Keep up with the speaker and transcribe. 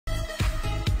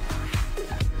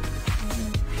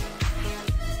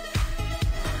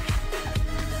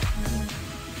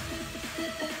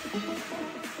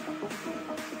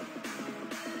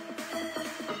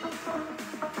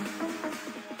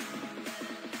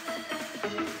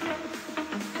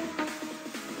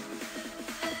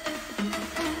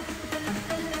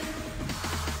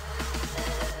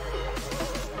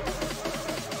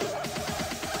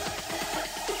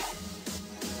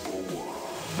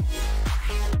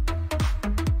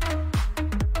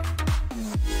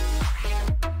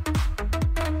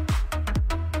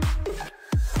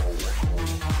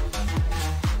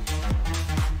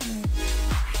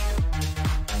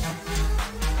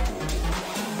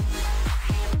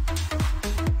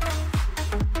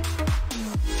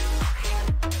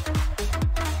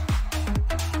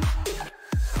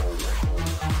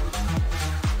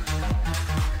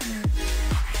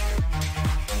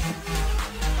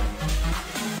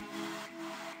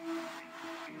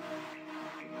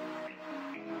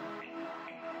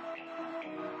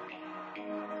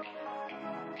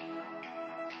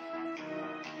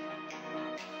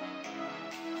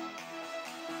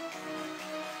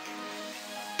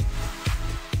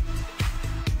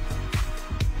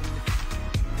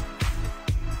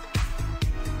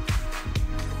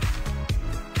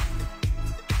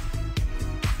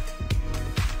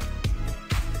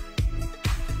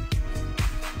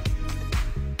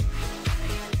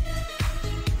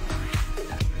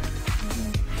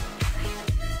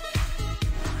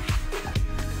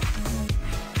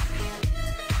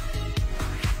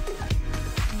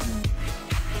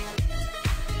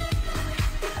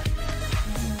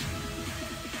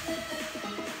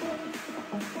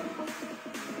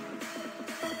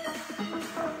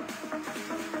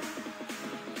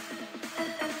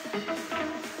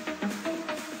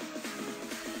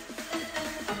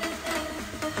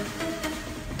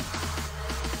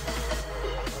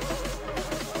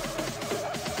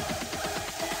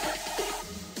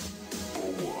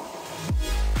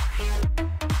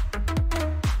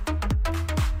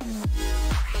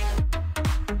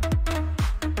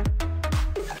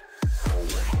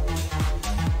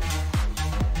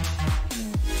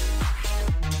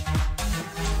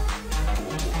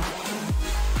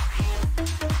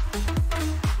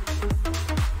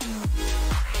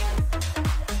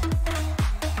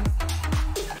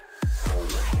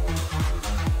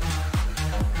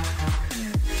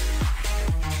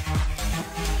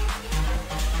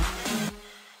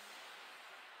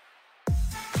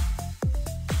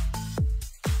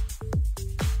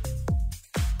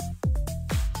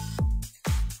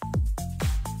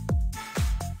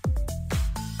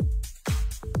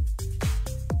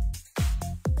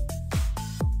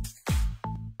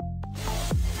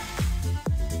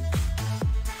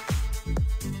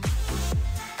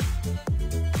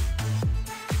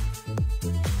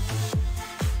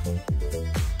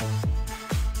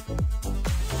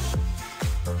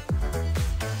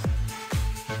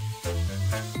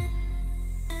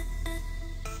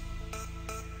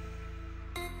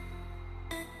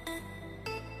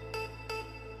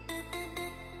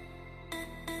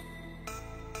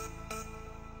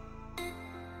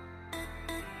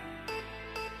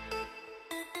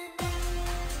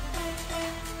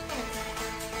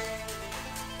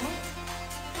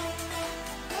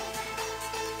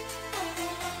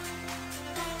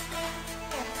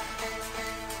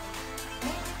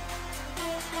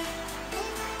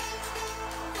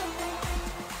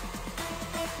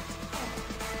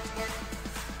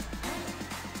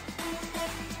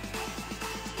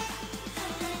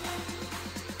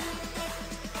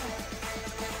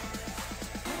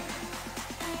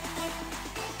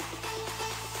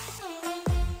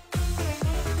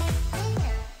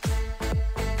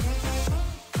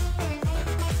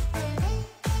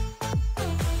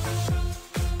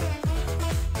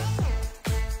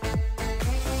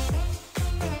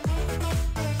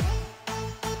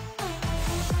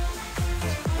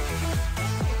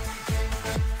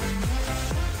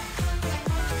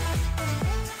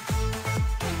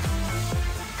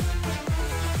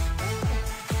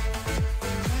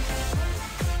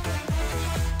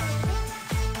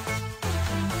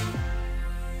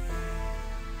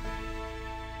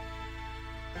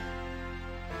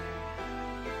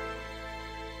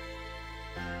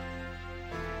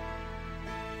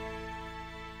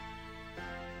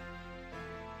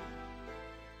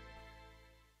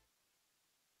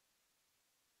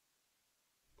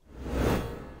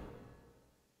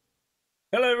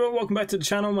Hello everyone, welcome back to the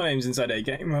channel. My name's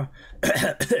InsideAgameR.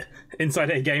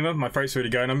 InsideAgameR, my throat's really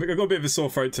going. I've got a bit of a sore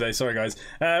throat today, sorry guys.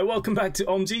 Welcome back to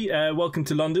OMSI, welcome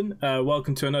to London,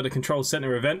 welcome to another Control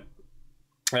Centre event.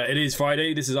 It is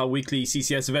Friday, this is our weekly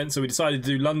CCS event, so we decided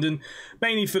to do London,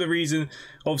 mainly for the reason,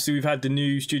 obviously we've had the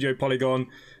new Studio Polygon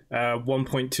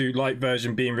 1.2 Lite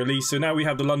version being released, so now we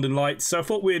have the London Lights. So I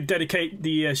thought we'd dedicate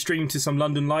the stream to some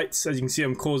London Lights. As you can see,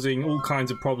 I'm causing all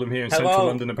kinds of problem here in central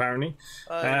London apparently.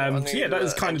 So yeah, that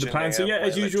is kind of the plan. So yeah,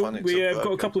 as usual, we've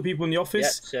got a couple of people in the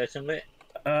office. Yep, certainly.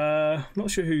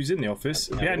 Not sure who's in the office.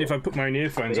 Yeah, and if I put my own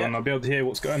earphones on, I'll be able to hear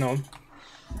what's going on.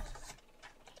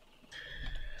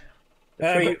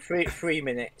 3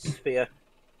 minutes for you.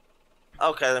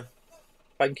 Okay then.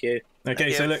 Thank you.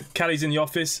 Okay, so look, Callie's in the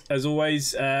office as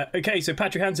always. Okay, so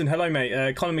Patrick Hansen, hello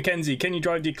mate. Colin McKenzie, can you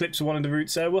drive the Eclipse of one of the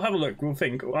routes? We'll have a look, we'll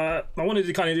think. I wanted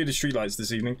to kind of do the streetlights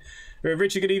this evening.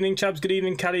 Richard, good evening. Chabs, good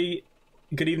evening. Callie,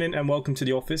 good evening, and welcome to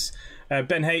the office.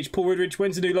 Ben H, Paul Woodridge,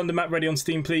 when's the new London map ready on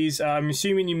Steam, please? I'm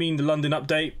assuming you mean the London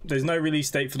update. There's no release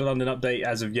date for the London update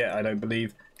as of yet, I don't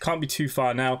believe. Can't be too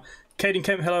far now. Caden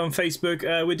Kemp, hello on Facebook.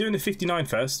 We're doing the 59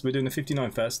 first. We're doing the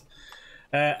 59 first.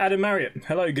 Adam Marriott,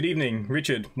 hello, good evening.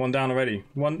 Richard, one down already.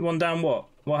 One down what?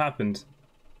 What happened?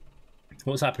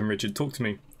 What's happened, Richard? Talk to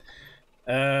me.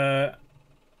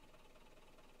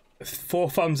 4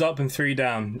 thumbs up and 3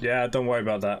 down. Yeah, don't worry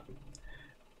about that.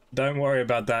 Don't worry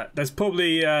about that. That's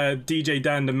probably DJ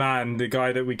Dan the Man, the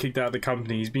guy that we kicked out of the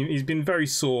company. He's been very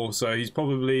sore, so he's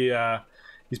probably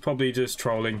just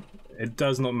trolling. It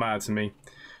does not matter to me.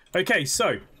 Okay,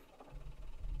 so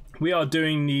we are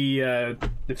doing the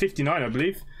 59, I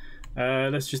believe.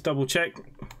 Let's just double check.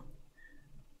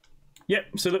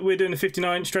 Yep, so look, we're doing the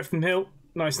 59, Streatham Hill.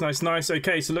 Nice, nice, nice.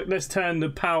 Okay, so look, let's turn the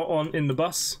power on in the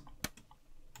bus.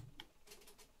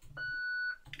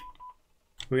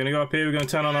 We're going to go up here, we're going to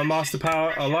turn on our master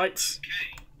power, our lights.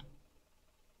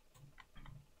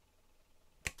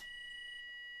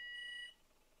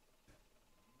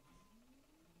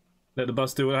 Let the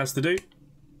bus do what it has to do.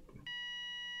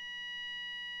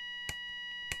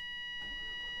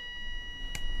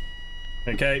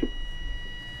 Okay,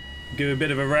 give a bit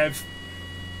of a rev.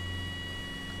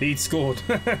 Lead scored.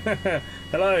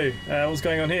 Hello, what's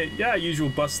going on here? Yeah, usual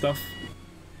bus stuff.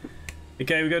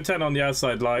 Okay, we're going to turn on the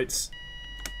outside lights.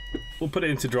 We'll put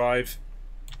it into drive.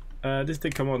 This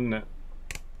did come on, didn't it?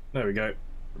 There we go.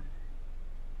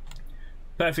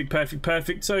 Perfect, perfect,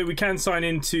 perfect. So we can sign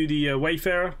into the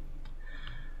Wayfarer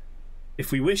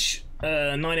if we wish.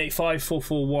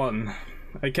 985441.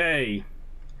 Okay.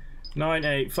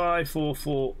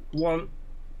 985441.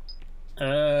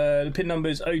 The pin number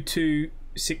is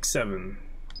 0267.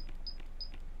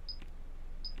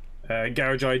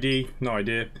 Garage ID, no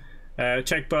idea.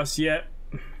 Check bus, yeah,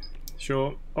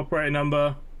 sure. Operator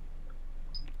number,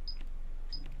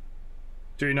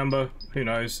 street number, who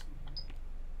knows.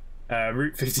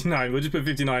 Route 59, we'll just put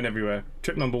 59 everywhere.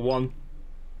 Trip number 1.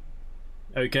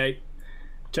 Okay.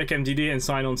 Check MTD and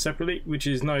sign on separately, which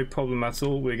is no problem at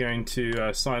all. We're going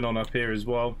to sign on up here as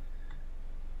well.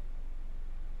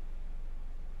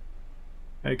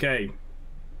 Okay.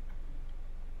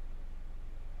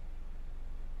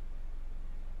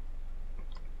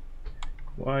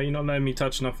 Why are you not letting me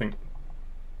touch nothing?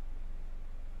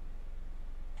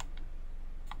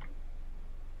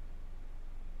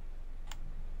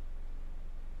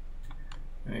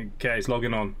 Okay, it's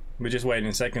logging on. We're just waiting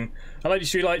a second. I like the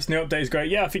streetlights. New update is great.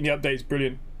 Yeah, I think the update is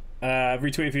brilliant.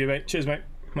 Retweet for you, mate. Cheers, mate.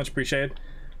 Much appreciated.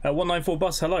 194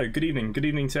 bus. Hello. Good evening. Good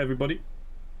evening to everybody.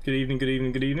 Good evening. Good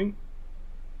evening. Good evening.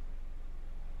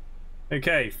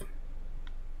 Okay.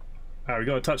 We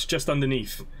got a touch just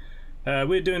underneath.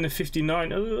 We're doing the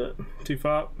 59. Too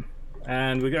far.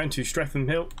 And we're going to Streatham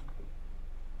Hill.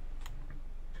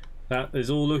 That is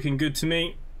all looking good to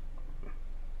me.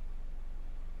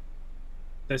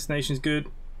 Destination's good.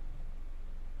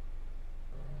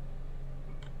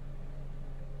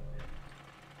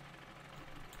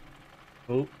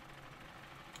 Oh.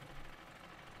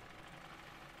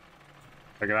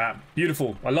 Look at that.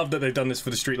 Beautiful. I love that they've done this for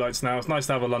the streetlights now. It's nice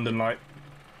to have a London light.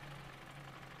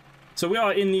 So we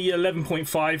are in the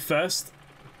 11.5 first.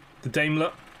 The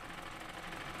Daimler.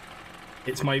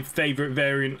 It's my favourite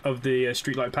variant of the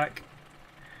streetlight pack.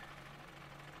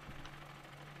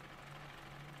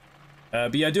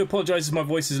 But yeah, I do apologise if my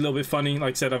voice is a little bit funny.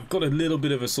 Like I said, I've got a little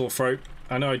bit of a sore throat.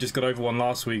 I know I just got over one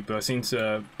last week, but I seem to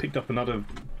have picked up another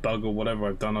bug or whatever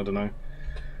I've done, I don't know.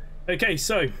 Okay,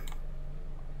 so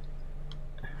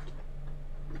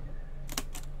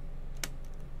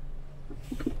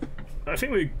I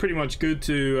think we're pretty much good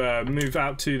to move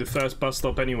out to the first bus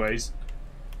stop anyways.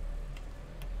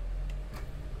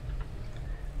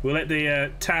 We'll let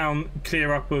the town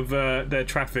clear up of their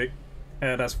traffic.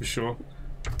 That's for sure.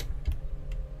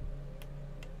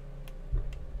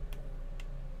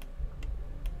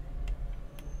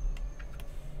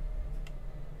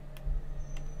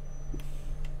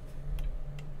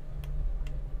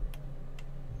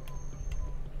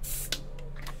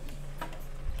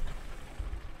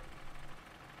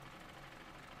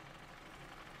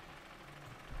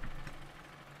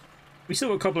 We still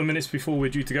got a couple of minutes before we're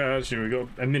due to go. Actually, we've got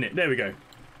a minute. There we go.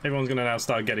 Everyone's going to now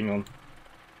start getting on.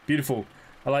 Beautiful.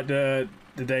 I like the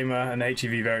Damer and the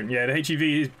HEV variant. Yeah, the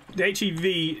HEV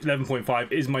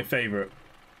 11.5 is my favourite.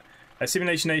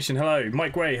 Simulation Nation, hello.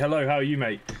 Mike Way, hello. How are you,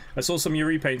 mate? I saw some of your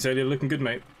repaints earlier. Looking good,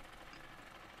 mate.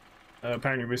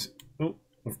 Apparently,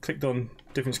 I've clicked on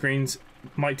different screens.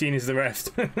 Mike Dean is the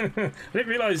rest. I didn't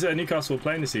realise Newcastle were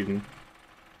playing this evening.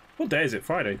 What day is it?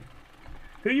 Friday.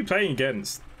 Who are you playing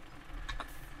against?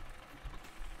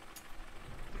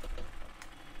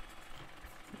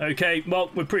 Okay,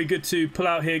 well, we're pretty good to pull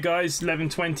out here, guys.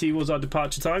 11:20 was our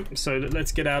departure time, so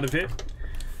let's get out of here.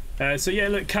 So yeah,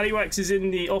 look, Caliwax is in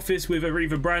the office with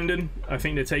Ariva Brandon. I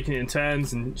think they're taking it in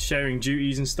turns and sharing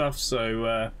duties and stuff,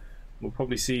 so we'll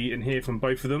probably see and hear from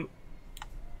both of them,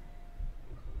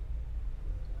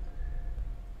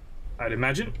 I'd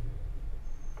imagine.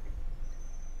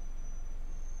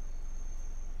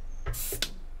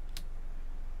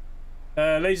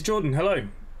 Laser Jordan, hello.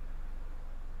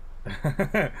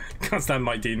 Can't stand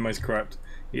Mike Dean, most corrupt.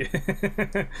 Yeah,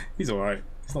 he's alright.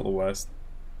 He's not the worst.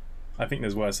 I think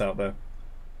there's worse out there.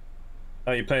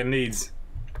 Oh, you're playing Leeds.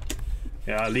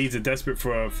 Yeah, Leeds are desperate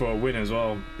for a win as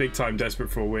well. Big time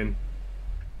desperate for a win.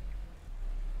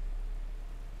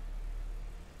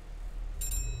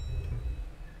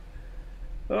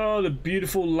 Oh, the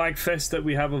beautiful lag fest that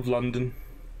we have of London.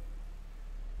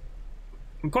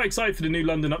 I'm quite excited for the new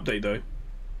London update though,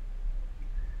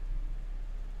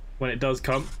 when it does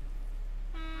come.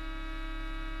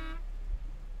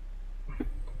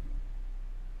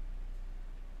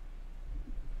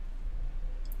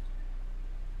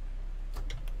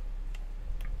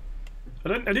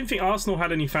 I didn't think Arsenal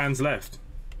had any fans left.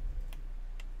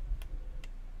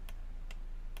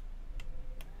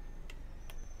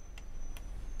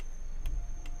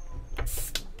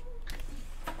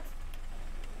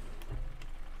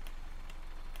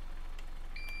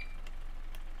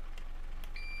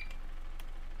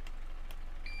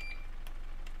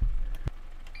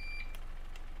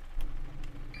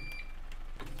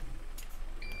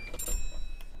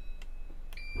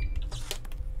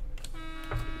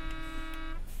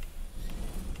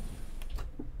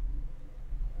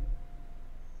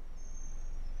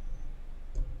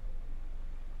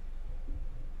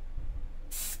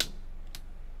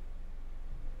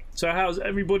 So how's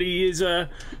everybody's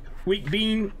week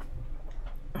been?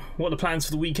 What are the plans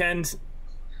for the weekend?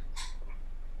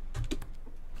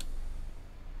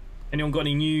 Anyone got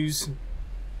any news?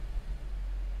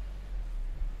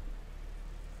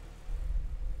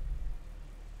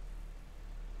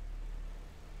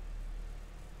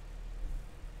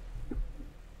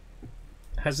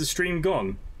 Has the stream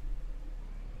gone?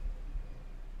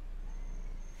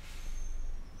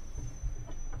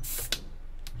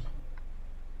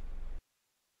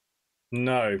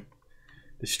 No.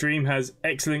 The stream has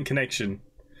excellent connection.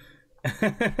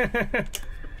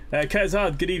 Curtis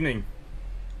Hard, good evening.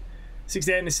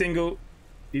 68 in a single.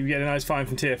 You get a nice fine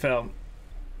from TFL.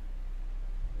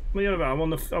 What are you on about? I'm on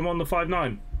the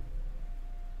 5.9.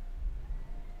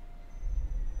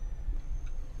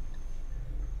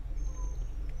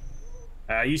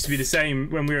 It used to be the same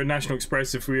when we were at National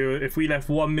Express. If we left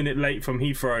 1 minute late from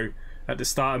Heathrow at the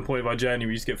starting point of our journey,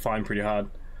 we used to get fined pretty hard.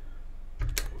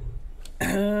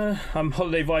 I'm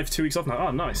holiday vibe 2 weeks off now.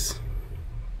 Oh, nice.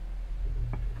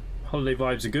 Holiday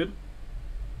vibes are good.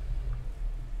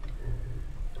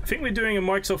 I think we're doing a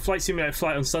Microsoft Flight Simulator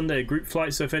flight on Sunday, a group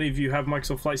flight. So if any of you have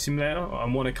Microsoft Flight Simulator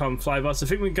and want to come fly with us, I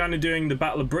think we're kind of doing the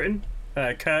Battle of Britain.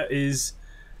 Kurt is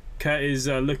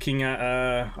looking at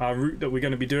our route that we're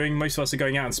going to be doing. Most of us are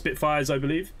going out in Spitfires, I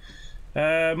believe.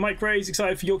 Mike Ray's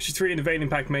excited for Yorkshire 3 and the Vale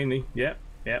Impact mainly. Yeah,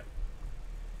 yeah.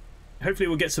 Hopefully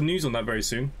we'll get some news on that very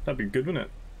soon. That'd be good, wouldn't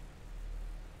it?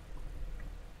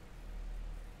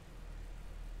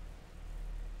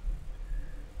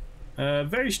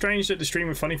 Very strange that the stream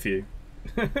was funny for you.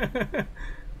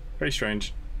 Very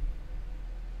strange.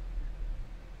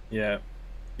 Yeah.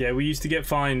 Yeah, we used to get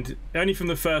fined only from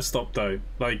the first stop though.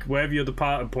 Like wherever your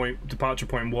departure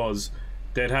point was,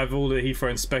 they'd have all the Heathrow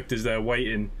inspectors there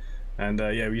waiting. And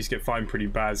yeah, we used to get fined pretty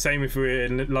bad. Same if we were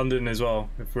in London as well.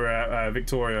 If we're at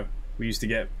Victoria, we used to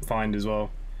get fined as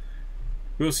well.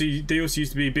 They also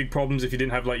used to be big problems if you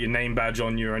didn't have like your name badge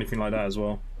on you or anything like that as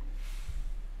well.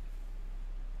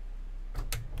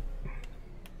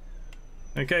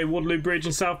 Okay, Waterloo Bridge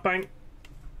and South Bank.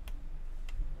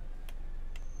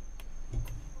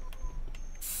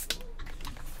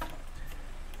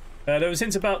 There was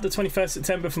hints about the 21st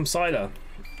September from Cider.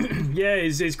 Yeah,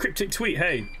 his cryptic tweet.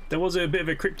 Hey, there was a bit of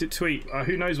a cryptic tweet.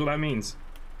 Who knows what that means?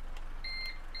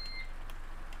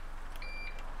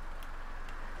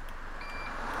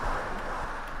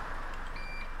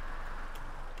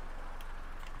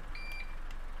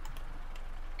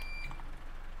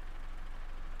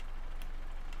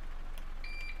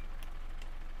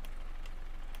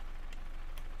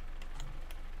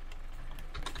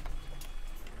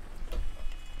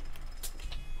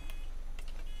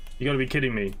 You gotta be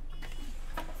kidding me.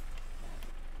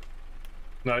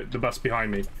 No, the bus behind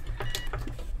me.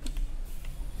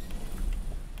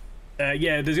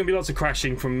 Yeah, there's gonna be lots of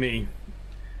crashing from me.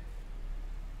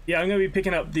 Yeah, I'm gonna be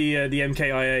picking up the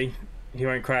MKIA. He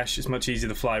won't crash, it's much easier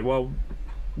to fly. Well,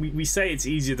 we say it's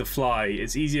easier to fly.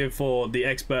 It's easier for the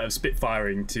expert of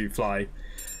spitfiring to fly.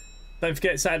 Don't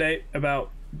forget Saturday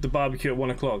about the barbecue at 1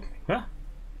 o'clock. Huh?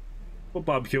 What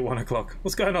barbecue at 1 o'clock?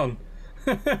 What's going on?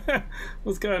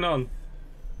 What's going on?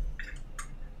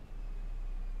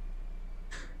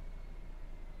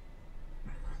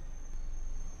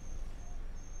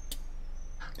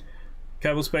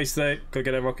 Kerbal space today. Gotta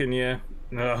get a rock in the air.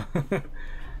 No.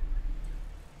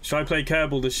 Should I play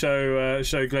Kerbal to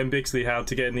show Glenn Bixley how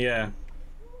to get in the air?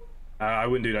 I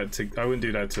wouldn't do that to. I wouldn't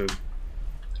do that to.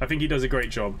 I think he does a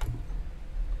great job.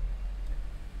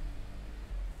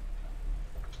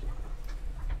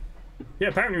 Yeah,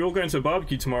 apparently we're all going to a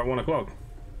barbecue tomorrow at 1 o'clock.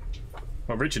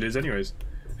 Well, Richard is, anyways,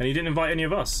 and he didn't invite any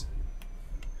of us.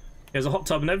 He has a hot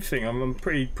tub and everything. I'm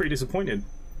pretty disappointed.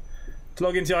 To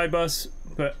log into iBus,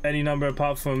 put any number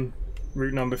apart from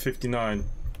route number 59.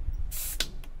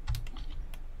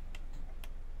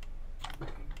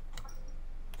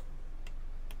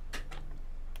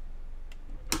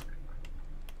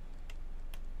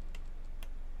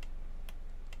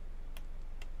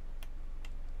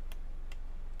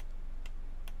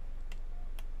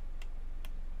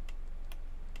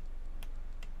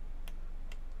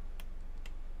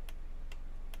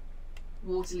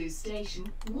 Waterloo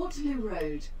Station, Waterloo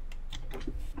Road.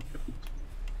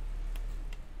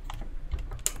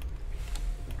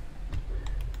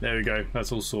 There we go,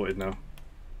 that's all sorted now.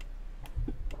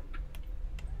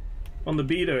 On the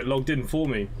beta it logged in for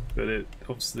me, but it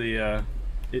obviously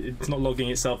it's not logging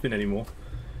itself in anymore.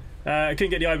 I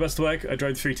couldn't get the iBus to work. I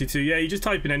drove 322. Yeah, you just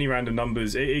type in any random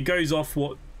numbers. It goes off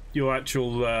what your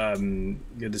actual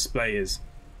your display is.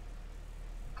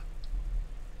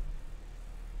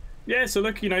 Yeah, so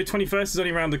look, you know, 21st is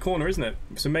only around the corner, isn't it?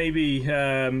 So maybe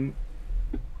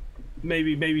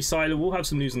maybe Siler will have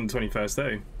some news on the 21st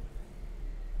though.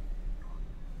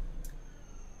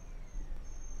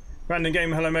 Random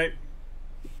Gamer, hello mate.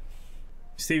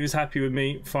 Steve is happy with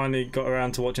me. Finally got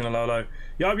around to watching Alolo.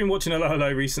 Yeah, I've been watching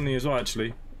Alolo recently as well,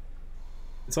 actually.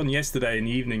 It's on yesterday in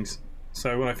the evenings.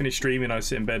 So when I finish streaming, I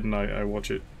sit in bed and I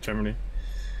watch it generally.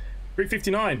 Route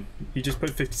 59. You just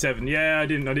put 57. Yeah, I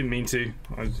didn't mean to.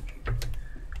 I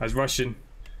was rushing.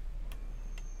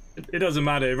 It doesn't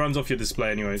matter. It runs off your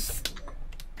display anyways.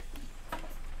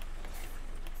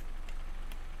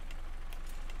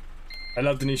 I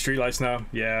love the new streetlights now.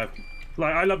 Yeah,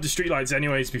 like I love the streetlights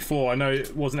anyways. Before I know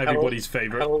it wasn't everybody's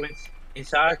favorite. Hello,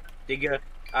 InsideAgameR.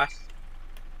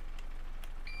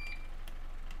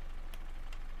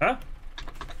 Huh?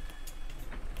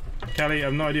 Callie, I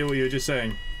have no idea what you were just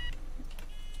saying.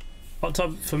 Hot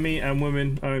tub for me and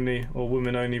women only, or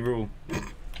women only rule.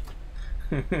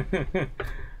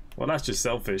 Well, that's just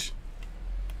selfish.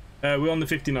 We're on the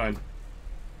 59.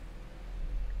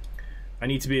 I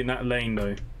need to be in that lane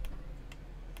though.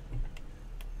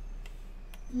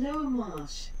 Lower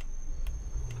Marsh.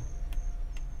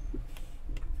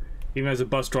 Even as a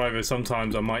bus driver,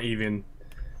 sometimes I might even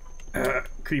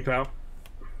creep out.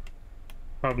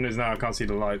 Problem is now I can't see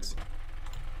the lights.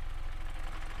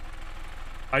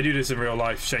 I do this in real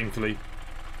life, shamefully.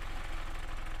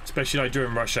 Especially like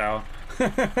during rush hour.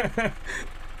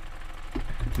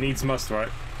 Needs must, right?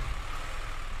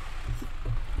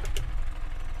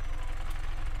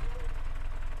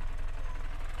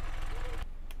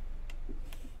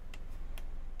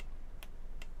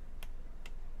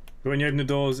 But when you open the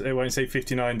doors, it won't say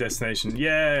 59 destination.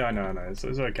 Yeah, I know, it's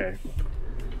okay.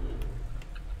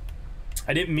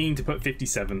 I didn't mean to put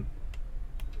 57,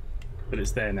 but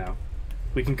it's there now.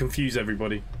 We can confuse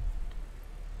everybody.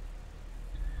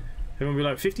 Everyone will be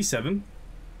like, 57?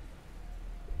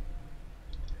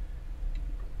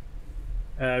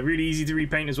 Really easy to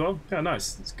repaint as well. Oh,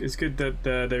 nice. It's good that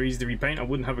they're easy to repaint. I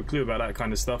wouldn't have a clue about that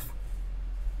kind of stuff.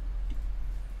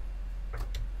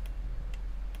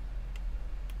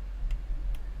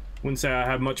 Wouldn't say I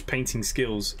have much painting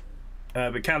skills.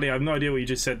 But Callie, I have no idea what you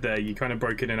just said there. You kind of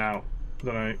broke in and out. I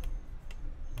don't know.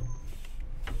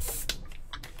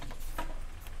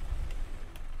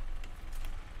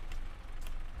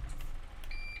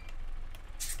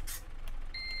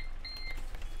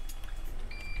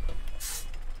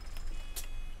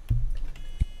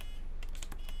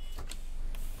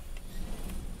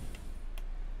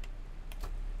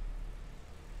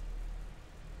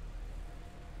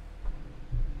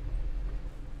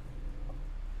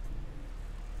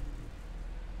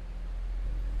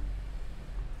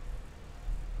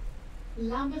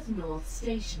 Lambeth North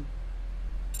Station.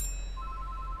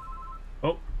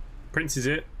 Oh, Prince is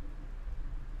it.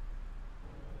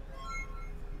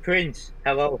 Prince,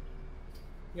 hello.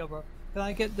 Yo, bro. Can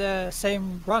I get the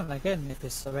same run again if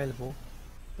it's available?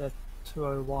 The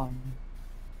 201.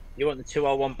 You want the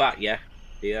 201 back, yeah?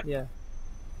 Yeah. Yeah.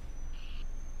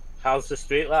 How's the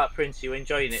street like, Prince? You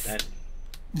enjoying it then?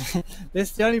 This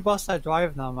is the only bus I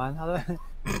drive now, man. I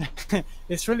don't...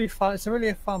 It's really fun. It's a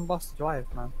really fun bus to drive,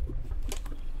 man.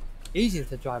 Easy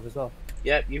to drive as well.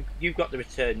 Yeah, you've got the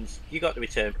returns. You got the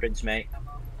return, Prince, mate.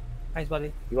 Thanks,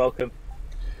 buddy. You're welcome.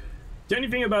 The only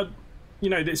thing about, you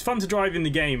know, it's fun to drive in the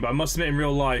game, but I must admit in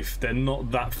real life they're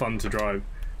not that fun to drive.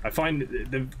 I find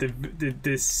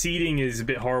the seating is a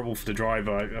bit horrible for the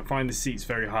driver. I find the seats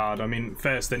very hard. I mean,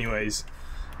 first anyways,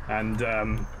 and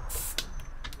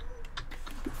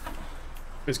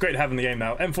it's great to have in the game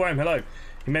now. M4M, hello.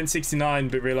 He meant 69,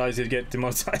 but realised he'd get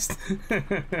demonetized.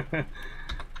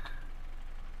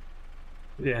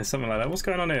 Yeah, something like that. What's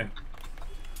going on here?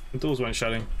 The doors weren't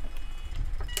shutting.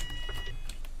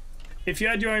 If you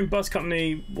had your own bus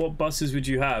company, what buses would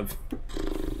you have?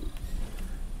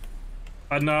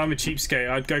 I don't know, I'm a cheapskate.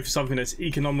 I'd go for something that's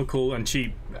economical and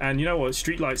cheap. And you know what?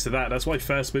 Streetlights are that. That's why I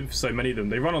first went for so many of them.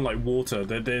 They run on like water.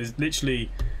 There's literally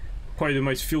probably the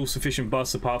most fuel sufficient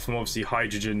bus apart from obviously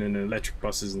hydrogen and electric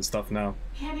buses and stuff now.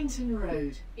 Kennington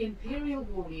Road, Imperial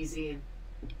War Museum.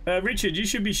 Richard, you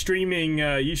should be streaming.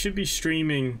 You should be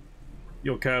streaming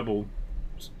your Kerbal,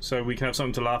 so we can have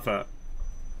something to laugh at.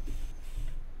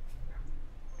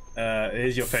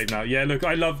 Here's your fave now. Yeah, look,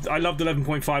 I loved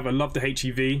 11.5. I love the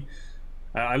HEV.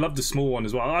 I love the small one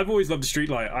as well. I've always loved the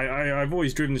streetlight. I've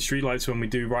always driven the streetlights when we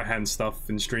do right hand stuff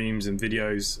and streams and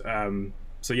videos.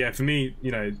 So yeah, for me,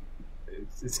 you know,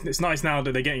 it's nice now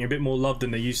that they're getting a bit more love than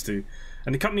they used to,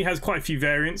 and the company has quite a few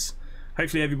variants.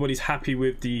 Hopefully everybody's happy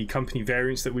with the company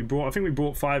variants that we brought. I think we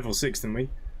brought 5 or 6, didn't we?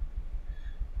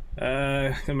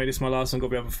 Gonna make this my last one. Got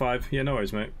to be up at 5. Yeah, no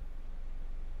worries, mate.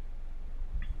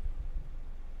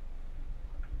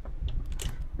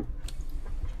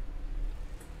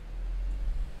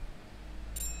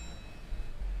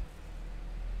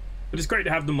 But it's great to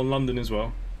have them on London as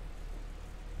well.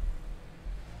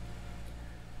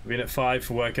 Being at 5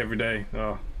 for work every day.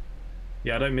 Oh,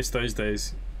 yeah, I don't miss those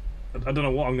days. I don't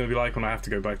know what I'm going to be like when I have to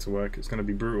go back to work. It's going to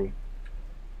be brutal.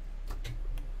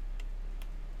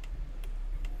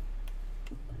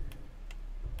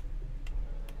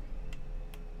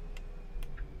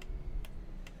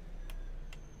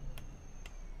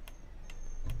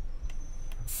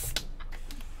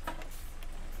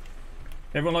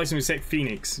 Everyone likes him except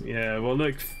Phoenix. Yeah, well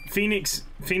look, Phoenix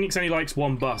only likes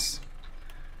one bus.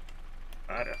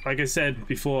 Like I said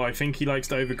before, I think he likes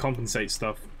to overcompensate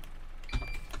stuff.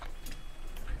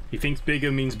 He thinks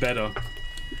bigger means better.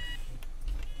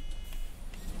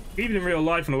 Even in real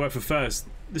life when I worked for First,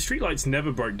 the streetlights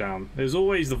never broke down. There's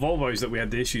always the Volvos that we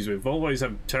had the issues with. Volvos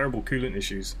have terrible coolant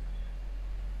issues.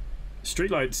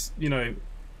 Streetlights, you know,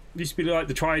 used to be like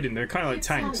the Trident. They're kind of like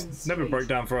tanks. Never broke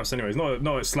down for us anyways. Not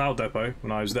at Slough Depot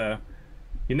when I was there.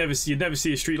 You'd never see a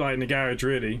streetlight in the garage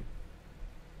really.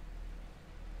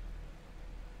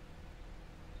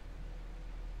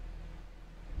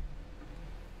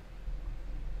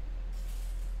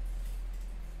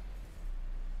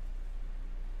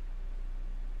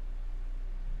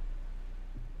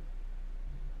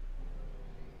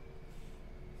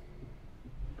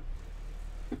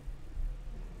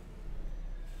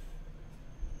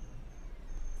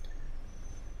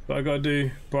 But I gotta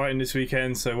do Brighton this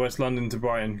weekend, so West London to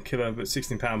Brighton, killer, but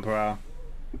 £16 per hour.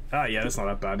 Ah, yeah, that's not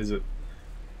that bad, is it?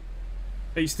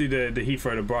 I used to do the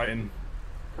Heathrow to Brighton.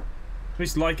 I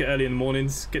used to like it early in the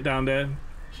mornings, get down there.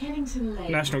 Kennington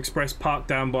Lane. National Express park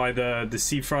down by the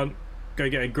seafront, go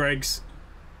get a Greg's,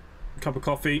 a cup of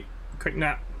coffee, quick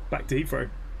nap, back to Heathrow.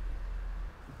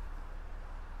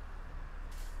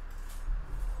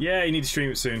 Yeah, you need to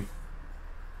stream it soon.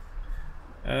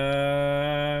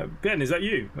 Ben, is that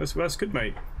you? That's good,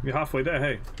 mate. You're halfway there,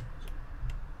 hey.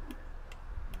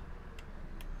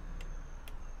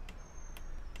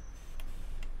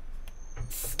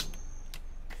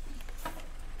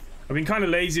 I've been kind of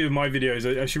lazy with my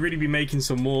videos. I should really be making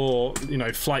some more, you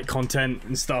know, flight content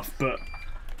and stuff, but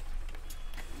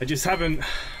I just haven't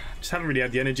really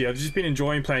had the energy. I've just been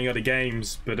enjoying playing other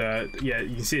games, but yeah,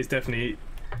 you can see it's definitely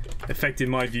affected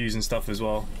my views and stuff as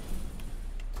well.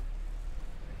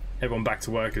 Everyone back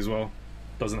to work as well.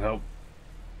 Doesn't help.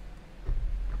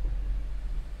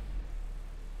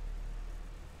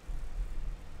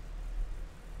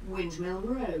 Windmill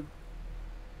Row.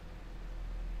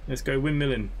 Let's go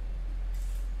windmilling.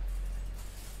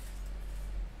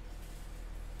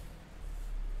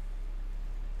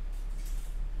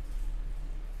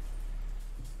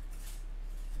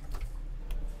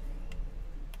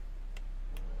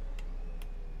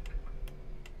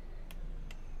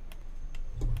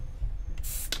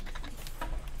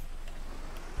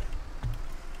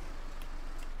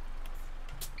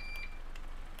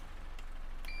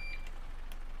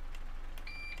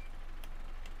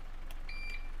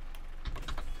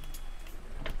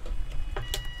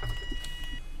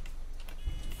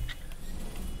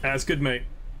 That's good, mate.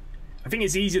 I think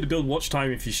it's easier to build watch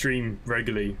time if you stream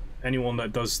regularly. Anyone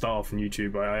that does start off on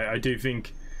YouTube, I do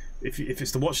think if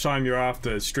it's the watch time you're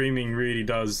after, streaming really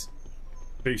does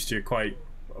boost you quite,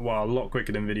 well, a lot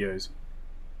quicker than videos.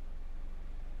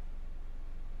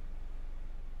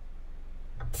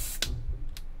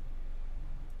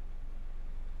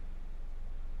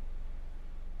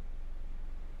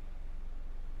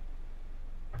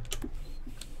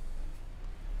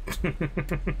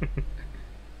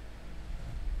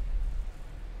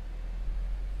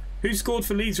 Who scored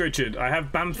for Leeds, Richard? I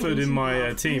have Bamford in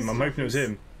my team. I'm hoping it was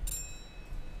him.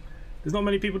 There's not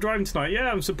many people driving tonight.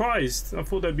 Yeah, I'm surprised. I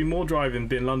thought there'd be more driving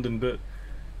being London, but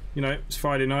you know, it's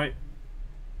Friday night.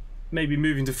 Maybe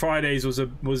moving to Fridays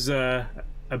was a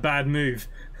bad move.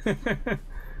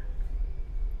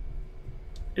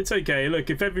 It's okay.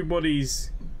 Look, if everybody's,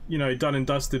 you know, done and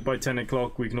dusted by 10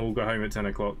 o'clock, we can all go home at 10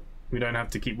 o'clock. We don't have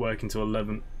to keep working till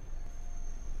 11.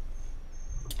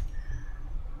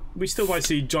 We still might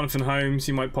see Jonathan Holmes.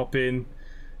 He might pop in.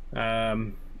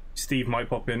 Steve might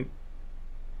pop in. I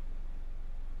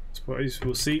suppose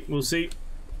we'll see. We'll see.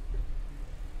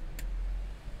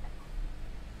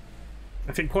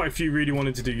 I think quite a few really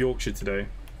wanted to do Yorkshire today,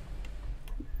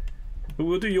 but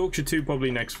we'll do Yorkshire 2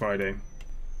 probably next Friday.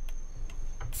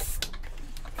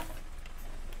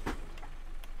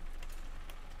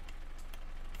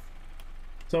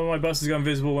 Some of my buses go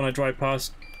invisible when I drive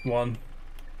past one.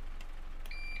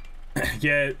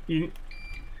 Yeah,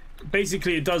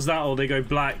 basically it does that, or they go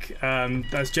black.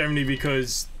 That's generally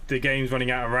because the game's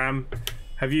running out of RAM.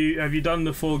 Have you done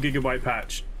the 4 GB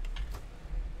patch?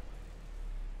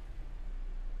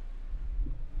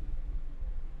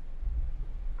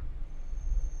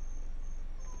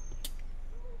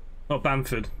 Not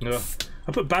Bamford. Ugh.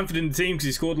 I put Bamford in the team because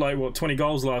he scored like what 20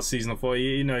 goals last season. I thought,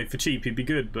 you know, for cheap he'd be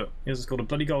good, but he hasn't scored a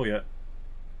bloody goal yet.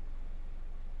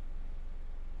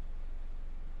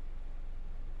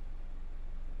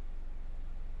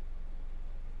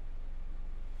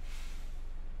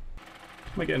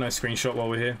 Might get a nice screenshot while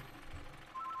we're here.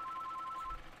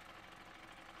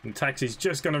 And taxi's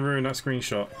just gonna ruin that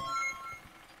screenshot.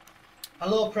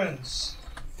 Hello, Prince.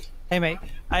 Hey mate,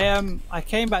 I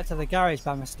came back to the garage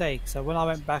by mistake, so when I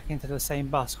went back into the same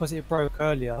bus, because it broke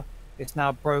earlier, it's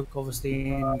now broke obviously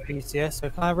in BCS, so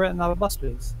can I rent another bus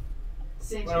please?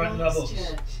 St. Where are the Mark's levels?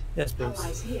 Church. Yes Right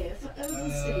please. here for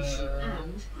Oval Station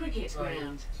and Cricket right.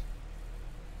 Ground.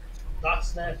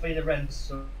 That's there for you to rent,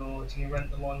 so you can rent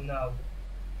the one now.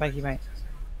 Thank you mate.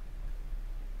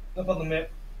 No problem, mate.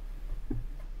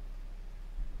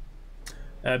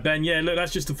 Ben, yeah, look,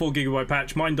 that's just a 4 GB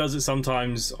patch. Mine does it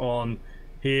sometimes on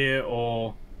here,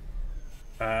 or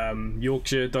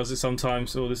Yorkshire does it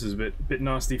sometimes. Oh, this is a bit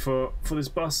nasty for this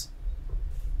bus,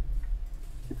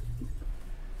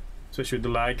 especially with the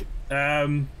lag.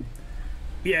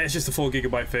 Yeah, it's just a 4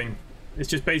 GB thing. It's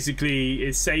just basically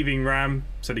it's saving RAM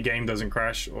so the game doesn't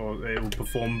crash, or it will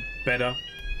perform better, I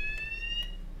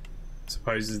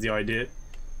suppose is the idea.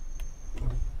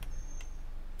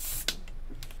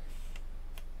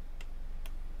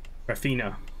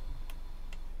 Rafina.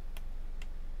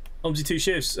 OMSI2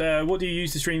 shifts. What do you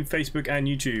use to stream Facebook and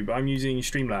YouTube? I'm using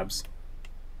Streamlabs.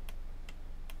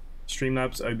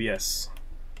 Streamlabs OBS.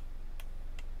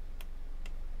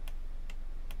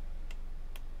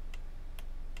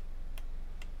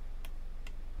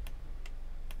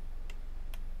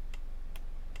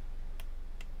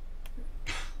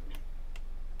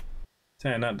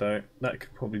 Saying that though, that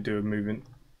could probably do a movement.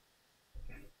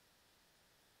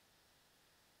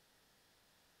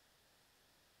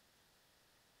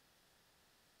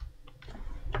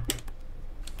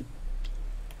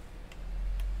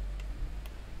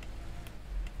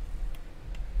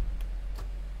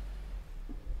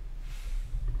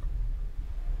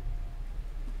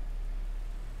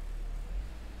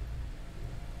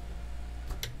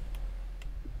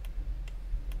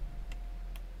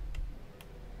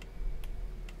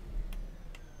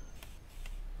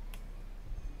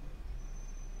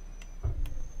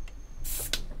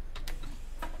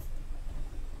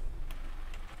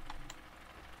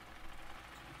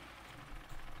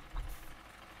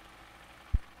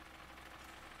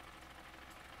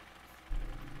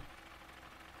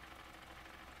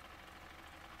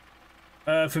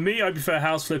 For me, I prefer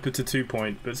House Flipper to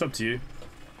 2-point, but it's up to you.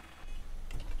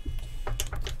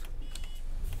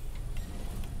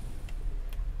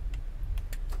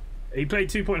 He played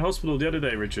 2-point Hospital the other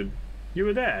day, Richard. You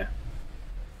were there.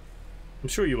 I'm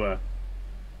sure you were.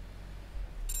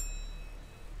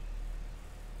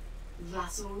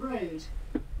 Vassal Road.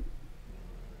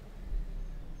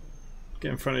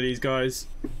 Get in front of these guys.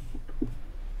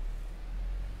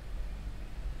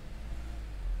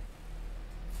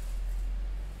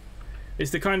 It's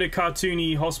the kind of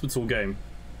cartoony hospital game.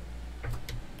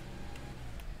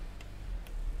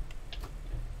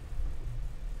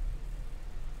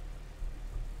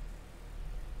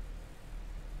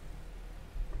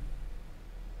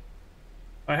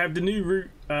 I have the new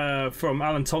route from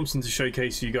Alan Thompson to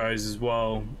showcase for you guys as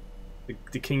well.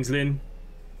 The King's Lynn.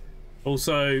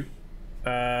 Also,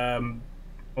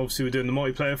 obviously we're doing the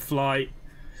multiplayer flight.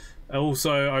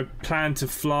 Also, I plan to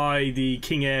fly the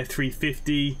King Air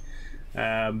 350.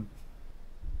 And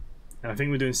I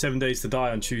think we're doing 7 Days to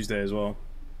Die on Tuesday as well.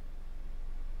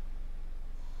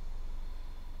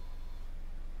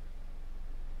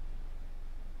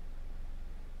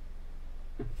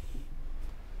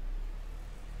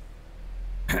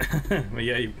 Well,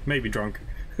 yeah, you may be drunk.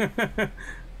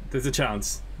 There's a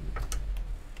chance.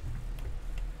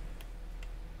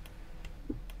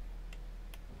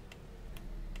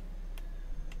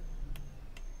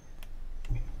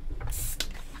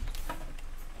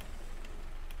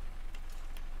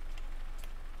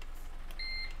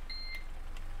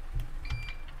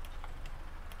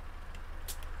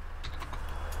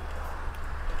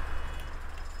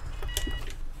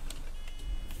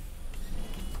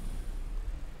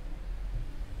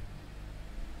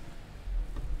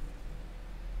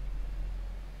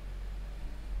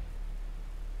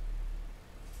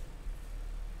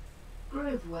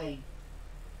 Grove Way.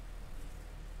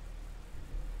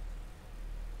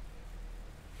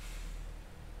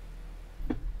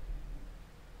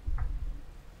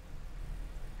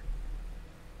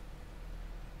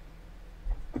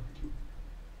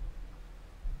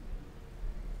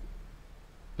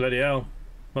 Bloody hell.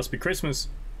 Must be Christmas.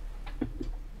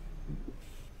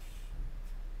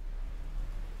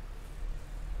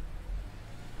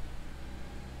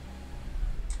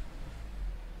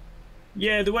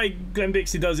 Yeah, the way Glenn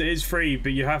Bixby does it is free,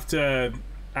 but you have to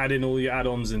add in all your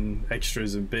add-ons and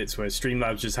extras and bits, where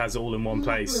Streamlabs just has it all in one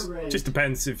place. Just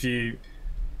depends if you...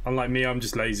 Unlike me, I'm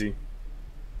just lazy.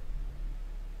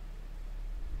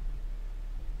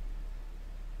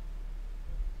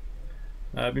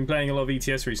 I've been playing a lot of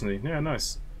ETS recently. Yeah,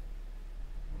 nice.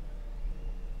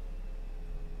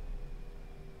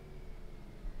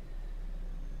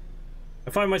 I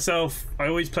find myself... I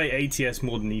always play ATS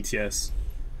more than ETS.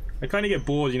 I kind of get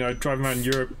bored, you know, driving around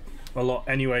Europe a lot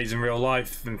anyways in real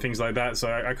life and things like that,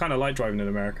 so I kind of like driving in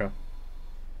America.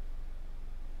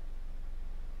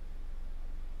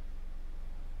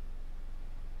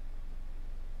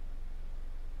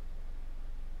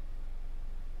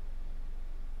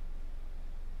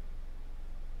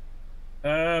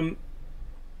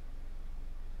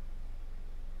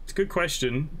 It's a good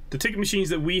question. The ticket machines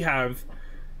that we have,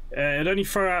 it'd only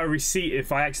throw out a receipt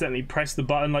if I accidentally press the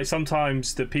button. Like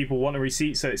sometimes the people want a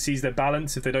receipt so it sees their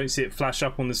balance if they don't see it flash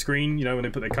up on the screen, you know, when they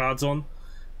put their cards on.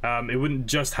 It wouldn't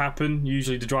just happen.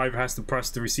 Usually the driver has to press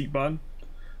the receipt button.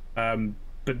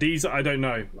 But these, I don't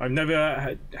know. I've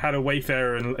never had a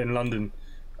Wayfarer in London.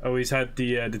 I always had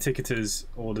the ticketers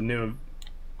or the newer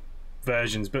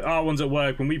versions. But our ones at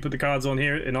work, when we put the cards on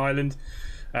here in Ireland,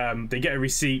 they get a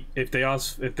receipt if they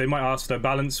might ask for their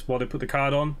balance while they put the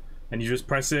card on. And you just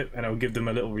press it and it'll give them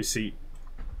a little receipt.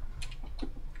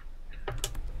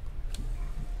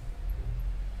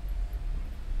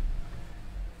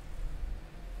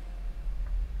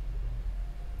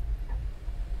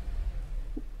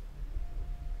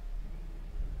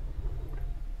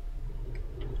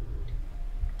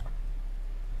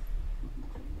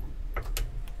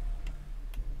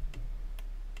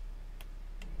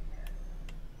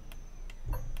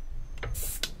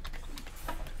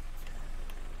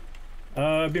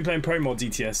 I've been playing Pro Mod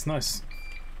ETS. Nice.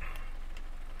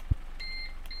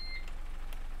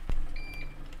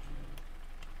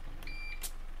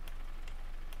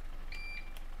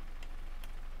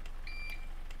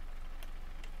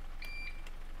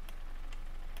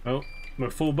 Oh, we're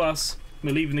a full bus.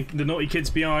 We're leaving the naughty kids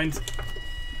behind.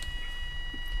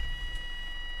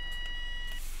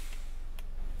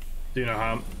 Do no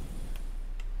harm.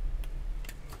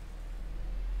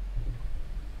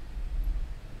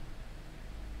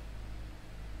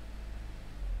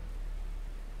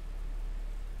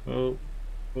 Oh,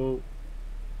 oh.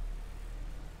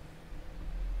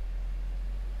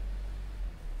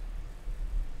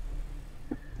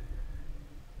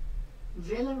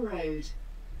 Villa Road.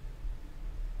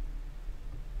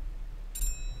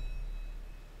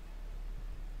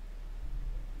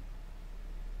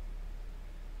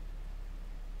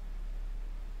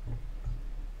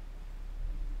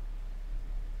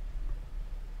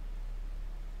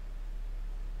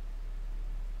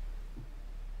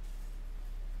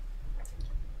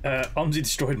 OMSI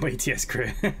destroyed my ETS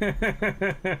career.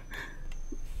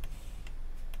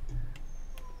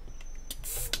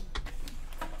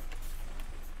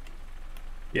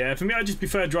 Yeah, for me, I just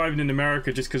prefer driving in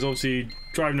America just because obviously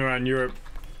driving around Europe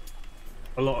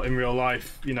a lot in real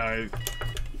life, you know,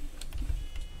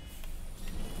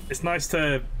 it's nice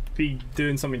to be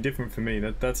doing something different for me.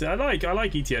 That's it. I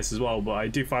like ETS as well, but I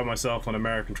do find myself on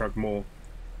American truck more.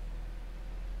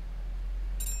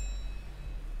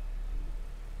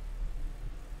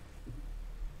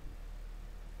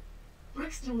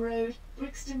 Brixton Road,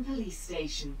 Brixton Police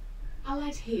Station.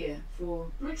 Allied here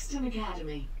for Brixton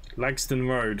Academy. Lagston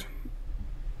Road.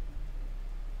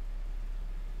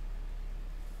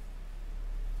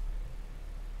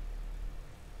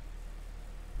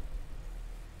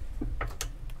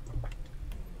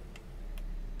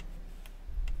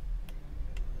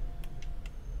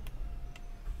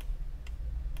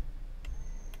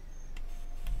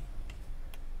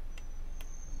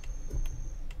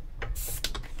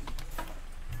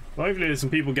 Well, hopefully there's some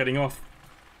people getting off.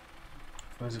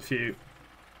 There's a few.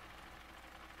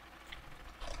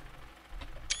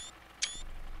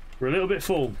 We're a little bit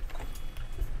full.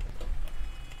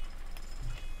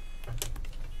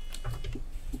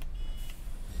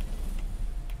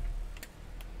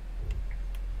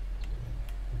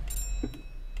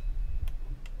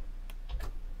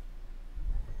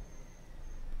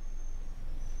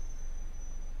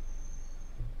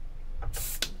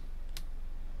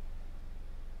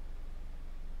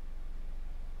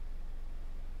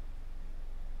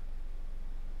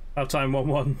 Time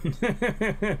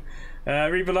 1-1.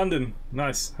 Reva London,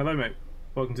 nice. Hello, mate.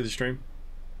 Welcome to the stream.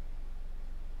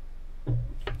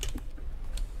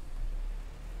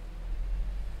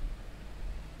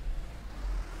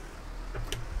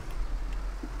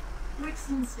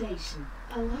 Brixton Station.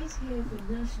 Alight here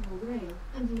for National Rail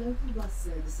and local bus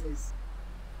services.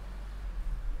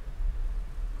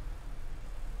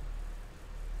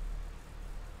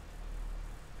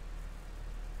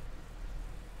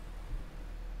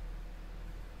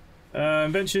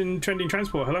 Invention Trending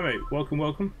Transport. Hello, mate. Welcome,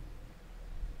 welcome.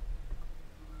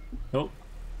 Oh.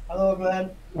 Hello,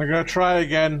 Glenn. I'm going to try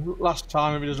again. Last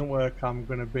time, if it doesn't work, I'm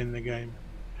going to bin the game.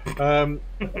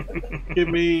 Give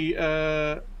me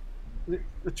the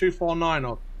 249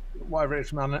 or whatever it is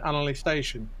from Annerley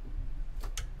Station.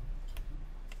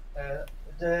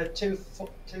 The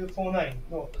 249.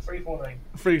 No, the 349.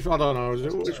 I don't know. Is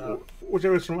it,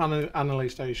 whichever is from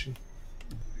Annerley Station.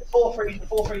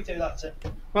 432, that's it.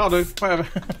 That'll do. Whatever.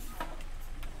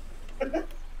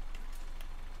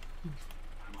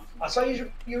 I saw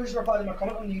you just replied to my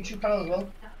comment on the YouTube channel as well.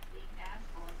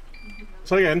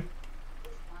 So again.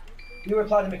 You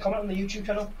replied to my comment on the YouTube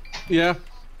channel. Yeah.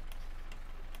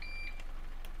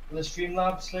 The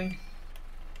Streamlabs thing.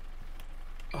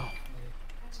 Oh.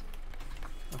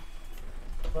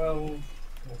 Well,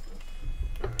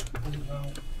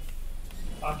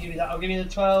 I'll give you that. I'll give you the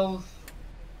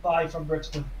 12.5 from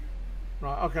Brixton.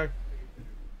 Right. Okay.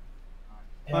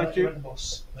 Yeah, Thank you. The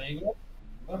bus. There you go.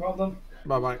 No problem.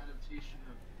 Bye bye.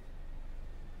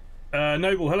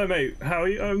 Noble, hello mate. How are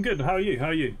you? I'm good. How are you? How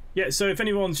are you? Yeah. So if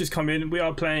anyone's just come in, we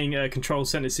are playing Control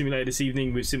Center Simulator this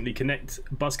evening with Simply Connect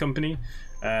Bus Company.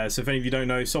 So if any of you don't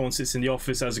know, someone sits in the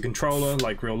office as a controller,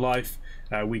 like real life.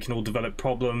 We can all develop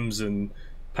problems and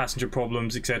passenger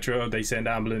problems, etc. They send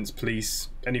ambulance, police.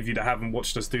 Any of you that haven't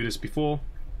watched us do this before.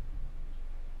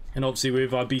 And obviously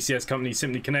with our BCS company,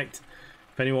 Simply Connect.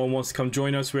 If anyone wants to come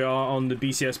join us, we are on the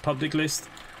BCS public list.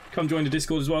 Come join the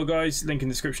Discord as well, guys. Link in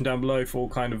the description down below for all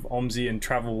kind of OMSI and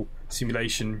travel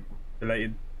simulation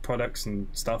related products and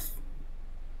stuff.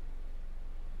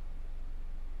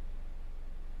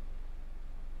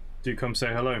 Do come say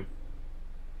hello.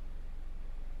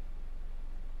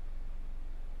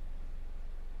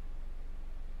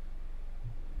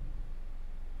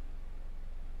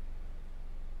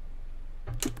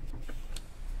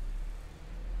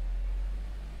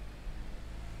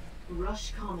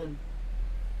 Rush Common.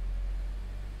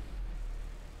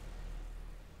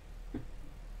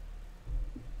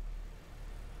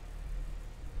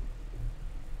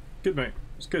 Good, mate.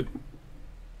 It's good.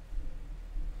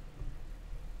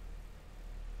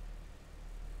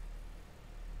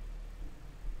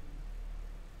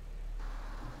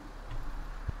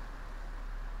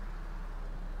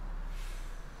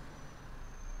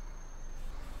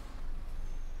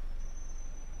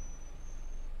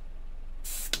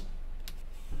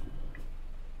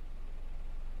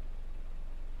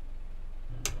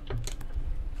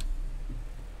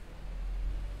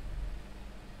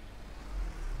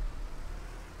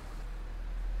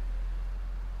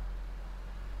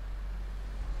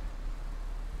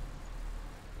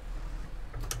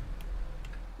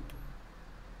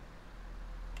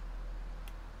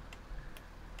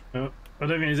 I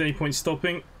don't think there's any point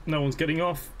stopping. No one's getting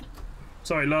off.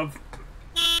 Sorry, love.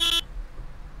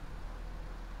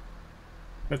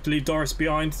 Have to leave Doris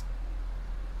behind.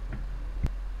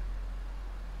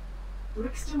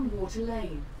 Brixton Water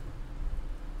Lane.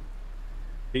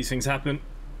 These things happen.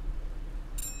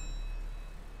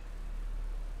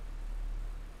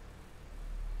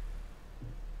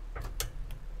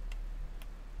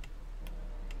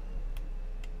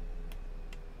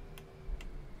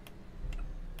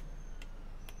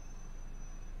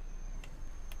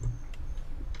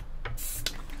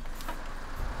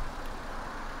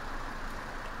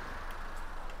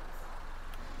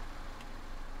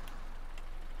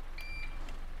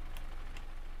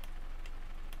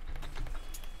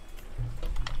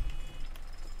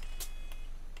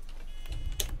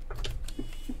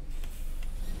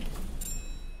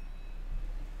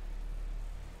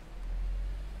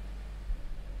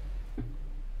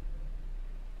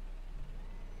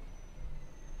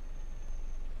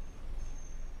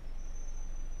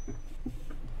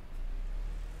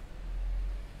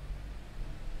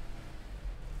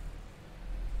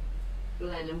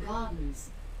 Blenheim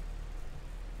Gardens.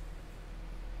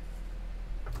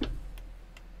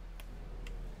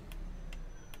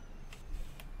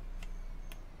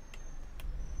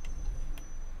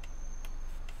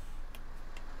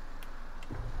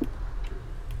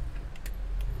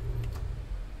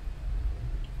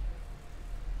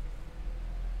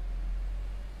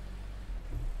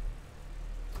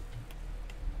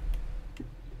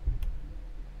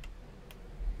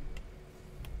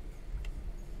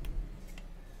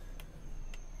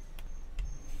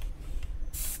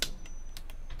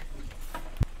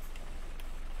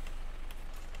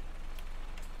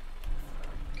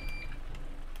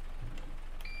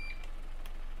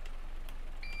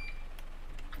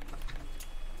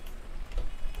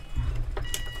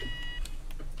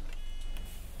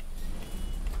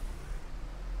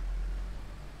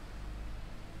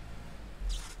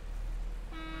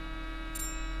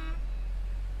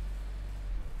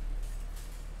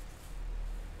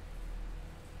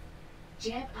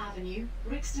 Jebb Avenue,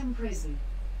 Brixton Prison.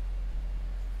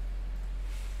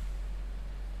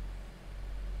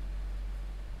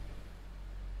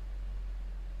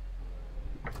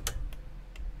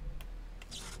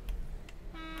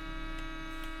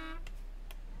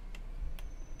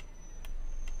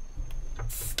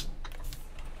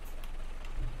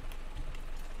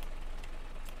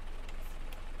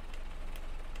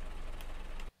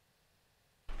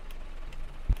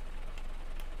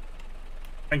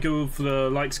 Thank you for the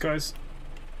likes, guys.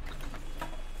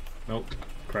 Nope.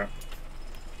 Crap.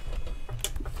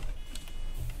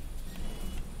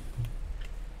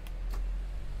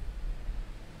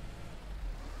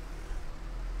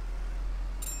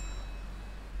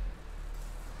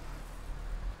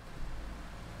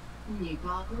 New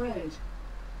Park Road.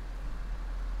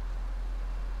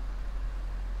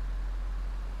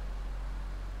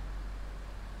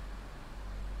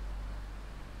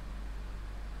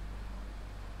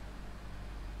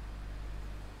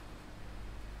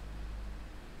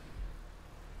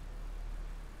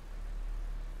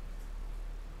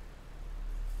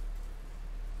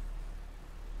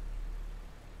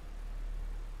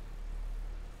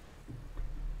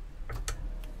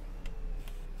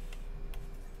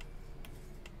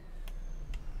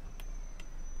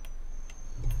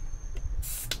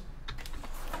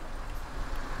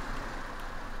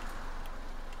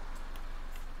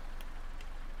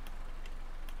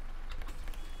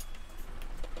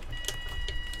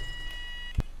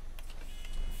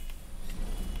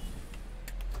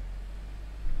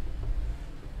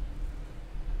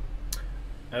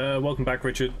 Welcome back,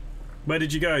 Richard. Where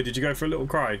did you go? Did you go for a little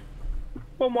cry?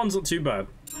 1-1's not too bad.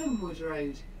 Homewood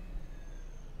Road.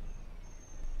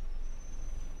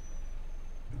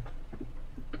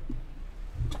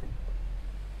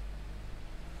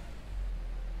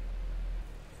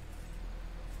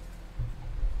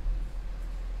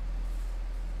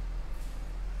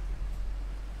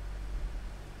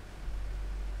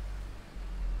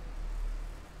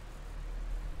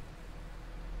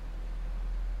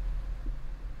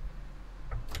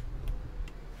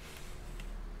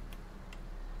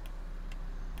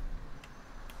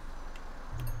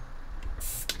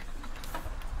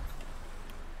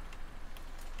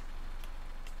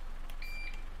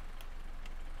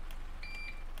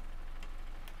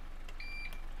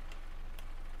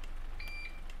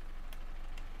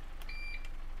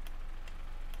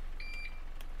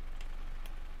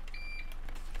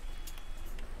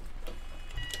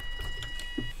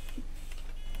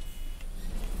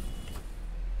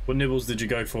 What nibbles did you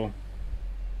go for?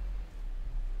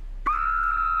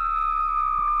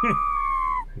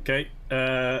 Okay.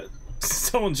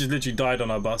 Someone just literally died on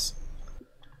our bus.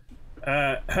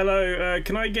 Hello.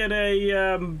 Can I get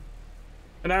a an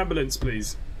ambulance,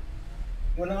 please?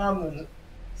 You want an ambulance?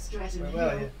 Streatham Where are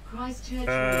Hill. you? Christchurch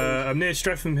Road. I'm near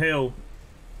Streatham Hill.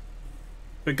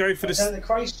 But go for I can send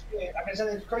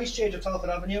it to Christchurch or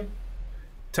Telford Avenue.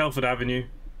 Telford Avenue.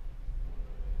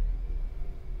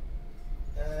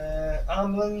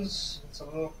 Ambulance. Let's have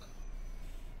a look.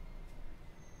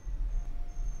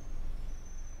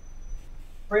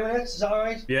 3 minutes, is that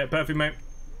alright? Yeah, perfect, mate.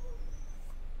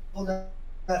 Hold on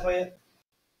there for you.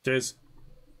 Cheers.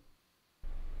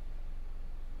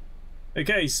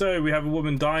 Okay, so we have a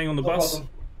woman dying on the No bus. problem.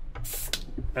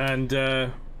 And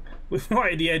we're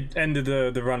right at the end of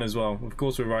the run as well. Of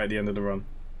course, we're right at the end of the run.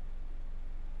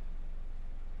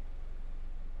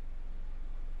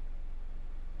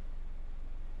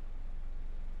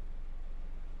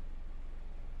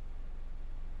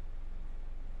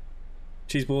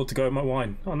 Cheese ball to go with my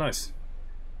wine. Oh, nice.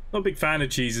 Not a big fan of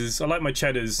cheeses. I like my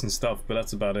cheddars and stuff, but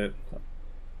that's about it.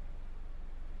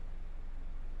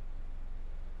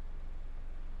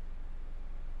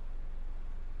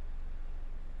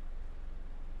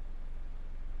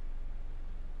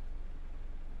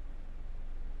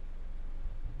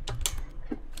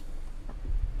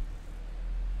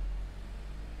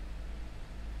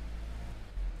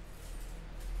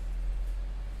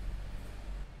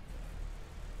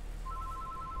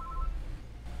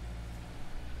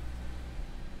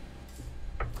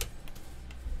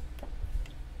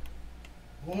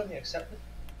 Won't be accepted.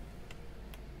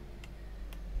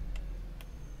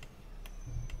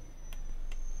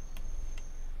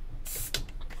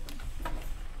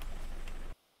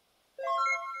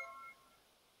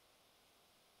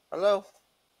 Hello?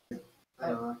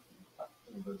 Hello.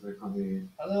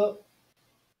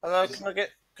 Hello, can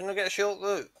I get a short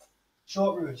route?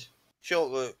 Short route.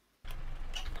 Short route.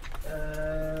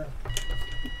 Have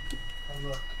a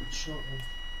look. Short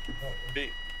route.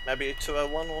 Maybe a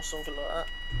 201 or something like that.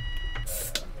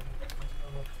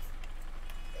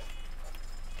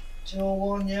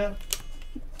 201, yeah.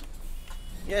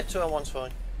 Yeah, 201's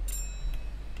fine.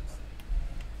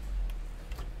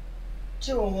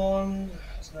 201.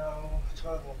 It's now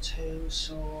 12:02,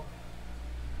 so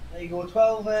there you go.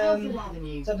 12 Telford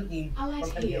Avenue. 17. Allied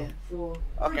from here Penfield. for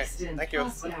Okay, Brixton thank you.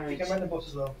 Bus You Garage. can rent the bus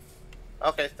as well.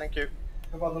 Okay, thank you.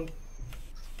 No problem.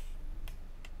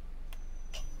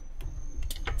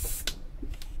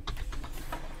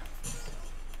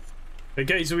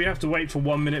 Okay, so we have to wait for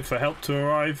 1 minute for help to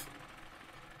arrive.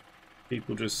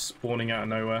 People just spawning out of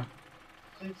nowhere.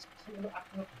 Please, think about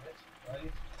acting up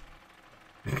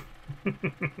a bit,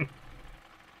 right?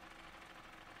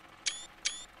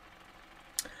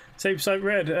 Safe Site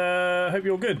Red, hope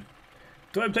you're good.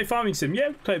 Do I play Farming Sim?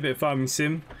 Yeah, play a bit of Farming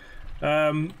Sim.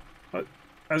 I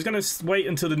was going to wait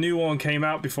until the new one came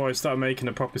out before I start making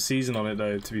a proper season on it,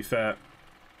 though, to be fair.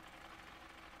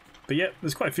 But yeah,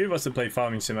 there's quite a few of us that play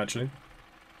Farming Sim, actually.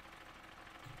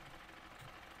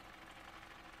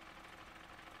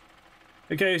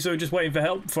 Okay, so just waiting for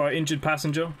help for our injured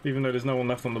passenger, even though there's no one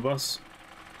left on the bus.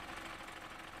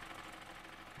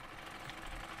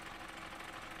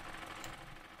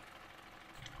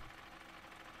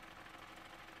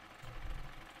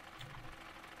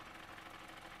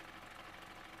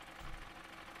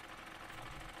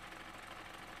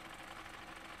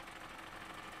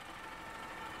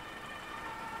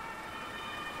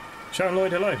 Sharon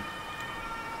Lloyd, hello.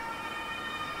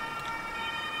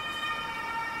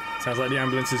 Sounds like the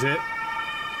ambulance is here.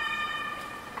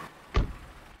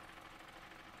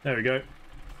 There we go.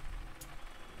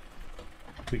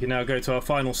 We can now go to our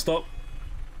final stop.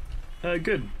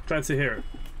 Good. Glad to hear it.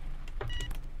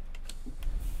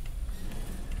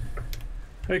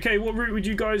 Okay, what route would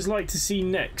you guys like to see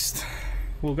next?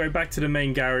 We'll go back to the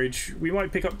main garage. We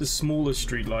might pick up the smaller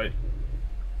streetlight.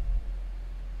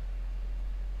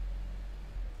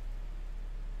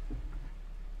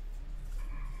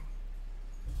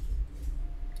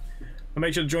 I'll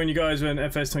make sure to join you guys when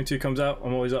FS22 comes out.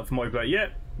 I'm always up for multiplayer.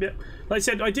 Yep. Like I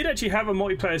said, I did actually have a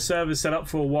multiplayer server set up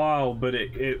for a while, but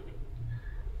it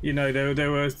you know,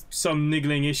 there were some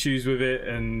niggling issues with it,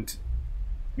 and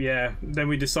yeah, then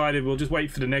we decided we'll just wait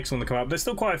for the next one to come up. There's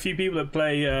still quite a few people that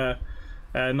play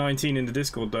 19 in the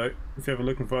Discord though, if you're ever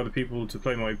looking for other people to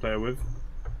play multiplayer with.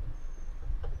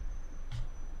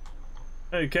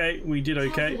 Okay, we did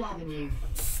okay.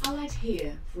 Lite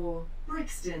here for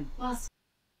Brixton bus.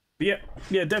 Yeah,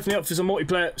 definitely up for some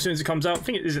multiplayer as soon as it comes out. I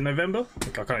think it is in November. I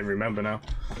can't even remember now.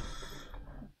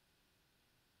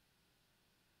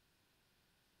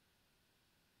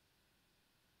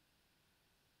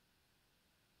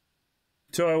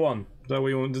 $201. Is that what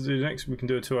you want to do next? We can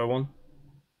do a 201.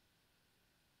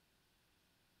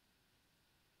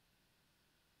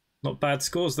 Not bad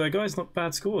scores there, guys. Not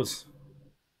bad scores.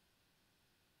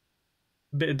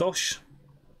 Bit of dosh.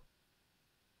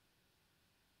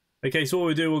 Okay, so what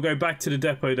we'll do, we'll go back to the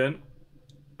depot then,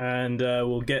 and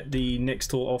we'll get the next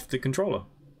tour off the controller.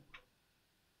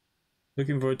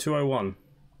 Looking for a 201.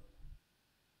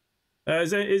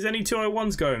 Is any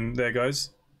 201s going there, guys?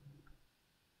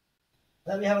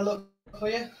 Let me have a look for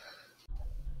you.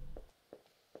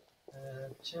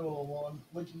 201.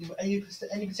 Any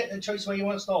particular choice where you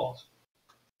want to start?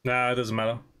 Nah, it doesn't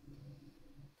matter.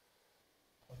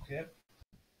 Okay.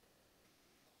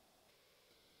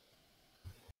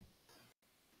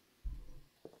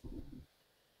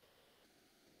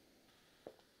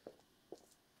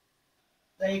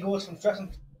 There you go, it's from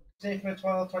Stratton Statement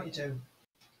 1222.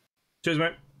 Cheers,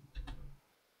 mate.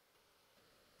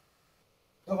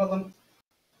 No problem.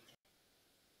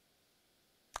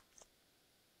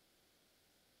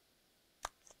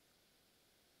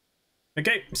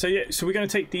 Okay, so yeah, so we're going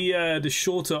to take the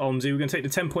shorter OMSI. We're going to take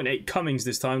the 10.8 Cummings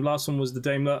this time. Last one was the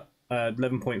Daimler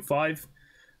 11.5.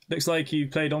 Looks like you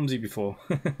played OMSI before.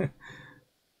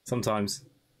 Sometimes.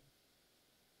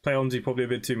 Play OMSI probably a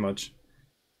bit too much.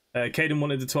 Caden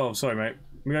wanted the 12. Sorry, mate.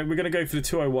 We're going to go for the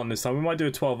 201 this time. We might do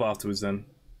a 12 afterwards then.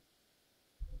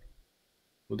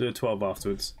 We'll do a 12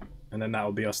 afterwards. And then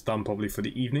that'll be us done probably for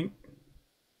the evening.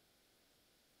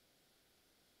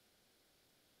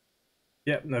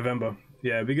 Yep, November.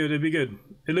 Yeah, it'd be good, it'd be good.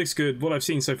 It looks good. What I've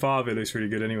seen so far of it looks really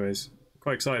good anyways.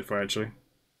 Quite excited for it, actually.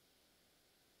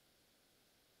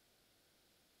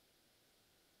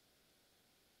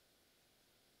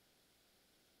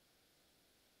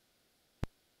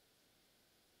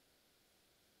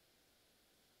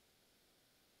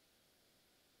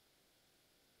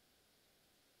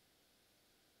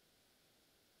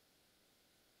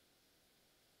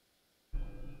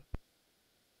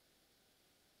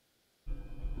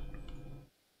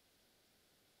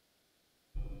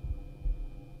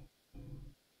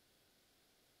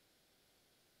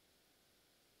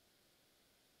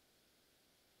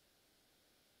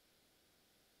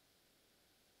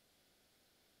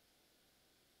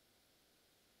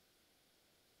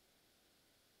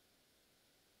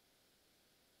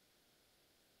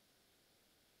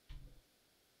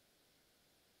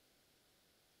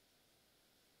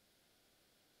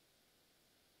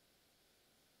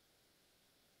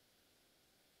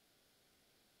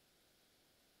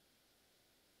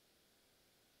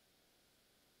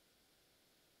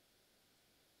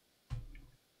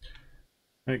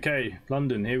 Okay,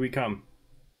 London, here we come.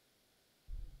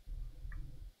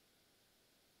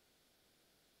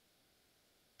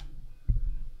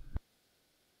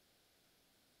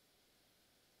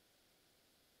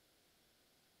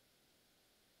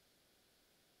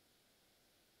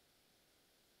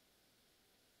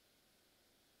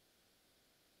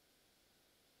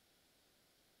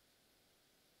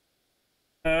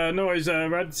 No worries,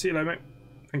 Rad. See you later, mate.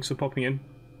 Thanks for popping in.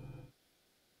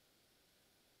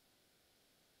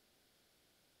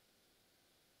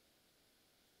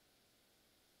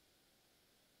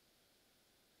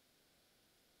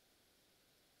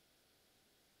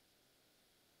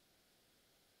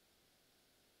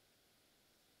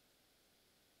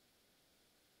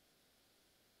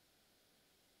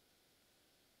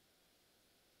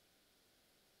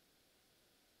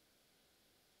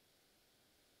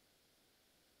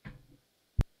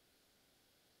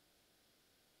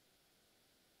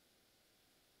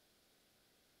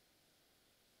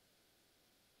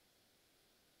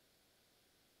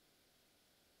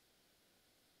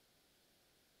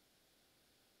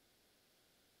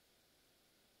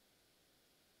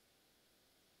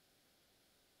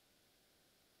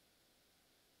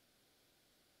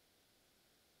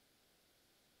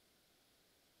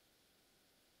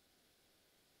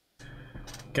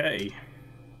 Okay.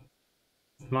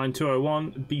 Line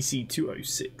 201, BC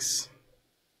 206.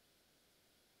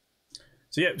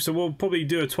 So yeah, so we'll probably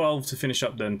do a 12 to finish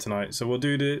up then tonight. So we'll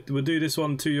do this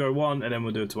one 201 and then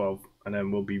we'll do a 12 and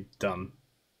then we'll be done.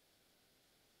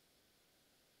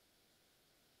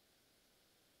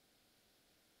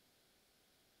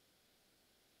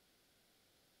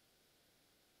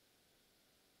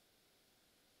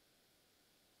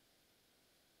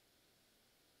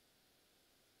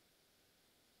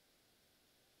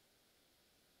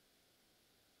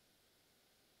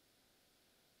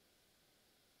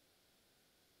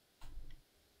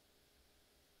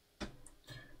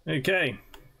 Okay,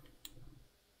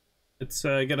 let's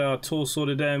get our tour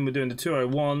sorted then. We're doing the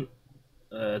 201,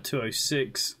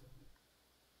 206,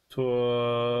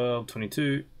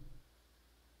 1222.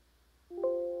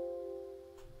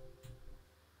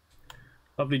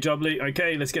 Lovely jubbly.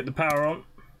 Okay, let's get the power on.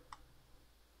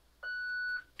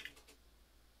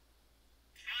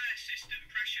 Fire system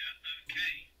pressure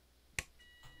okay.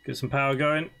 Get some power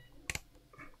going.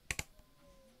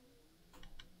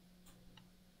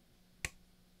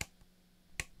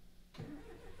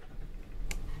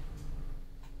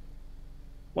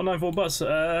 $194 bus.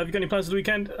 Have you got any plans for the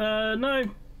weekend? No.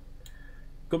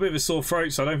 Got a bit of a sore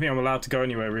throat, so I don't think I'm allowed to go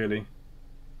anywhere really.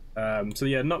 So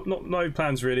yeah, no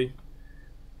plans really.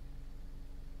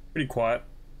 Pretty quiet.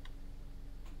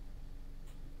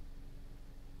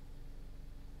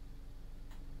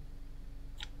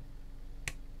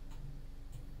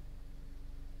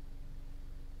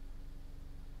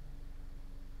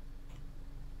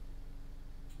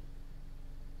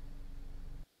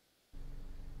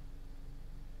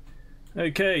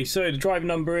 Okay, so the drive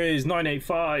number is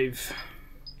 985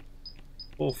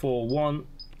 441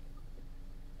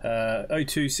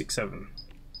 0267.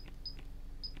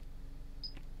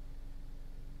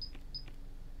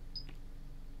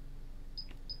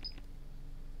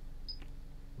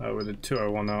 Oh, we're the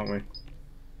 201, aren't we?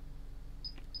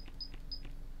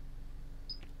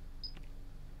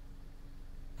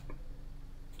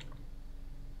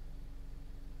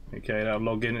 Okay, that'll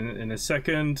log in a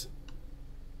second.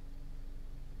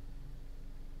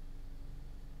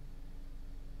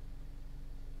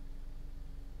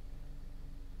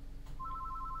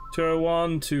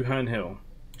 $201 to Han Hill.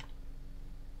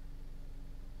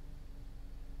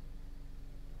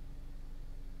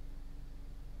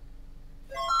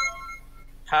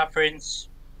 Hi, Prince.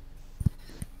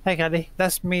 Hey, Caddy.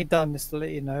 That's me done, just to let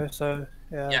you know. So,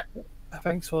 Yeah.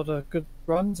 Thanks for the good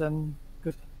runs and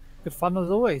good fun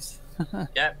as always.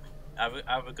 Yeah.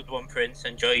 Have a good one, Prince.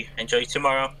 Enjoy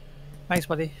tomorrow. Thanks,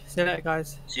 buddy. See you later,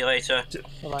 guys. See you later.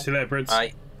 Bye-bye. See you later, Prince.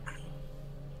 Bye.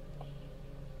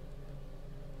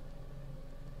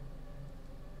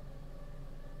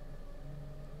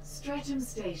 Streatham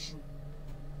Station.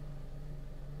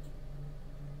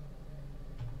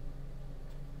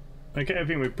 Okay, I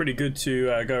think we're pretty good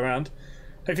to go around.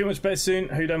 Hope you feel much better soon.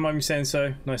 Hope you don't mind me saying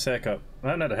so. Nice haircut. I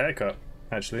haven't had a haircut,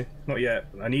 actually. Not yet.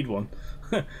 I need one.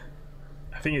 I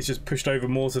think it's just pushed over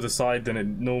more to the side than it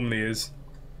normally is.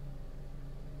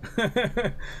 Can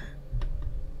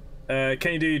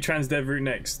you do Transdev route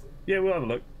next? Yeah, we'll have a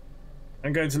look.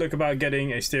 I'm going to look about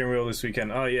getting a steering wheel this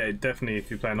weekend. Oh yeah, definitely if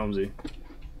you're playing OMSI.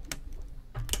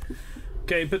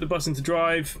 Okay, put the bus into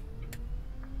drive.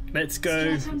 Let's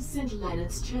go. Streatham St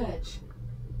Leonard's Church.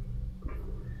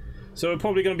 So we're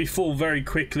probably going to be full very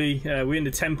quickly. We're in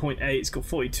the 10.8. It's got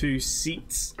 42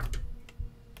 seats.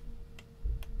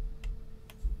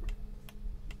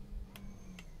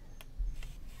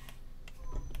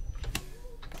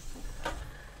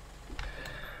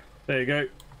 There you go.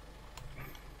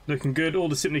 Looking good. All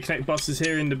the Simply Connect buses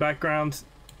here in the background.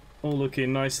 All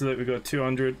looking nice. Look, we've got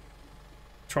 200.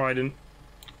 Trident.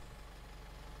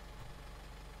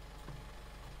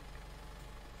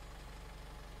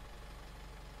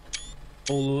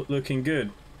 All looking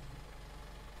good.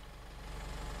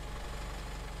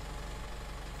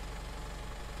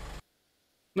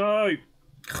 No!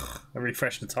 I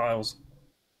refreshed the tiles.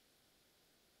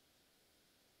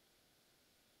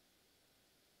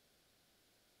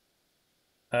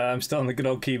 I'm still on the good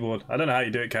old keyboard. I don't know how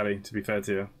you do it, Callie, to be fair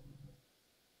to you.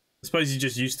 I suppose you're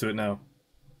just used to it now.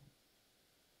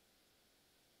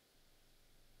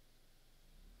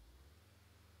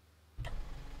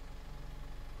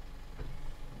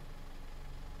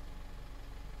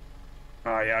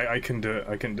 Ah, yeah, I can do it.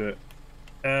 I can do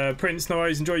it. Prince, no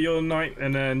worries. Enjoy your night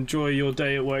and enjoy your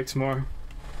day at work tomorrow.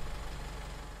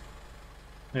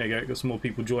 There you go. Got some more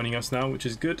people joining us now, which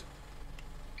is good.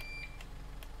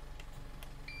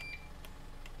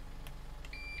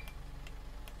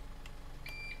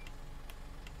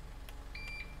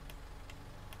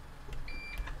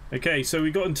 Okay, so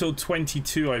we got until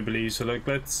 22, I believe. So like,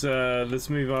 let's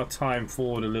move our time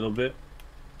forward a little bit.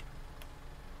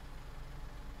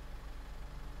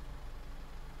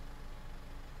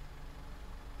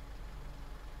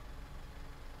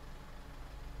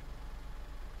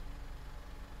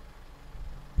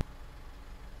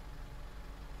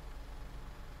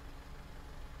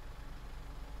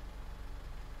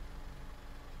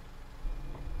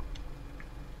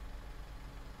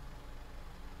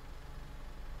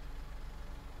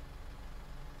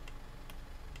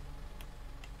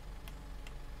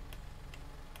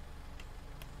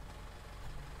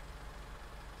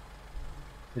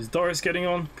 Is Doris getting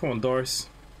on? Come on, Doris.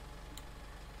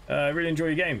 I really enjoy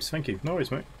your games. Thank you. No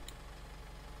worries, mate.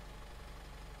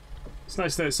 It's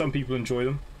nice that some people enjoy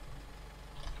them.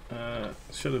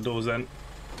 Shut the doors then.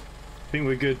 I think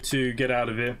we're good to get out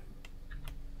of here.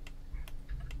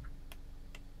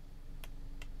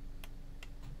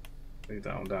 Move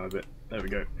that one down a bit. There we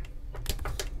go.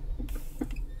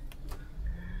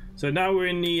 So now we're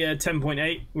in the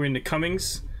 10.8. We're in the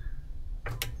Cummings.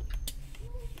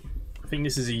 I think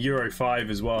this is a Euro 5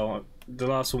 as well. The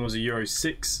last one was a Euro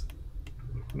 6.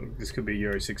 This could be a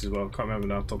Euro 6 as well. Can't remember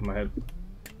now off the top of my head.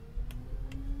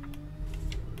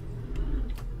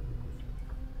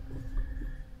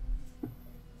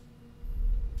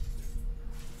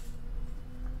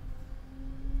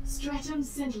 Streatham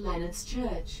St Leonard's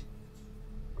Church.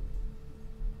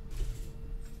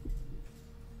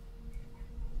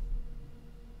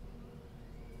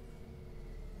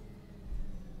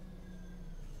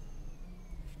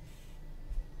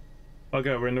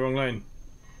 Okay, we're in the wrong lane.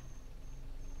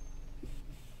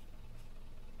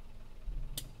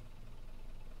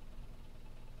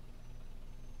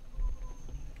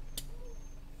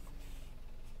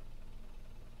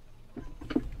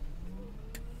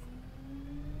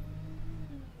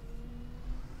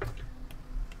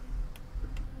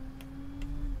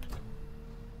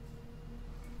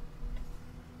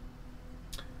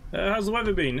 How's the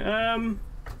weather been?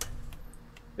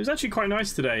 It was actually quite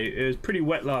nice today. It was pretty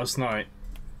wet last night,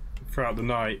 throughout the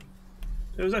night.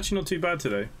 It was actually not too bad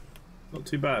today. Not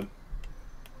too bad.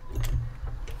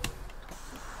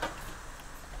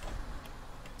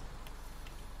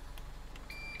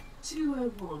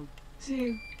 (201)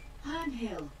 Herne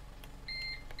Hill.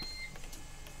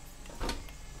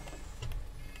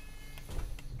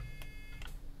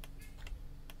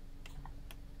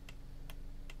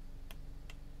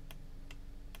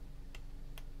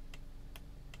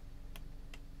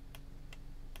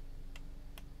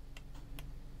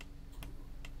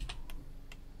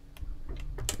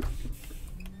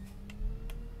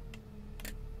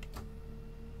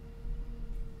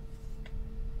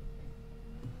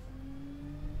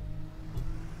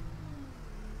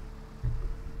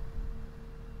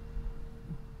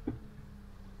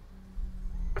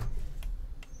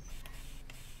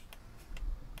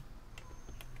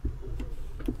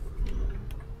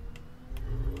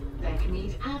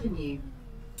 Avenue.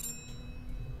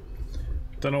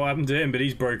 Don't know what happened to him, but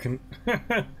he's broken.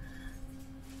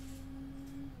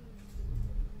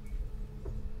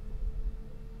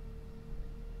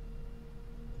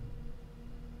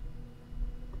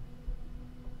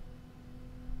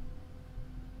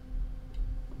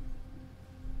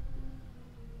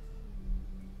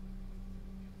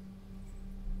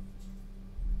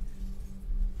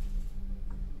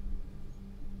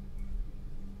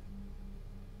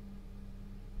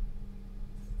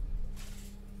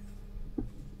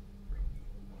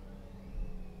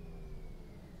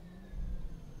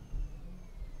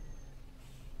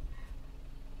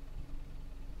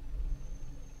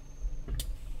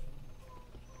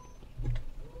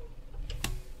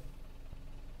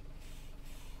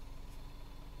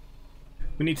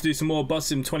 We need to do some more Bus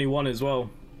Sim 21 as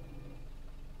well.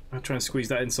 I'll try and squeeze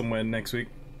that in somewhere next week.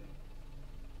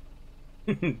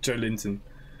 Joe Linton.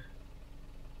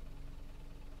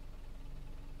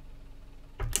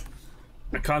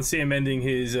 I can't see him ending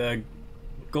his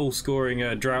goal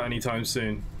scoring drought anytime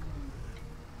soon.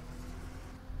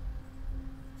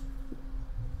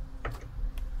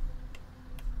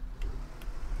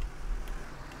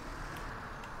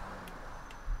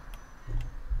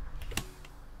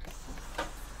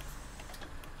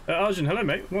 Arjun, hello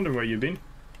mate. Wondering where you've been.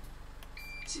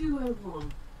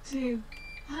 201 to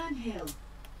Herne Hill.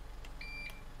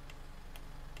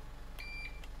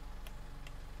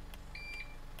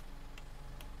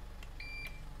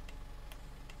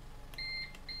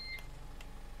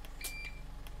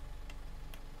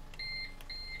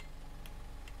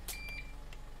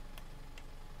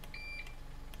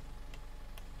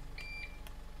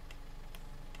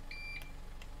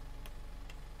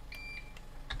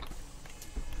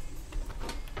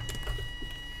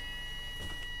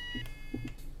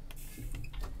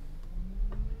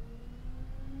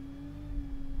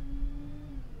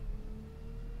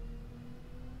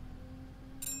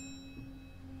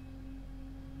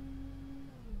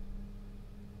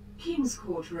 Kings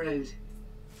Court Road.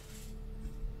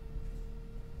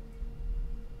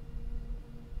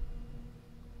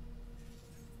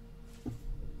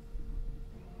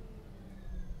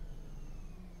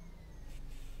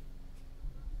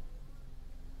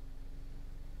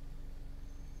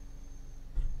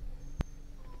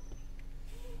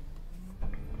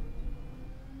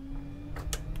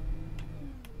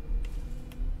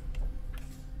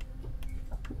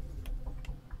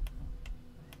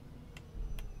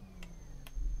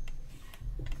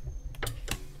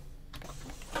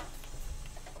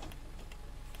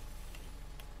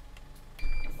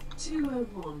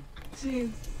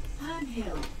 To Herne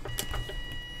Hill.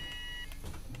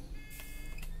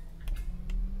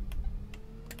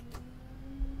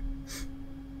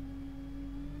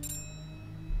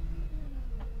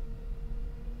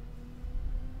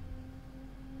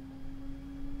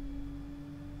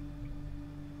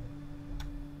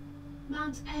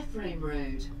 Mount Ephraim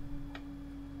Road.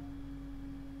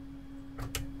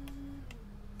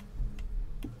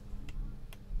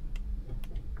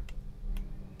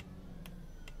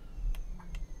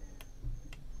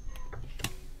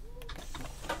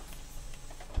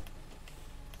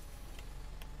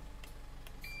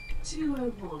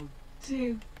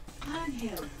 To Herne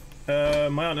Hill.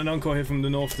 My aunt and uncle are here from the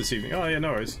north this evening. Oh yeah,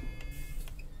 no worries.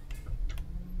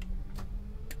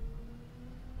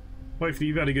 Hopefully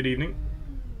you've had a good evening.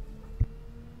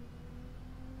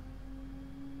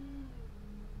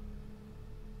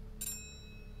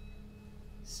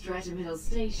 Streatham Hill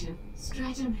Station,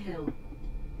 Streatham Hill.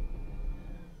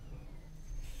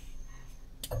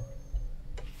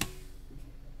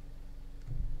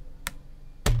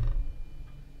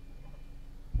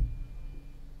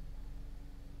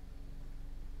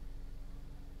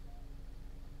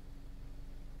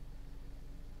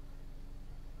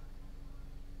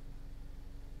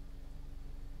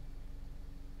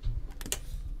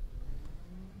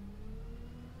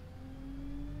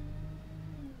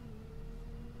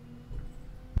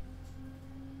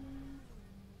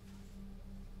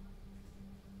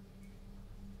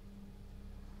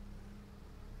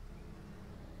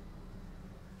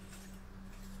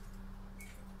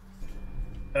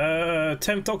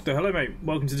 Tenth Doctor, hello mate,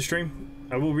 welcome to the stream.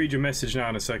 I will read your message now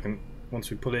in a second, once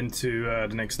we pull into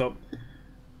the next stop.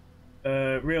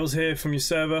 Reel's here from your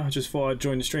server. I just thought I'd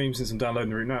join the stream since I'm downloading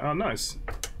the route now. Oh, nice.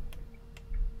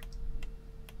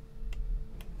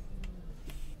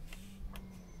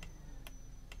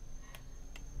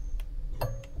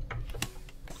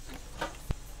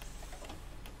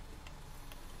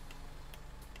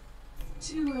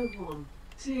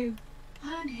 To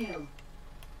Herne Hill.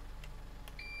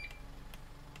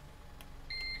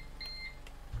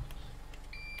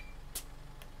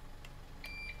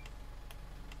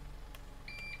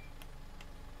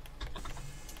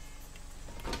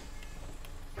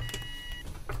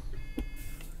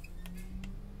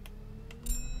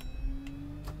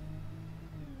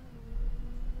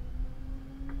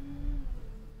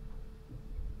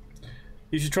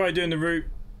 You should try doing the route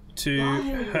to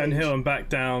Herne Hill and back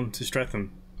down to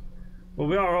Streatham. Well,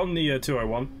 we are on the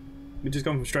 201. We've just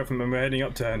gone from Streatham and we're heading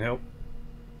up to Herne Hill.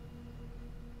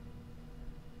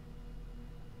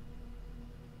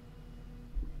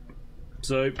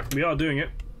 So, we are doing it.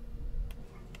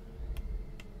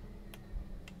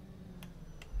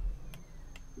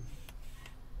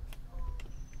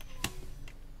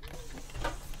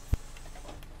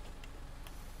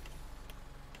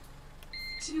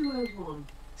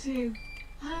 To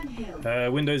Herne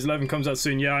Hill. Windows 11 comes out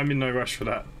soon. Yeah, I'm in no rush for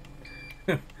that.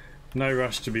 No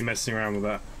rush to be messing around with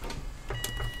that.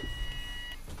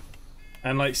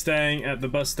 And like staying at the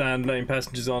bus stand, letting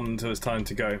passengers on until it's time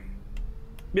to go.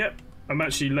 Yep, I'm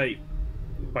actually late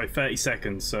by 30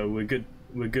 seconds, so we're good.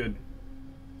 We're good.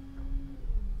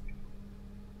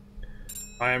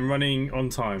 I am running on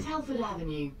time. Telford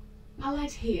Avenue.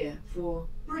 Allied here for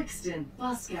Brixton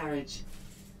Bus Garage.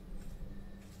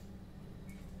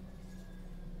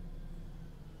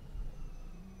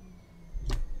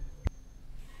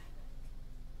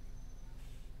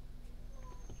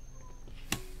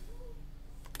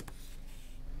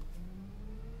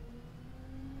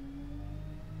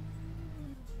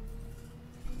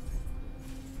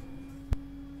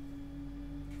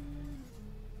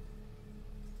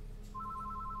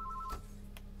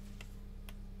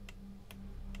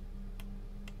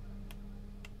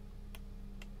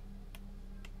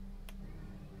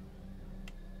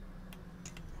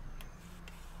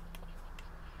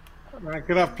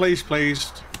 Could I have police,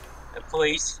 please?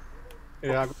 Police?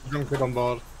 Yeah, I've got a drunkard on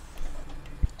board.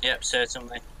 Yep,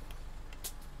 certainly.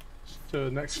 To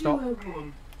the next stop.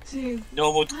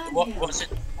 No, what's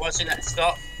the next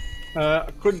stop?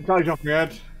 I couldn't tell you off my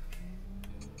head.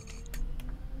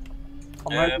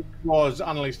 I'm hoping it was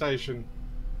Annerley Station.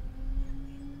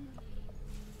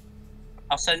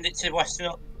 I'll send it to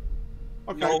Western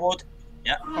Okay. Norwood.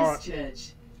 Yeah.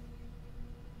 Christchurch.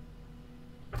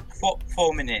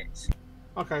 4 minutes.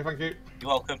 Okay, thank you. You're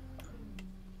welcome.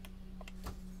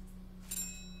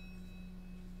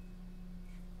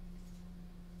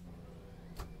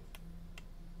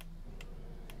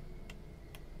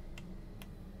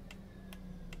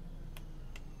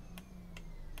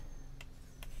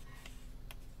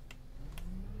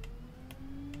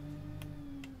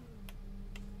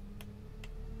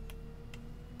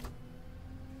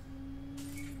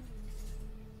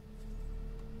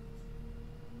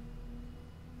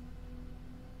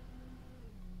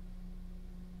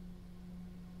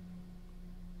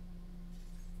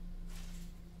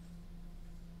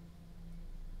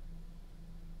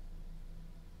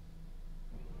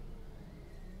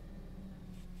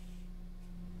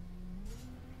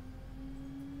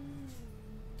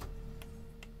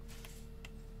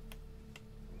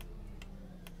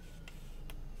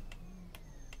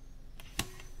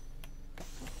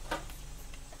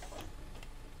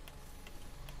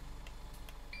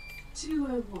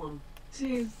 (201)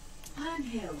 to Herne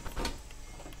Hill.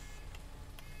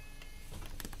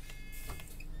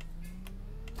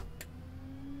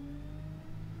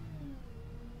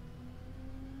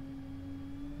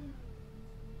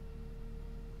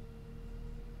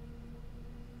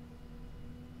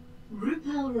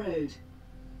 Rupel Road.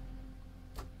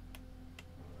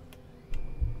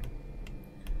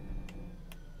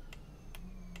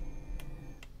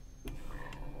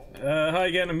 Hi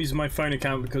again, I'm using my phone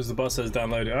account because the bus has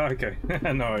downloaded. Oh, okay.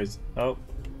 No worries. Oh.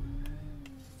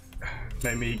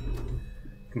 Made me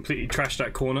completely trash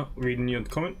that corner reading your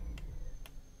comment.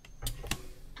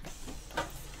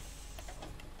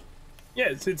 Yeah,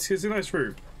 it's a nice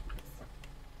route.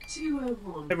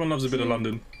 201. Everyone loves a bit of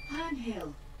London. Herne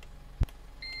Hill.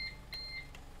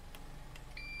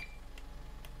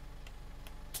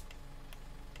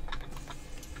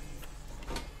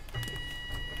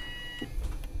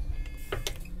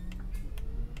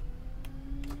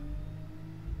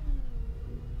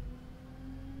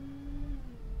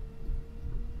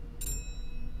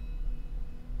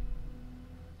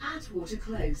 Atwater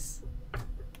Close.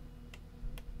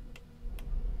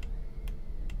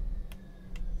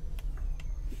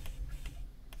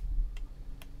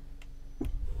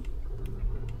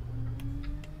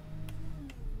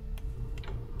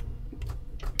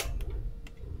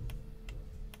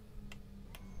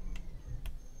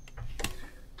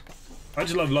 I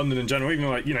just love London in general, even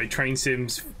like, you know, train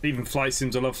sims, even flight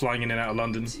sims. I love flying in and out of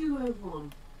London.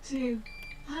 201 to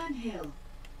Herne Hill.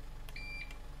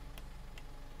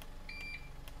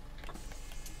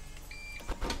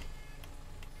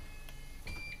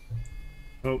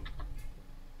 Oh.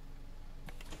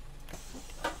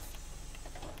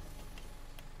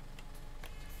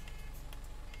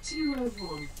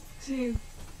 (201) to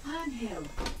Herne Hill.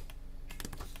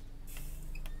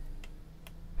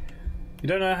 You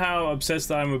don't know how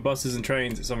obsessed I am with buses and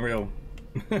trains. It's unreal.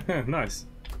 Nice.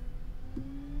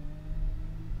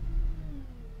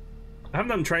 I haven't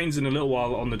done trains in a little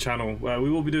while on the channel. We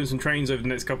will be doing some trains over the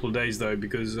next couple of days though,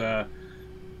 because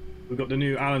we've got the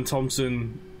new Alan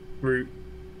Thompson route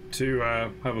to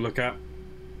have a look at.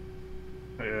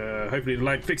 Hopefully the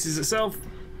lag fixes itself.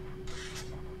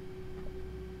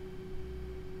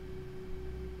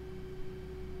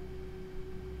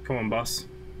 Come on, bus.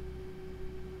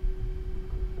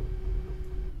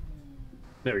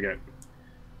 There we go.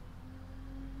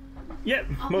 Yep,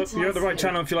 well, you're at the right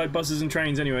channel if you like buses and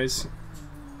trains anyways.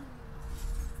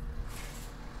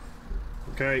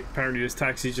 Okay, apparently this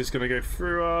taxi's just gonna go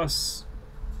through us,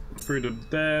 through to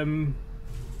them.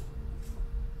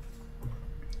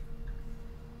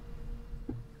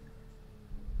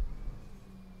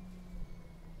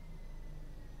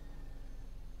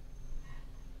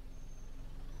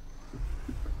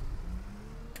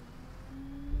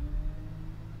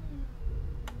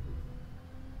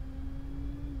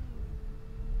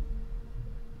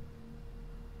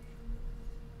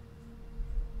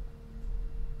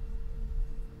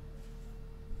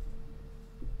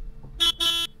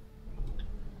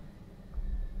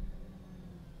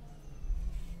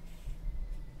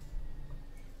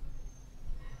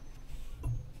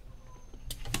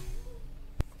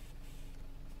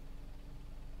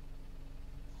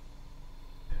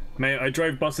 Mate, I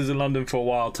drove buses in London for a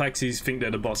while. Taxis think they're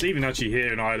the boss. Even actually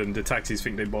here in Ireland, the taxis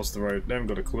think they boss the road. They haven't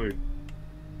got a clue.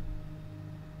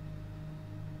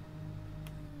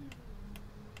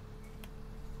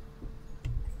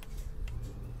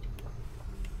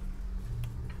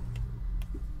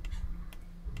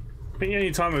 think the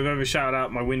only time I've ever shouted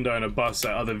out my window in a bus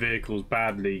at other vehicles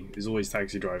badly is always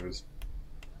taxi drivers.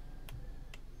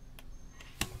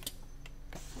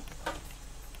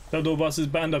 No door buses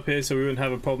banned up here so we wouldn't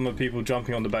have a problem of people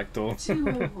jumping on the back door.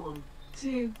 201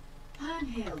 to Herne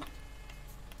Hill.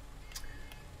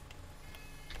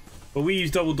 Well, we use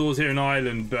double doors here in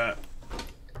Ireland, but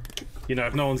you know,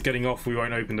 if no one's getting off, we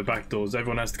won't open the back doors.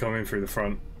 Everyone has to come in through the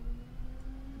front.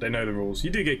 They know the rules. You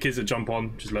do get kids that jump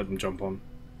on, just let them jump on.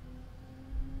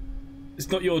 It's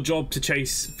not your job to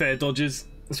chase fare dodgers.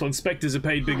 That's what inspectors are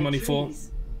paid big money for.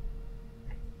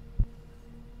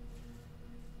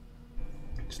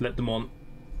 Just let them on.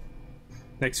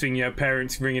 Next thing you have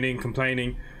parents ringing in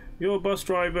complaining, your bus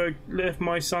driver left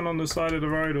my son on the side of the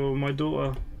road or my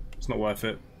daughter. It's not worth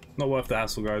it. Not worth the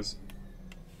hassle, guys.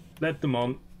 Let them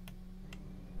on.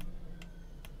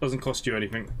 Doesn't cost you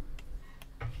anything.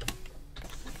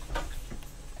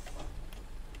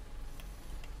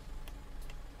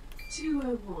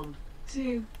 (201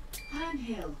 to Herne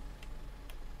Hill).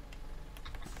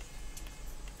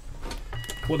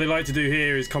 What they like to do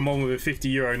here is come on with a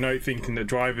 €50 note thinking that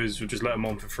drivers will just let them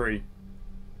on for free.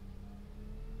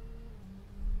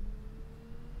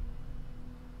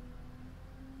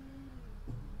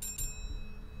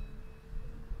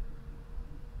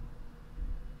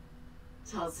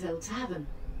 Tulse Hill Tavern.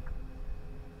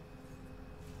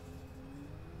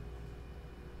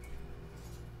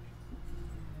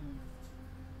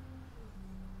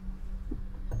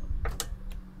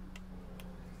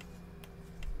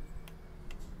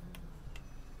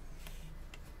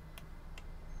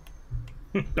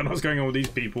 Don't know what's going on with these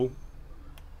people.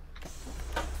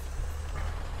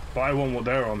 But I want what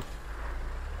they're on.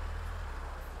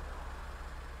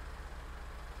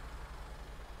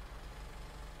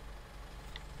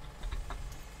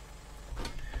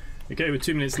 Okay, we're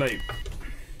 2 minutes late.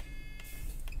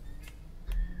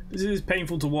 This is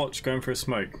painful to watch going for a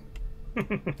smoke.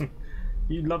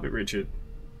 You'd love it, Richard.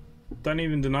 Don't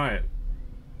even deny it.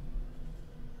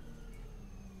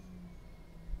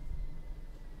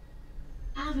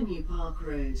 Avenue Park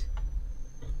Road.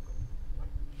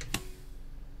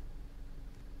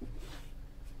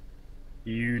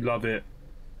 You love it.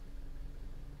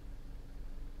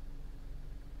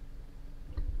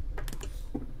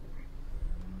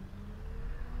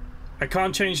 I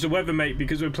can't change the weather, mate,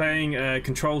 because we're playing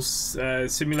control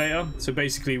simulator. So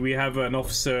basically we have an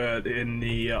officer in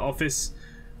the office,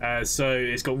 so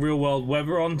it's got real world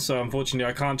weather on, so unfortunately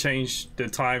I can't change the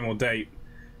time or date,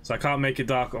 so I can't make it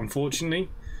dark, unfortunately.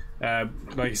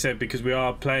 Like I said, because we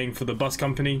are playing for the bus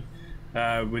company,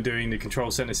 we're doing the control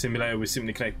center simulator with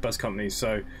Simply Connect bus companies,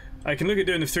 so I can look at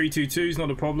doing the 322s, not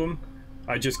a problem.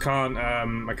 I just can't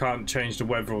I can't change the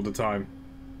weather all the time.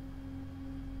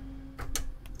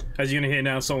 As you're gonna hear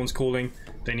now, someone's calling.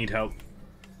 They need help.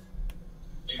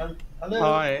 Hello?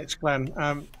 Hi, it's Glenn.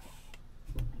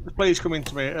 The police coming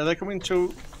to me. Are they coming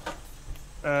to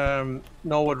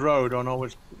Norwood Road or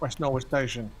West Norwood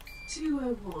Station?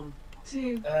 201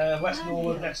 to West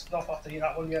Norwood, next stop after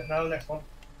that one yet. No, next one.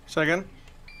 Say again?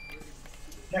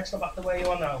 Next stop after where you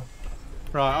are now.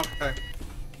 Right, okay.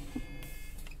 No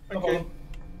Thank you. problem.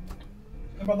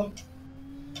 No problem.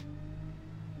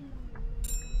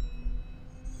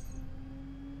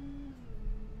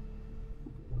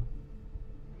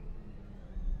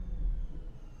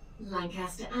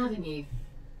 Lancaster Avenue.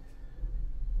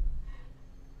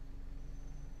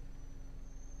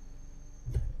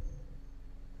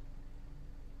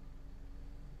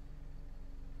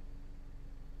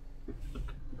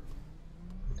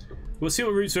 We'll see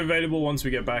what routes are available once we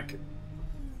get back.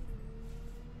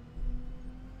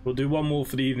 We'll do one more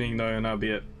for the evening though, and that'll be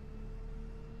it.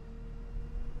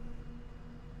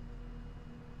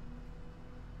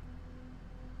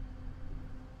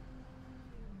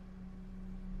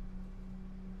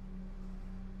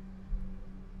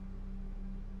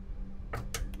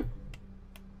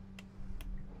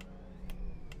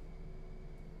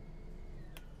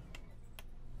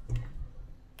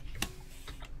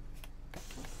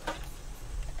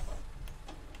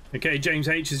 Okay, James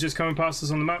H is just coming past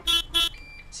us on the map.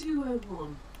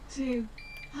 201 to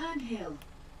Herne Hill.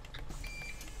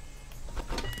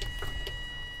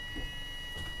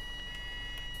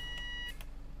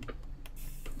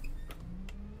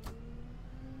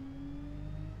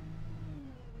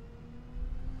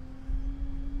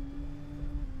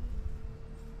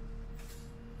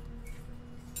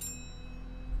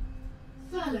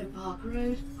 Thurlow Park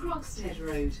Road, Croxted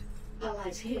Road. A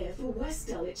light here for West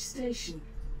Dulwich Station.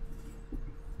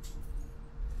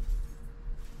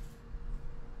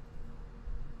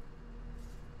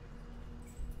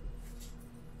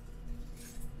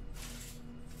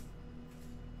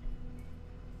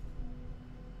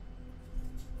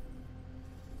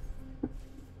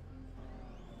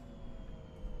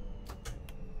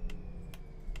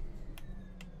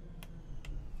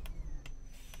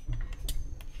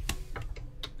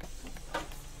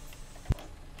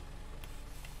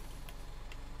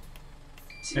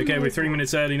 Okay, we're 3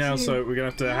 minutes early now, so we're gonna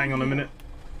have to hang on a minute.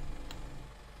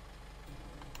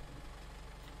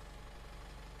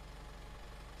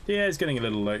 Yeah, it's getting a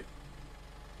little late.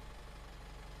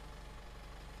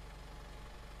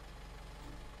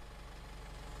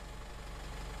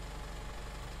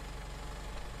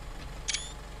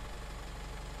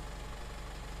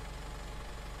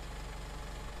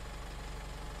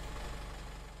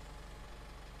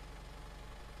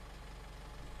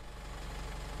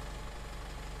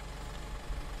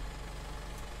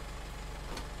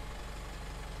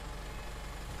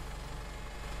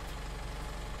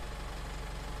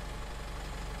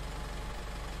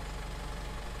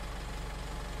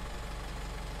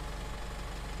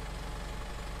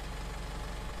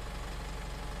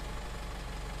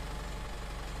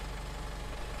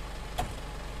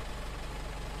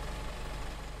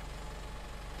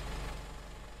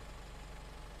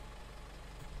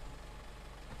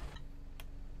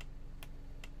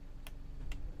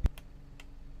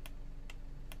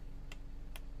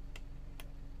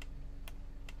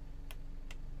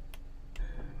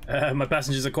 My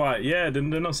passengers are quiet. Yeah, they're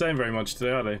not saying very much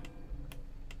today, are they?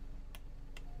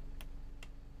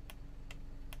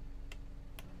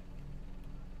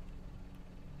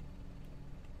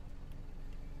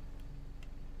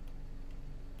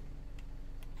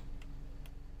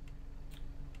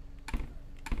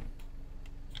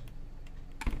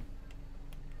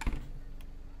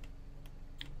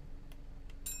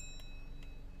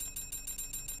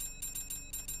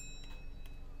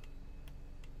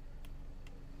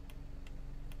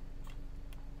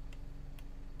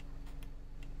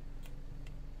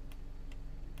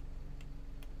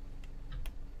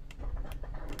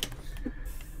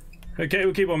 Okay,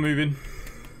 we'll keep on moving.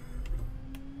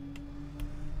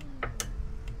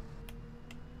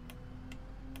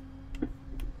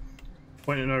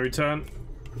 Point of no return.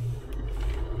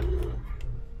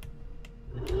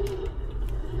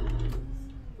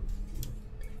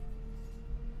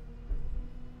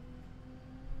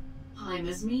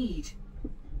 Heimer's Mead.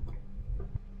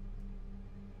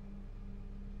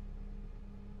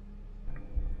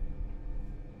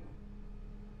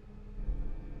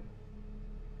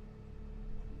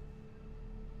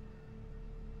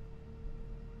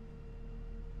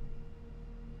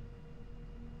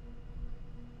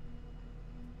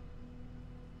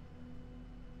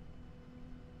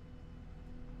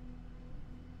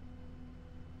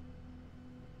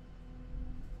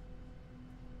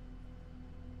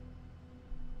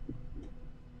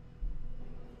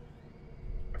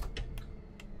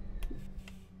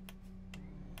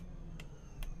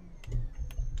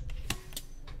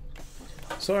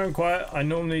 Sorry I'm quiet. I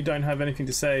normally don't have anything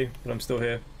to say, but I'm still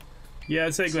here. Yeah,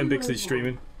 I'd say Glenn Bixley's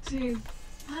streaming. 2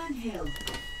 Herne Hill.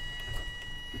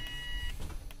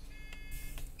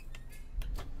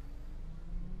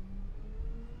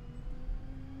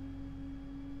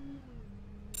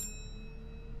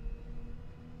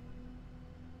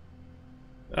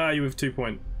 Ah, you with 2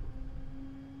 point.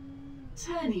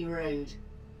 Turney Road.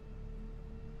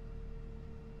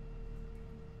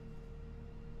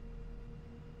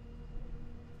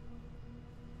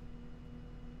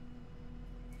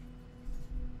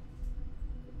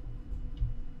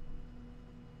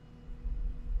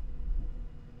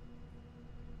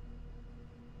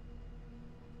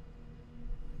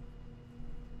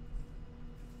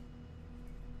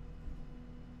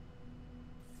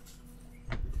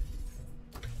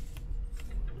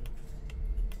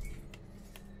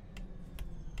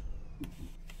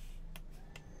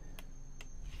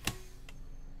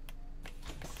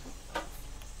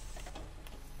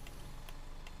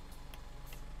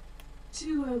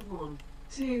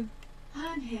 To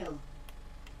Herne Hill.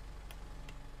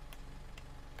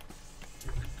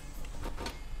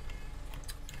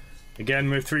 Again,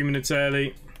 we're 3 minutes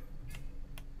early.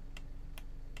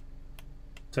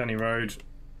 Turney Road.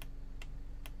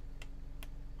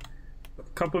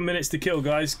 Couple of minutes to kill,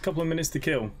 guys. Couple of minutes to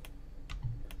kill.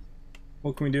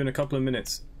 What can we do in a couple of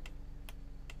minutes?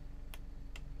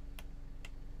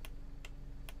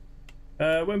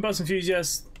 When Bus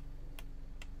Enthusiast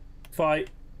fight.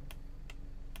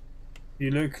 You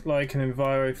look like an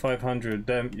Enviro 500.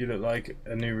 Then you look like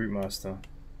a new Route Master.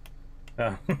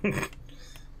 Ah.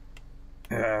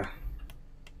 Yeah.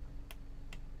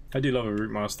 I do love a Route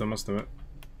Master, must admit.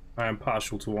 I am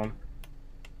partial to one.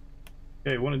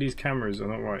 Okay, one of these cameras are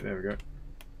not right. There we go.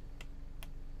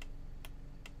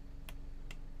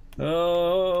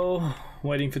 Oh,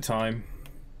 waiting for time.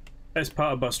 Best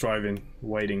part of bus driving,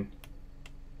 waiting.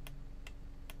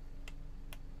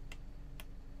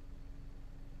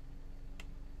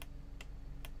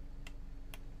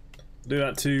 Do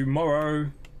that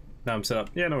tomorrow. Now I'm set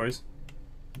up. Yeah, no worries.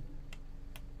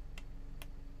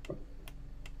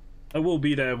 I will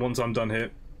be there once I'm done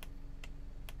here.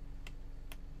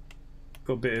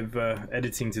 Got a bit of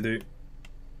editing to do.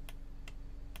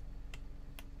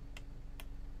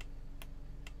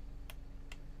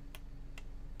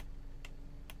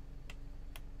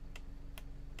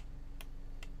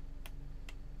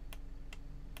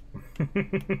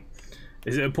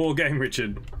 Is it a poor game,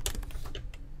 Richard?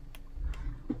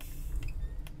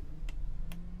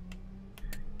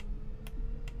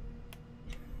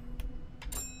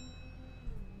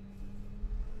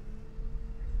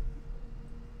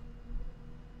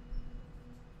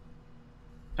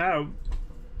 Oh.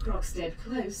 Croxted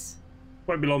close.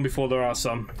 Won't be long before there are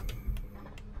some.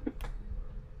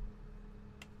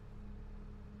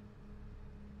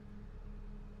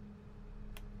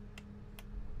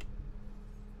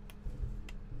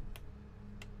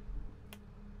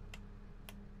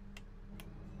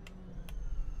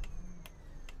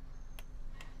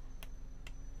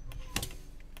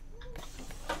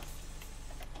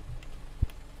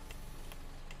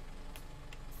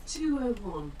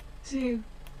 To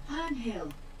Pan Hill.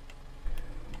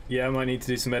 Yeah, I might need to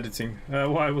do some editing.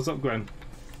 Why? What's up, Gwen?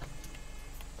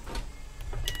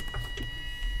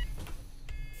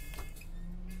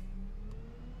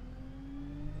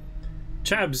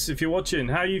 Chabs, if you're watching,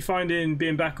 how are you finding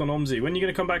being back on OMSI? When are you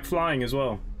going to come back flying as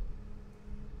well?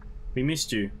 We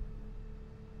missed you.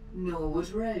 Norwood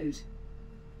Road.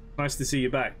 Nice to see you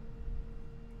back.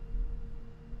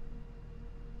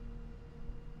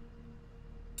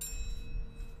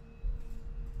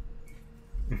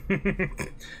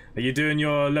 Are you doing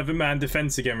your 11-man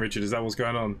defense again, Richard? Is that what's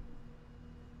going on?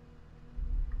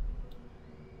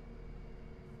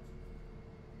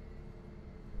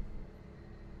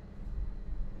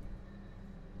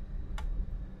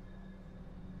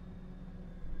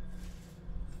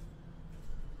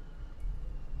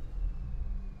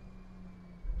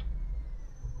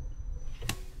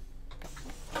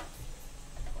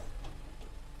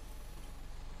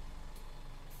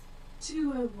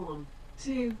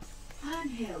 To Pan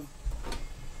Hill.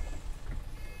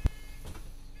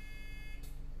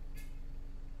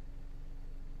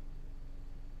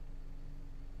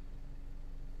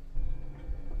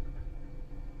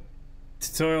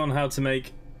 Tutorial on how to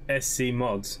make SC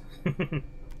mods.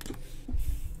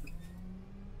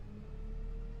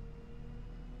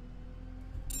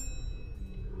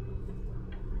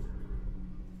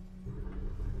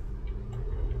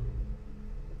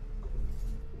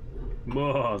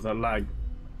 Whoa, that lag.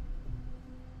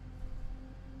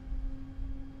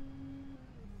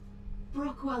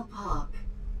 Brockwell Park.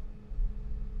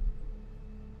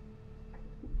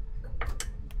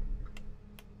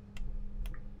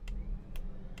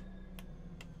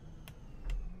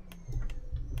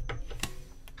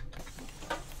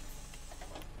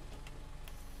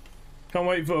 Can't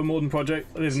wait for a modern project.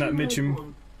 I live in that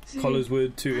Mitcham, 201,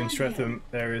 Collerswood, Tooting, Pan Streatham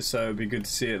area, so it'd be good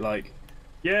to see it. Like,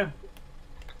 yeah,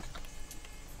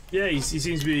 he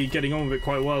seems to be getting on with it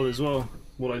quite well as well.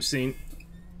 What I've seen.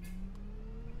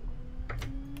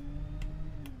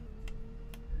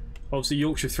 Obviously,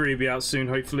 Yorkshire 3 will be out soon,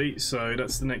 hopefully. So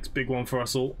that's the next big one for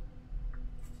us all.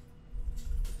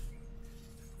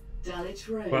 Dulwich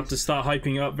Road. We'll have to start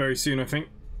hyping it up very soon, I think.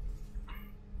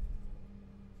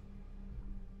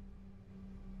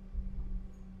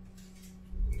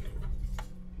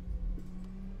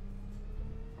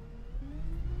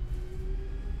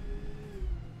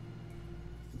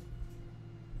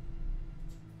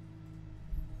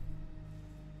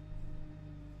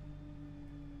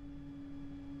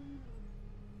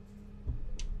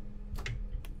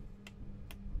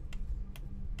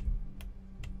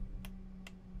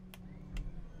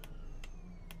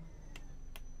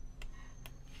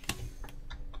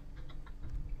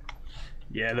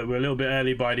 Yeah, look, we're a little bit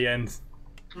early by the end.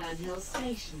 Pan Hill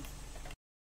Station.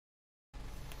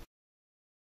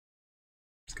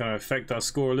 It's going to affect our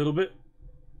score a little bit.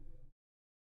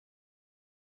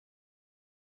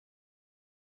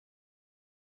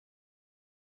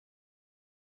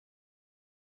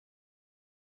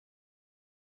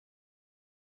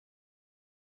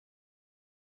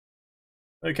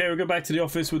 Okay, we'll go back to the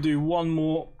office. We'll do one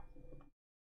more.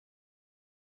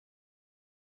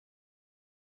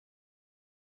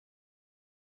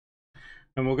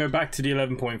 And we'll go back to the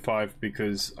 11.5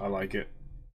 because I like it.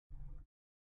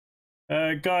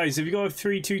 Guys, have you got a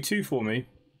 322 for me?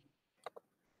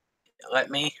 Let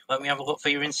me have a look for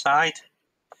your inside.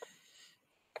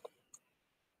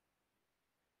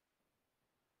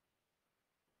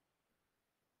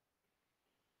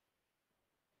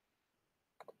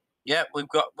 Yeah, we've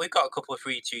got a couple of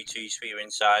 322s for your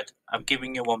inside. I'm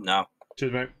giving you one now.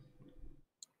 Cheers, mate.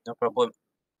 No problem.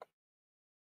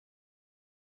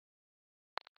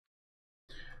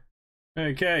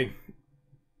 Okay.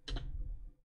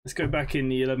 Let's go back in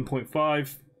the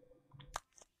 11.5.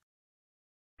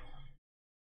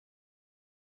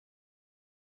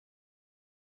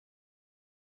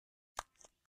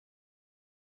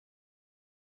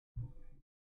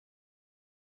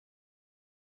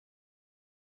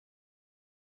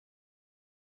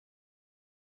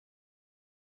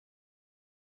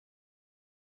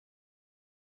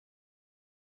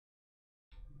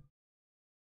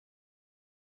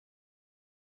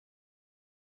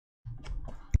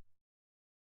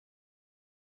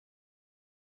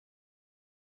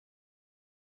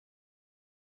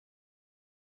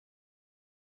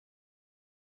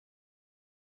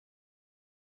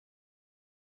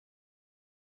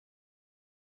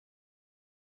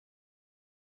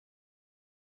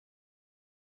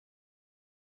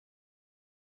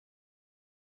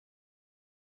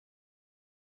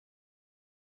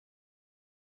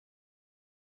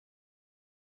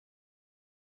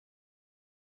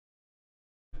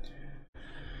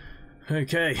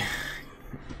 Okay,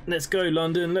 let's go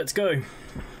London, let's go.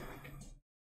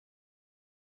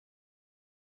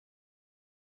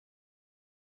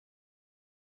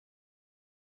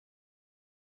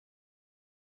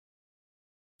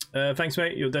 Thanks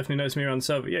mate, you'll definitely notice me around the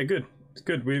server. Yeah, good, it's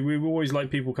good. We always like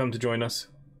people come to join us.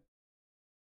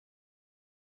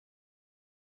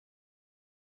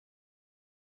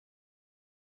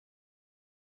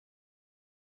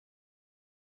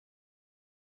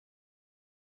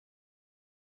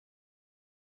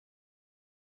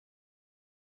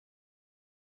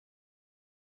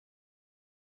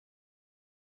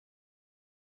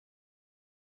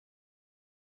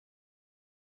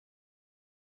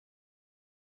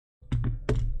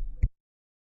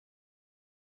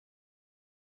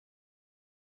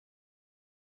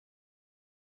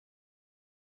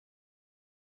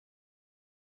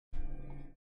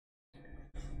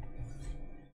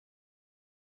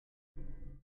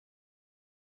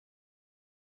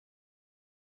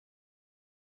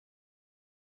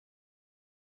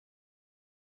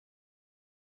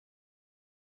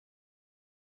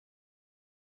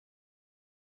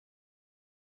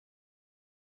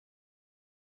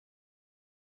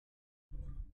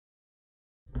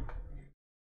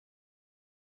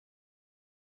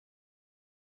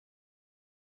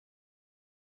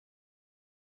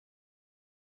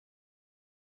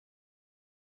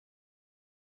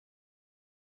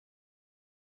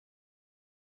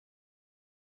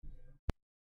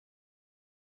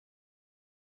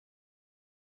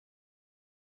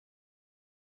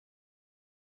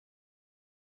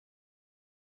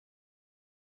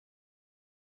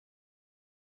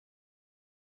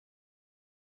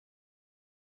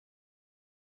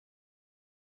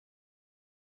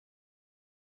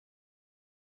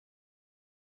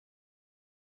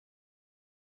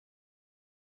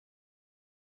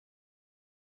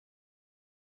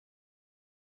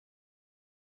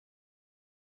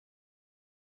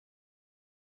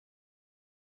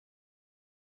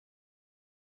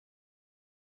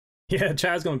 Yeah,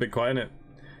 chat's gone a bit quiet, innit?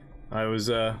 I was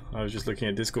just looking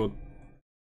at Discord.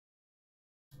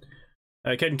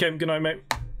 Kevin, good night, mate.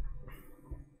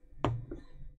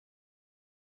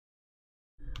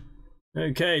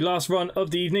 Okay, last run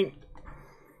of the evening.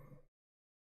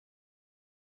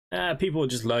 People are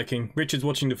just lurking. Richard's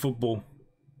watching the football.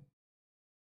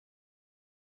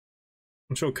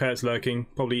 I'm sure Kurt's lurking,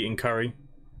 probably eating curry.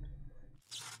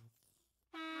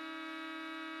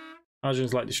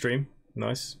 Arjun's like the stream.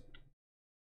 Nice.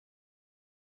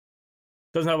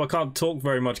 Doesn't help, I can't talk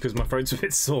very much because my throat's a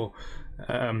bit sore.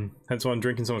 Hence why I'm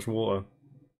drinking so much water.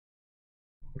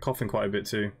 I'm coughing quite a bit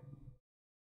too.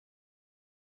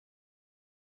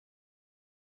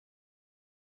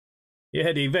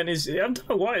 Yeah, the event is... I don't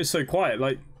know why it's so quiet.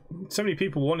 Like, so many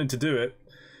people wanted to do it.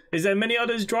 Is there many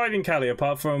others driving Cali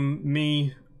apart from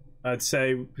me, I'd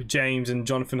say, James and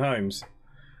Jonathan Holmes?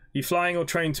 You flying or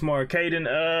train tomorrow? Caden,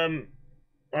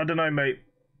 I don't know, mate.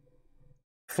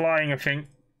 Flying, I think,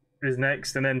 is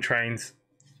next, and then trains.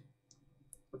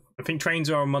 I think trains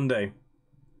are on Monday.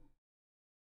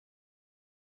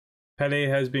 Pele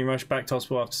has been rushed back to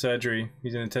hospital after surgery.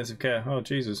 He's in intensive care. Oh,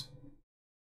 Jesus.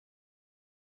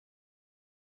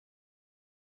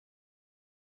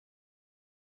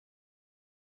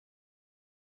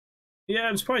 Yeah,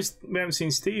 I'm surprised we haven't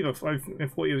seen Steve. I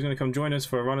thought he was going to come join us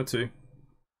for a run or two.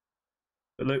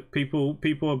 But look, people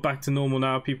are back to normal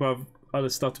now. People have other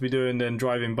stuff to be doing than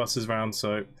driving buses around,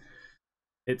 so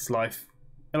it's life.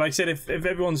 And like I said, if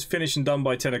everyone's finished and done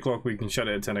by 10 o'clock, we can shut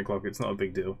it at 10 o'clock. It's not a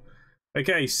big deal.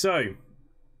 Okay, so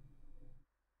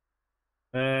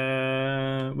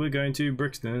we're going to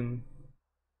Brixton.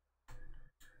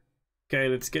 Okay,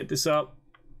 let's get this up.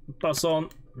 Bus on.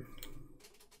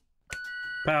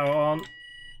 Power on.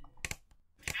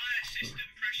 Fire system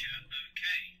pressure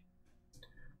okay.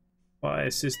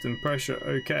 Fire system pressure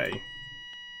okay.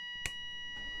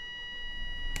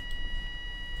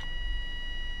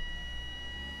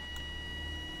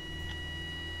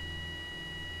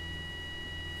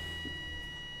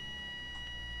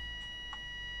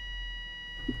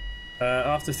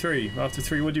 After three,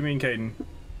 what do you mean, Caden?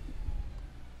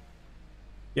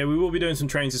 Yeah, we will be doing some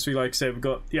trains this week, like I said. We've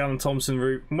got the Alan Thompson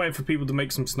route. I'm waiting for people to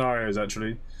make some scenarios,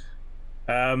 actually.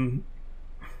 Yeah.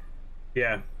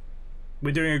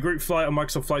 We're doing a group flight on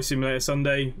Microsoft Flight Simulator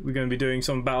Sunday. We're going to be doing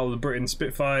some Battle of the Britain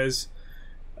Spitfires.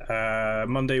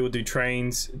 Monday we'll do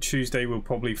trains. Tuesday we'll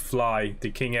probably fly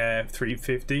the King Air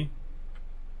 350.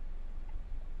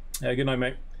 Good night,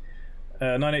 mate.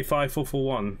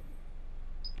 985-441.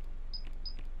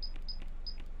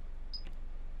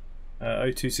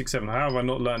 0267. How have I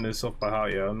not learned this off by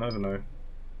heart yet? I don't know.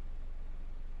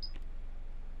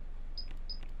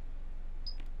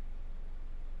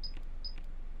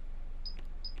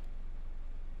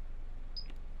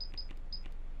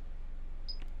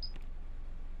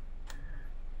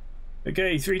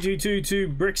 Okay, 322 to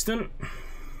Brixton.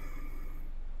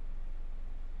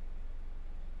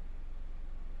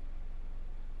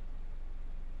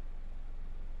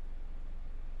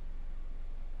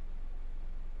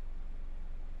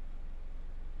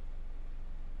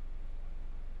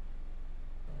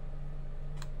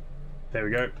 There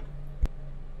we go.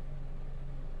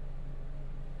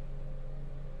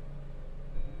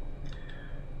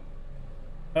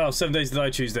 Oh, 7 days to die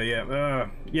Tuesday, yeah.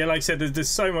 Yeah, like I said, there's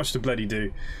so much to bloody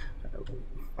do.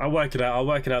 I'll work it out. I'll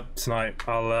work it out tonight.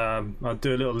 I'll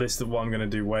do a little list of what I'm going to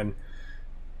do when.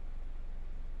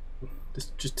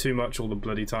 There's just too much all the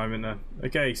bloody time in there.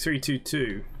 Okay,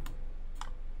 322.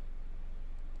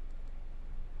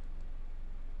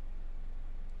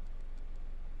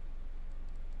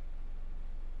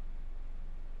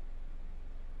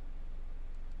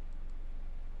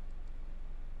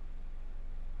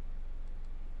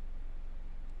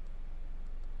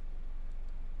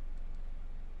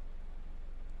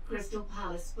 Crystal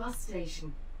Palace bus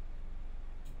station.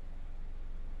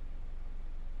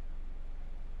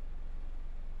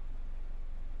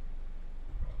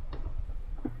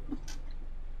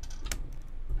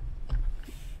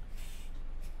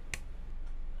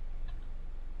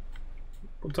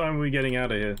 What time are we getting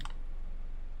out of here?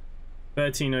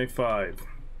 13:05.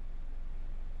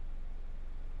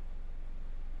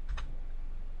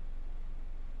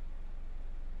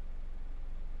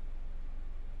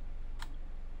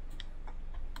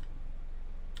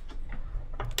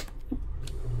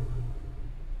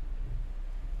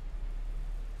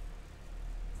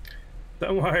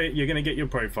 Don't worry, you're gonna get your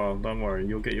profile. Don't worry,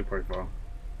 you'll get your profile.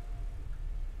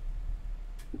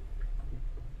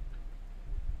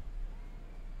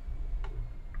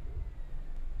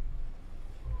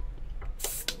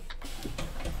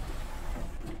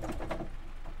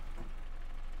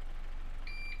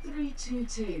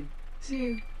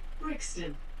 To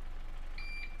Brixton.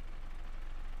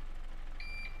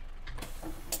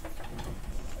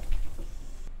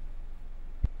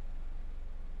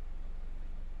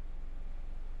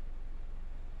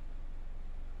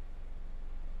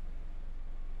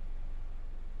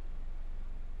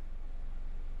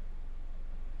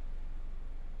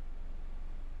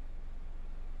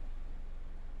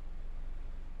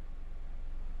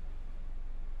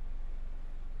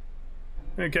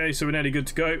 Okay, so we're nearly good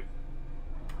to go.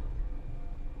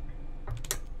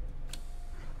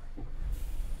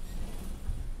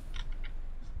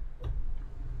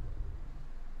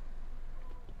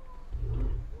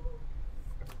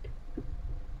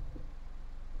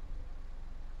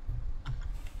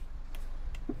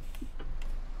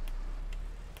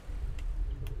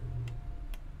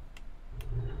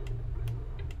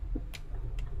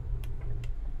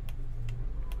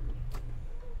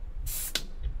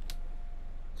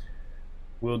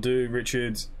 We'll do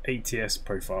Richard's ATS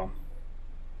profile.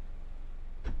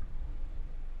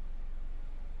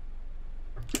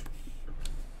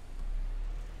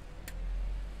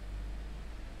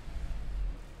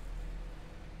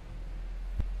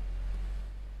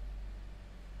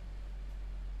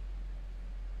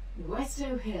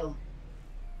 Westo Hill.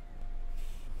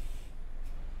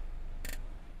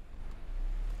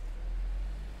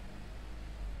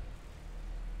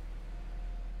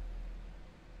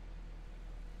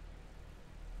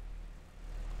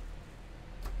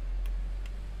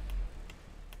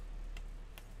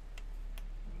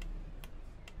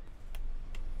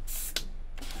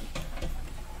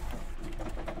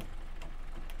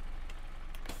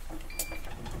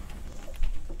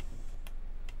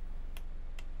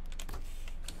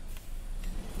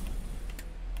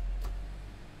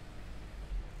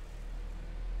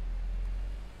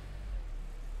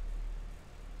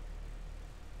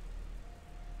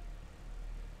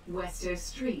 Westo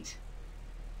Street.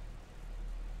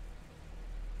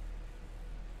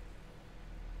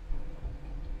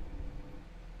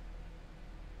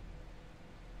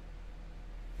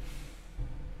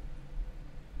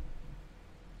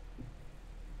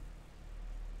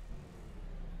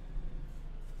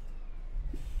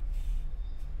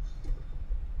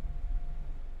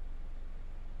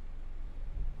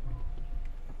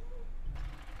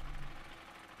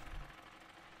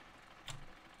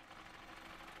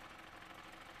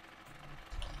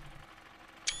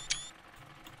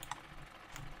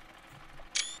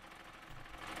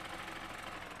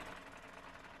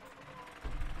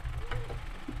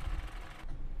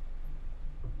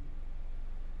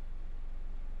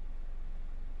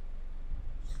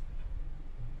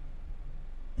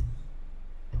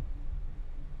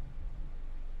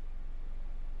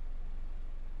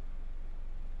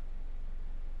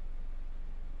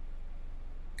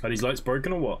 Are these lights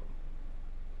broken or what?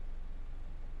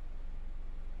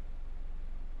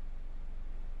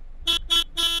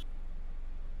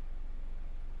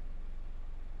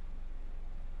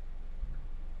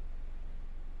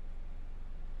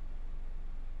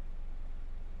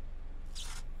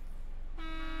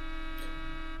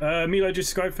 Milo just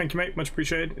subscribed, thank you mate, much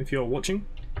appreciated if you're watching.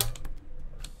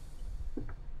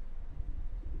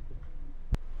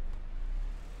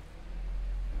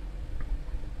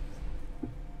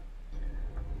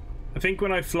 I think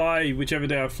when I fly, whichever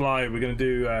day I fly, we're going to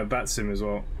do Bat Sim as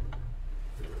well.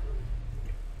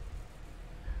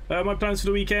 My plans for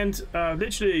the weekend,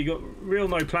 literally got real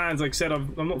no plans. Like I said,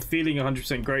 I'm not feeling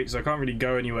 100% great, so I can't really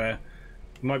go anywhere.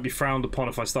 It might be frowned upon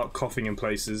if I start coughing in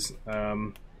places.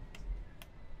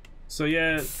 So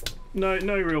yeah, no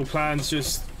real plans,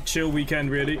 just chill weekend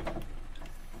really.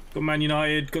 Got Man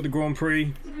United, got the Grand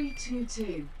Prix.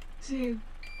 322 to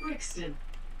Brixton.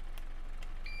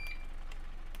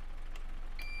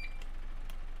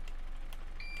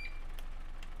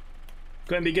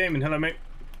 Glenn B Gaming, hello mate.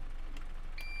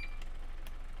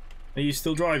 Are you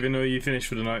still driving or are you finished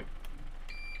for the night?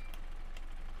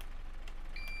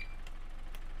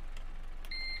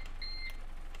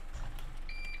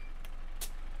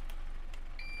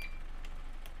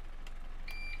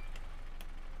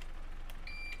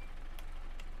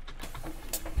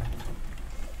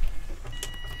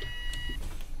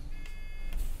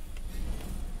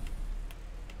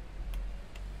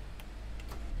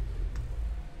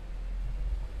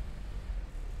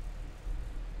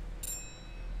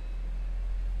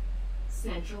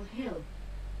 Central Hill.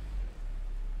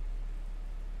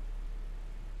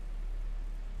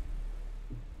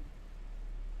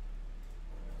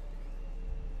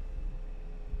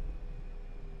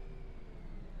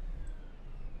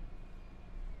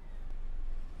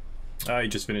 Ah, you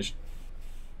just finished.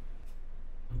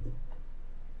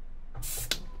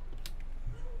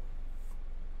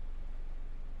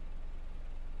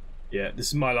 Yeah, this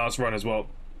is my last run as well.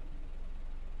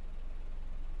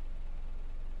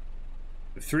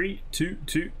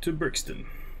 322 to Brixton.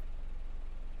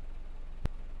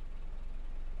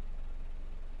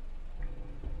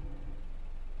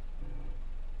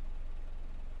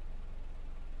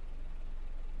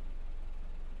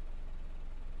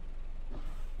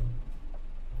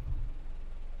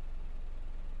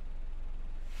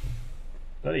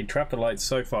 Bloody traffic lights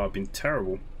so far have been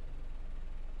terrible.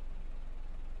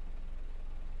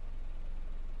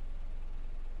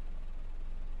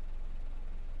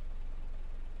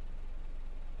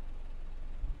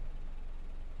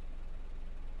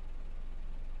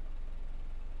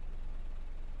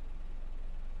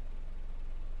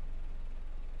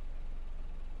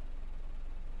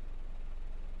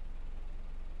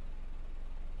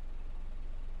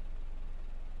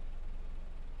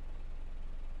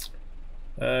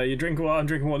 You drinking what? I'm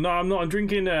drinking what? No, I'm not. I'm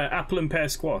drinking apple and pear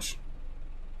squash.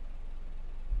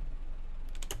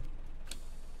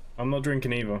 I'm not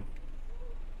drinking either.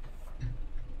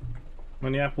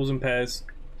 Only apples and pears.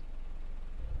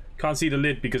 Can't see the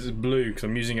lid because it's blue, because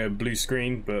I'm using a blue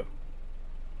screen, but...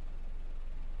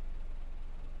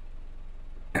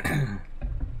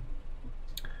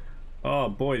 Oh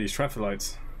boy, these traffic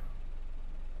lights.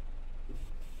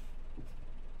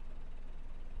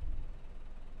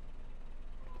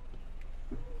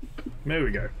 There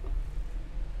we go.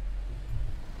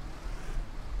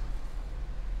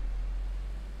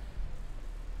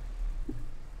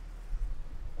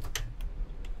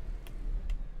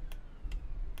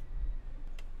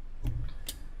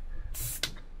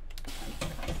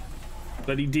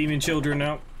 Bloody demon children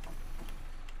now.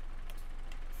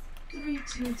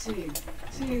 322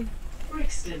 to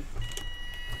Brixton.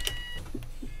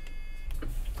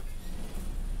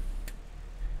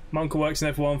 Monka works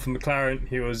in F1 for McLaren.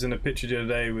 He was in a picture the other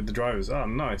day with the drivers. Oh,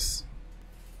 nice.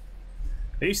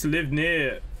 I used to live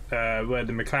near where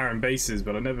the McLaren base is,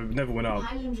 but I never went up.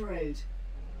 Highland Road.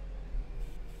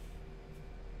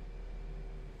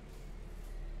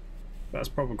 That's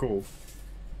proper cool.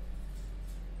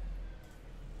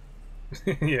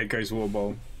 Yeah, Ghost War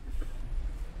Bowl.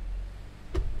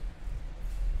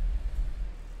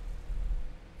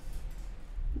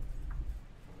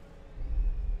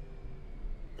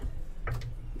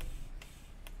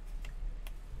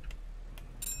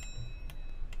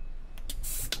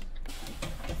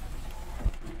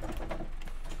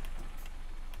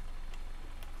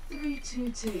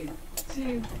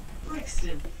 To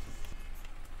Brixton.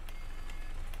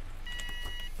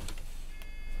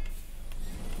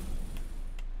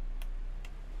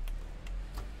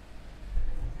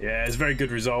 Yeah, it's a very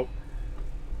good result.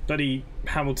 Bloody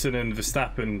Hamilton and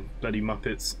Verstappen, bloody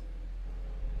Muppets.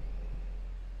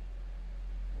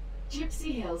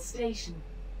 Gypsy Hill Station.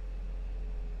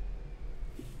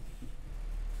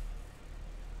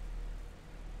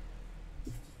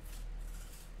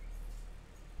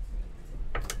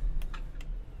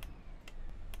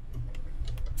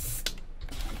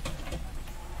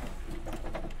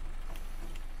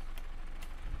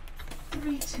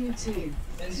 Two.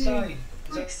 Inside.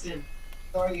 Brixton.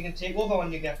 Sorry, you can take over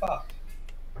when you get back.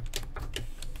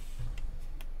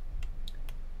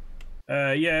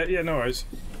 Yeah, no worries.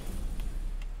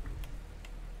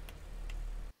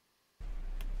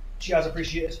 Cheers,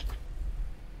 appreciate it.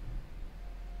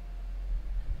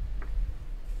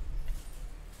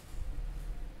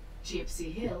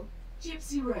 Gypsy Hill,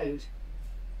 Gypsy Road.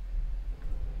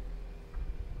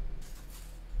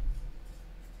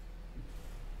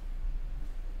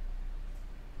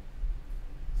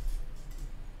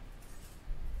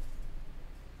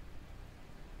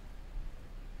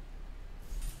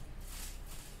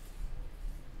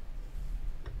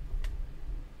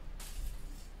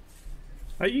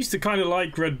 I used to kind of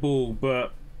like Red Bull,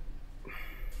 but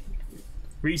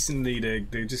recently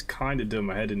they just kind of done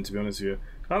my head in, to be honest with you.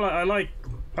 I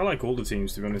like all the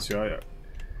teams, to be honest with you.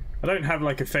 I don't have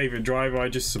like a favorite driver. I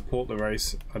just support the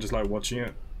race. I just like watching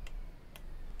it.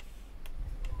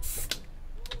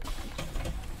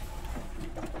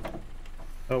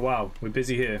 Oh wow, we're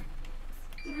busy here.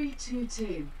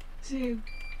 322 to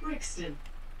Brixton.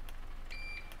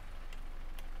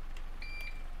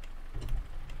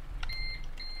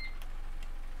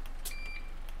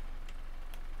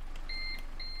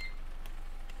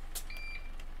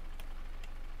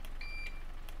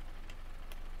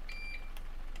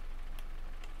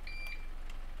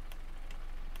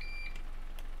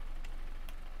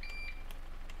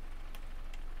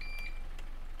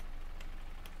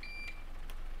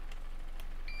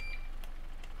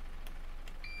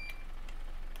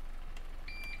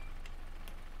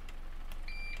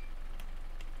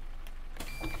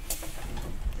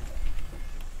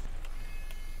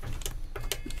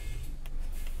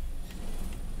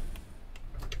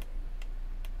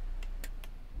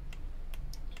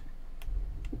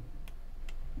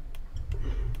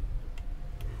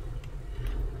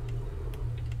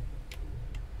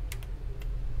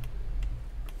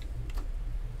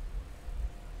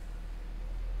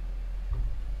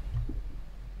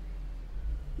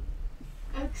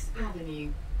 Oaks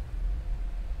Avenue.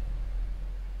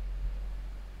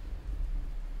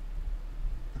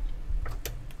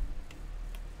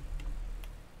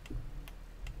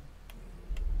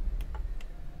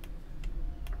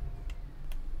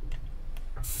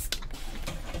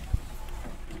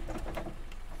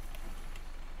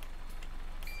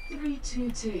 Three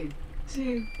two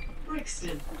to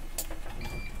Brixton.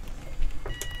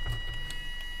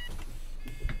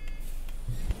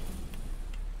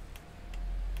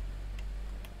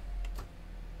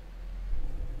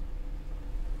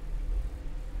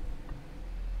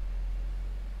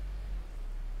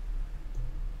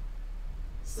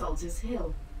 Salters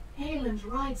Hill, hail and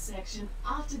ride section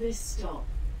after this stop.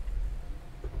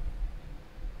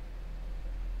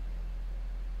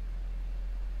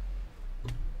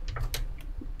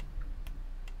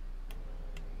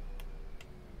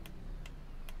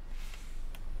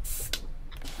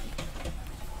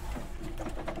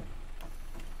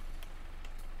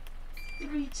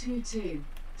 Three two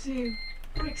to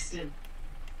Brixton.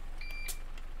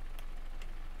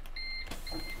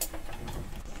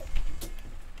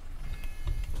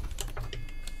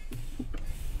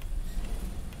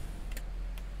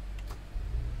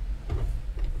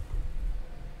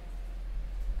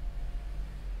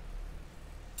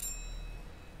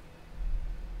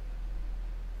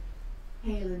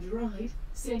 Hail and ride,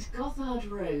 St. Gothard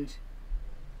Road.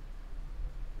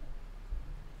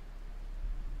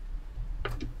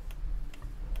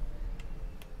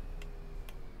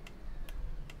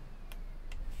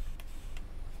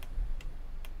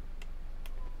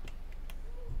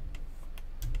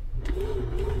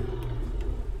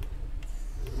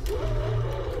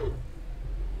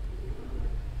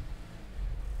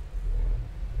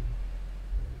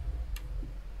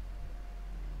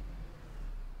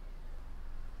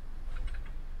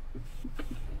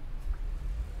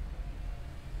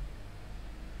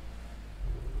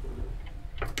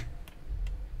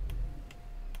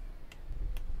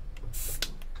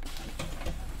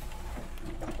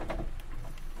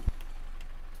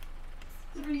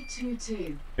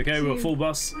 322. Okay, we've got full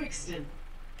bus. Brixton.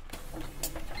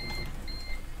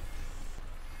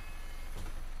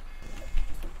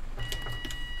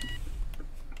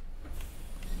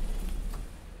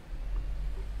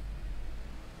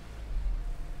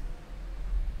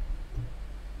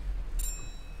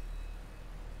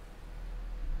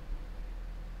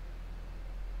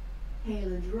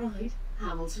 Hayland Ride,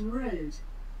 Hamilton Road.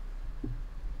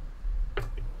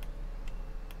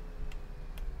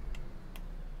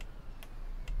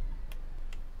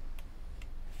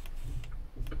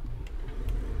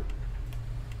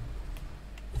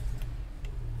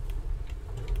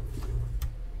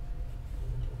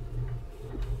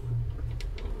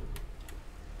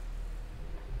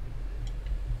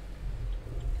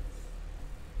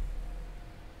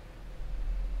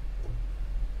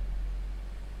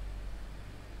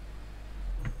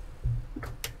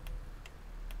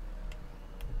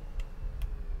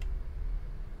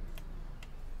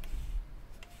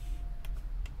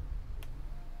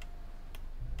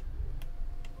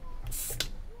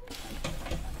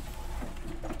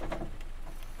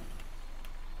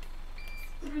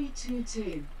 Three two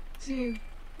two to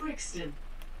Brixton.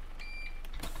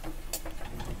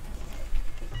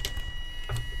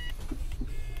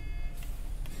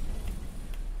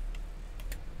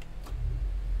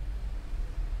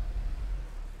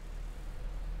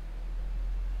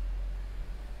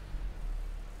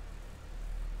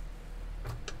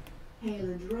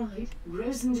 Hayland Ride,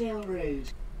 Rosendale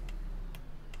Road.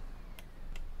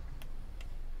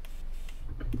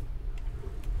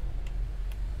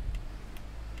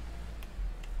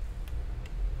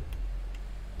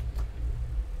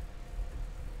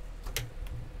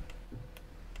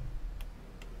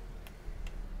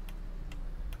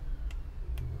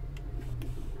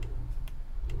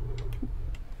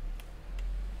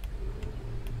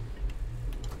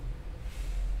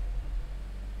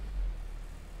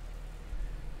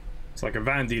 It's like a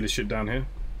van dealership down here.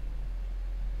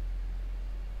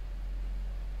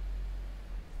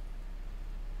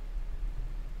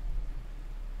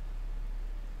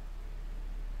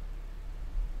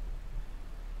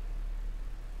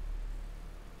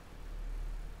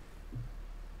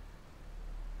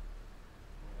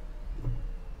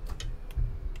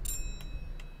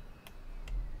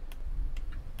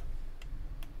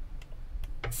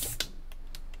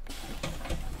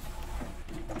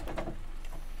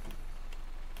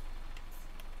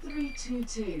 Three two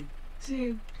two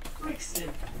to Brixton.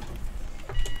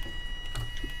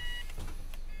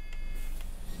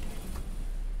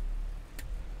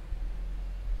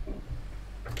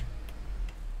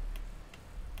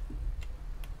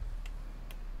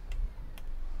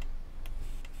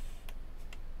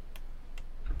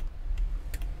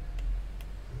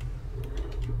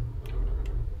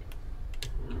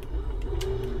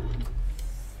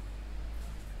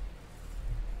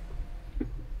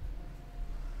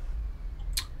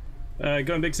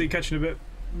 Going Big C, catching a bit.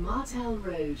 Martel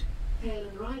Road.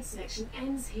 Hayland Ride section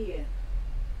ends here.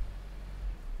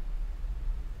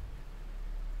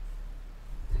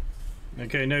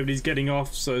 Okay, nobody's getting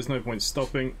off, so there's no point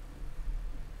stopping.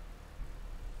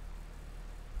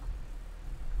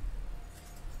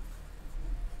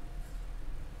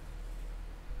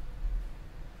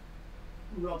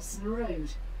 Robson Road.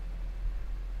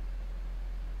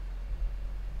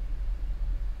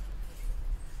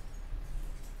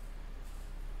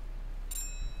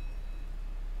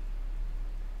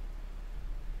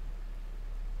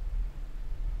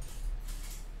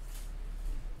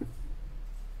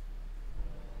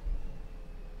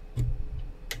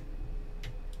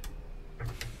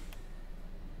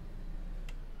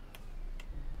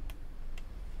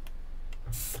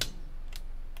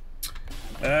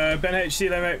 Ben H, see you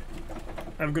later, mate.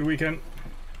 Have a good weekend.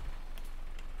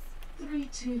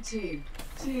 322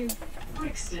 to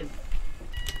Brixton.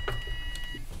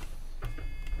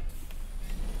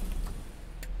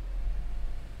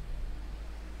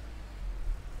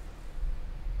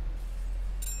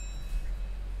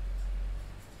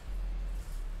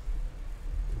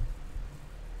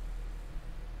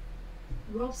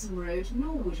 Robson Road,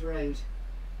 Norwood Road.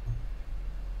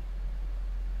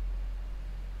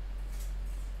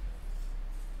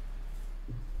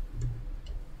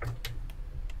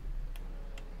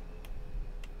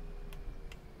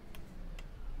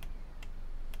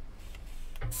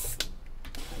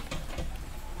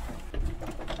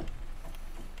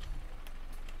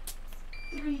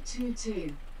 Three two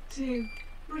two to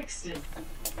Brixton.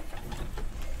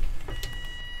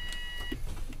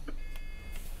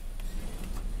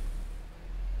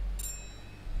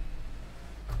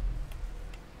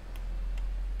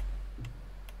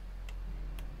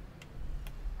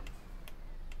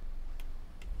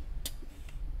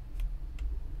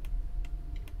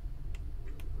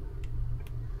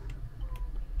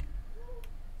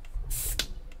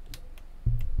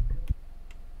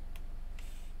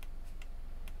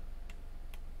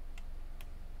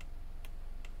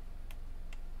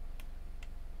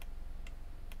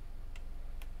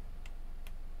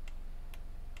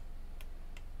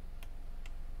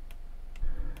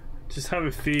 Just have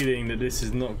a feeling that this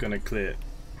is not going to clear.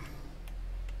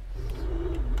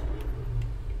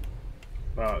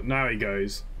 Oh, now he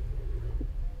goes.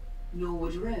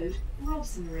 Norwood Road,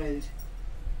 Robson Road.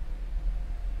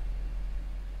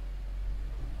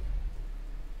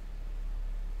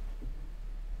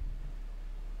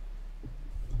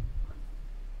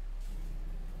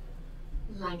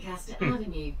 Lancaster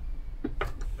Avenue.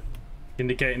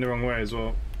 Indicating the wrong way as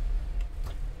well.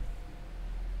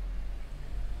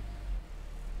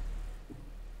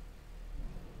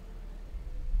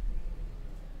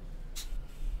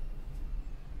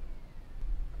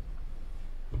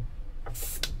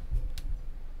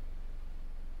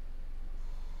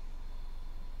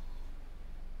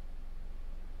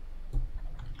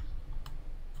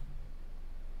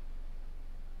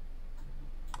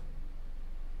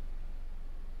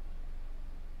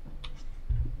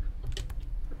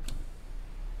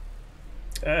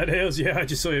 Hills, yeah, I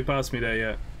just saw you pass me there,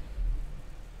 yeah.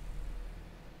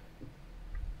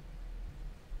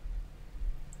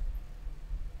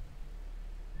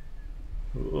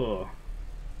 Oh.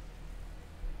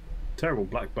 Terrible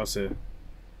black bus here.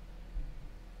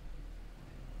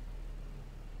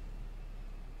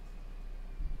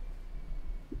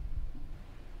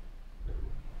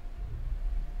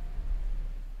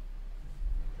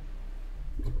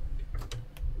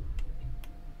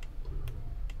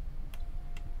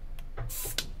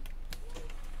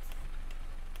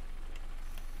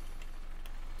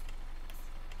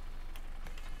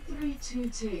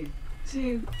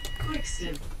 To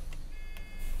Brixton.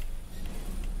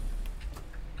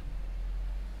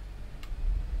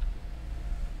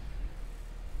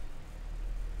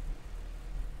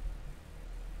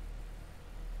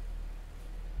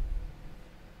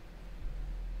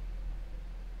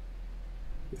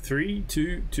 Three,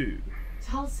 two, two.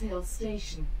 Tulse Hill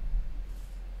Station.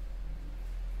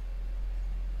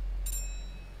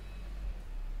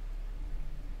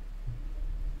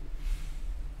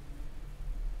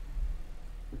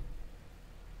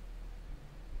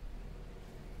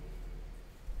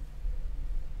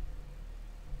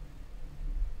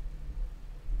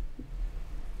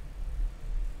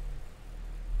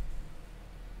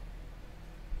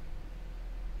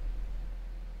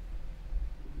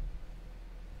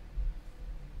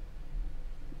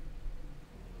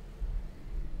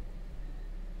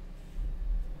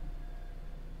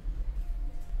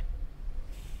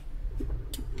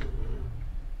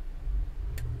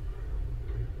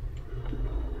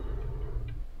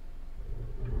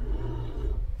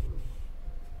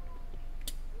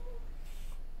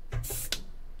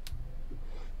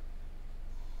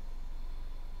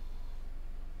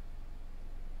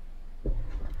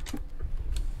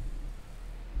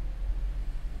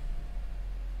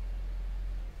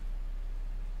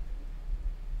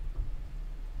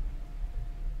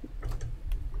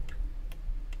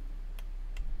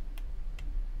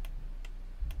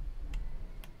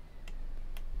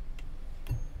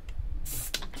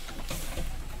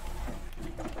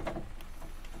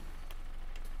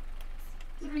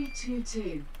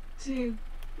 To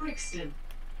Brixton.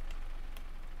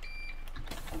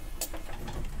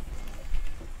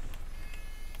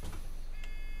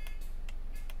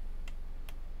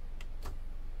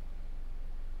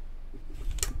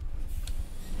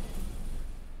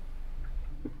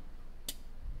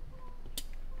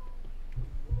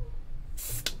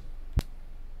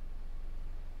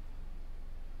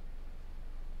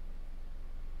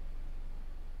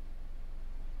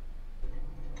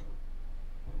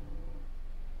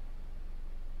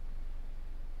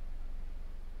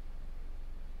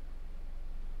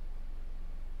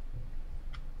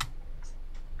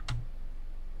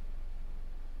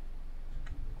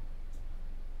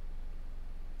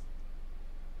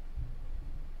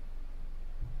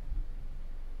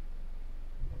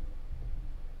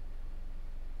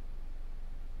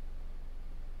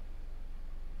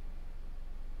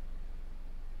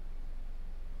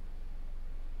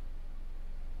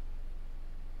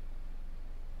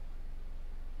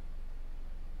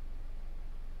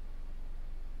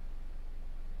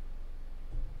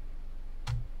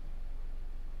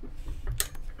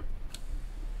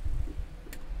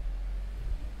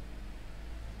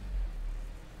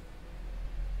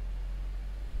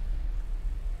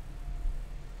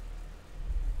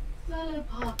 Thurlow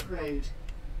Park Road.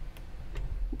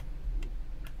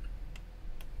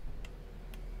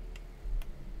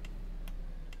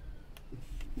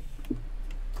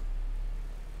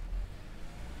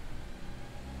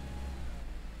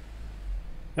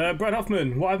 Brad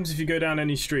Hoffman, what happens if you go down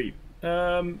any street?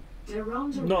 Not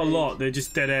a lot, they're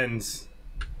just dead ends.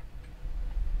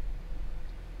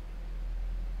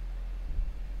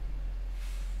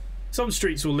 Some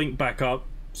streets will link back up,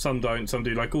 some don't, some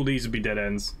do. Like all these would be dead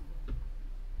ends.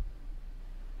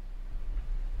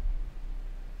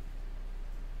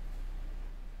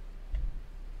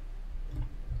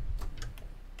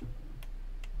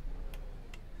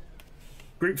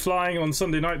 Group flying on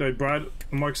Sunday night though, Brad,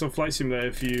 on Microsoft Flight Simulator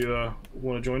if you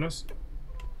want to join us.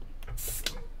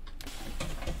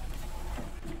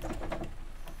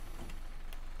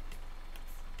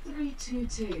 Three, two,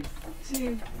 two,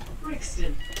 to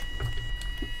Brixton.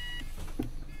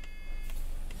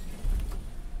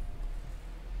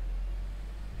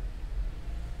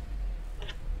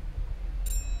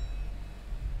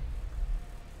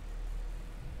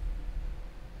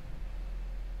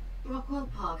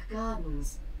 Brockwell Park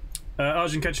Gardens.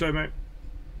 Arjun, catch low, mate.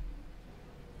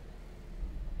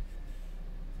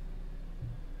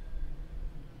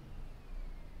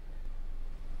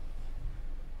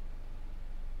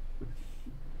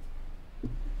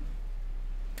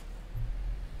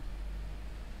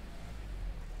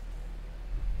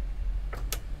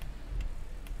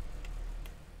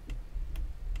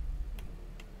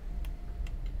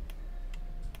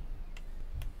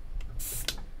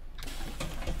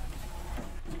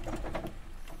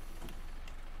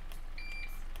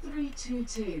 Three, two,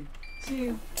 two,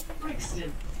 to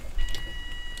Brixton.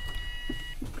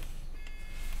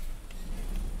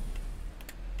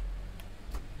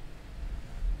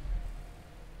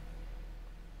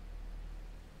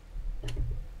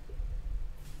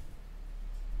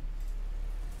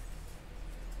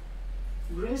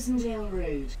 Rosendale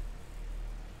Road.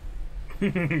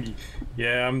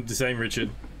 Yeah, I'm the same, Richard.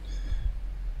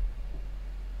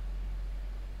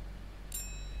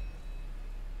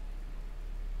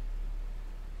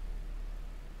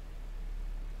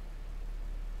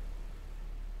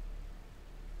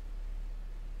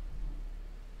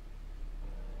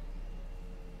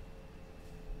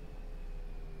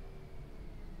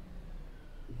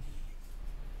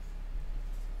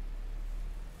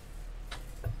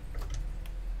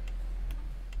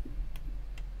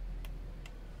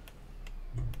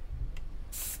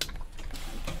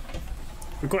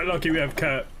 We're quite lucky we have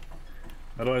Kurt.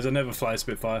 Otherwise, I never fly a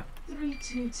Spitfire.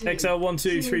 322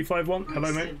 XL12351.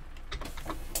 Hello, mate.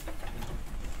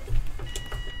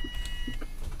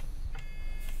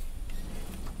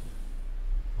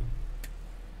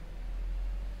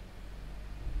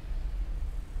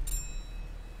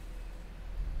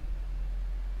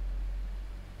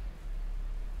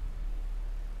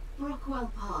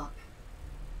 Brockwell Park.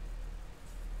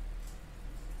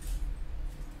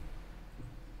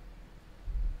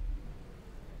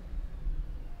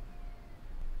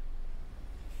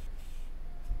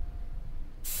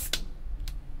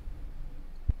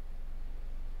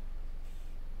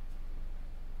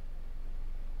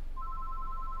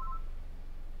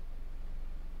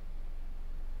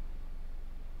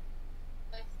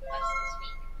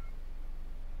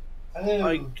 Hello.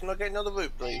 Hi, can I get another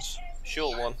route, please?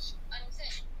 Short one.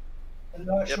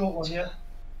 Another Yep. short one, yeah.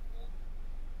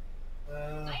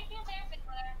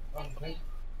 Okay.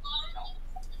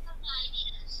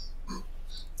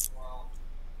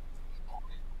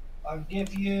 I'll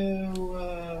give you.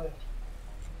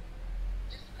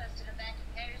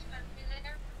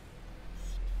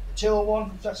 The 201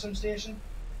 from Jackson Station.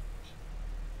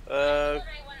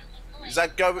 Is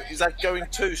that going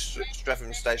to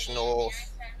Streatham Station or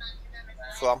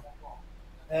from?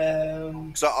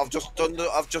 So I've just done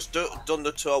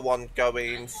the 201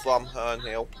 going from Herne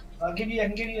Hill. I can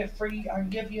give you a free. I can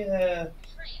give you.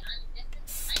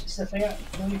 It's the thing.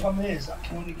 The only problem is I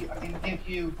can give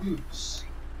you routes.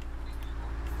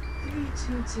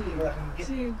 322 But I can get,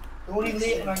 to the only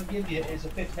late one I can give you is a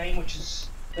 15, which is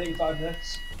 35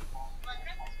 minutes.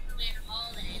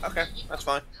 Okay, that's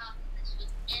fine.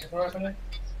 Alright, fella?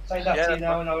 Say that Yeah, to you that's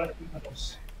now fine. and I'll let you know.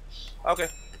 Okay.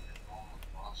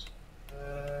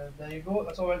 There you go,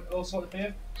 that's all sorted for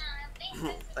you.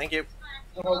 Thank you.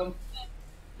 No problem.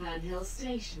 Herne Hill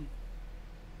Station.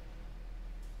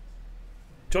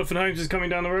 Jonathan Holmes is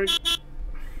coming down the road.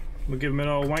 We'll give him an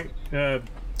old wank. I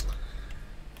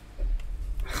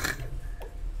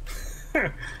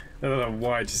don't know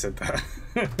why I just said that.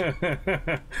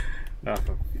 Oh,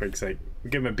 for frig's sake.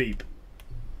 We'll give him a beep.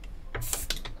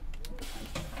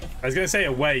 I was going to say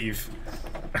a wave.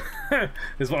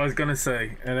 Is what I was going to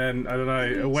say. And then, I don't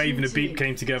know, a wave and a beep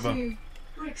came together. To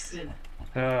Brixton.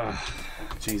 Ah,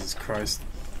 Jesus Christ.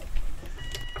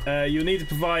 You'll need to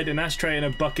provide an ashtray and a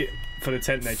bucket for the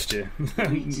tent next year.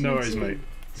 No worries, mate.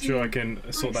 Sure I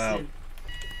can sort that out.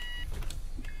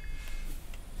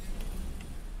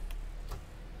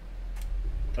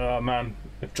 Oh man,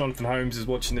 if Jonathan Holmes is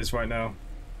watching this right now,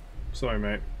 sorry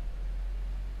mate.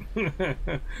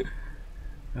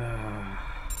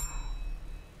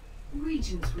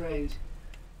 Regents Road.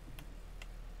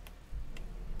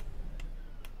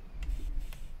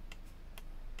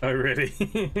 Oh, really?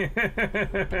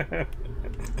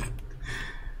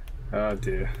 Oh,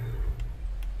 dear.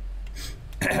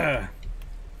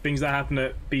 Things that happen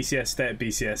at BCS stay at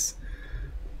BCS.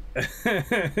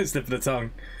 Slip of the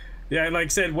tongue. Yeah, like I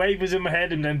said, wave was in my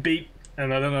head and then beep,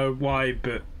 and I don't know why,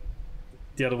 but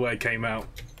the other word came out.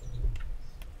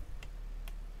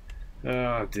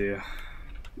 Oh, dear.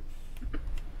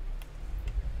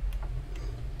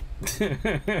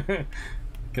 Gonna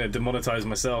demonetize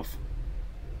myself.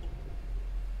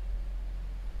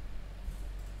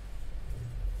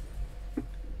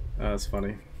 Oh, that's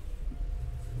funny.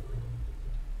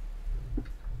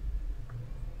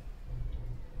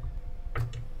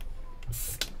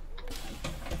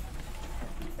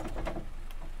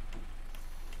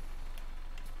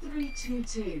 Three two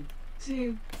two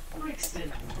to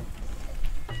Brixton.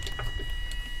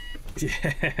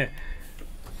 Yeah.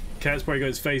 Cat's probably got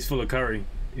his face full of curry.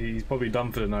 He's probably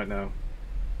done for the night now.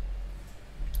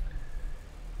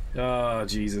 Ah, oh,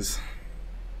 Jesus.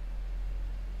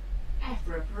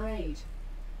 Afra Parade.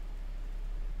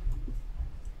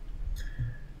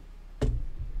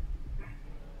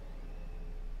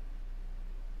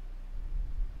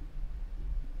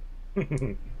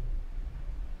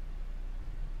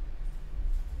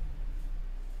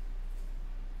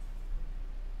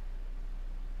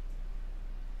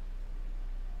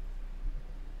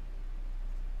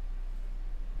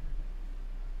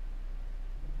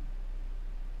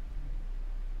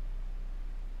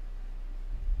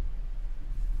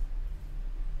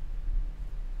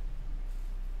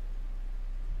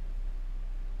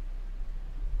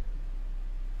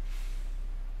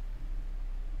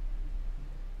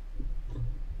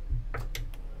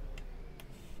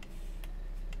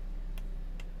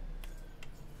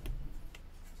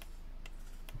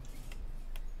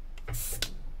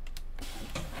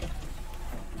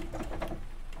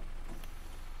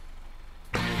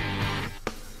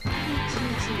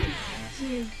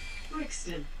 To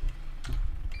Brixton.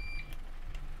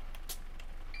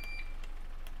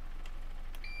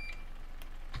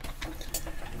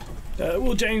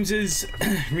 Well, James has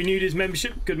renewed his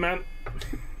membership. Good man.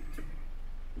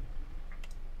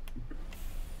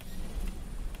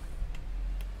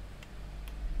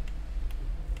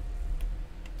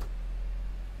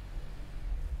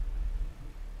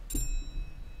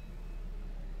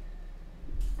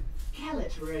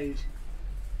 Kellett Road.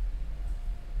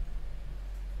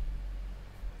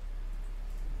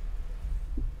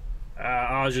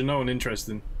 Arjun, no one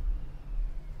interesting.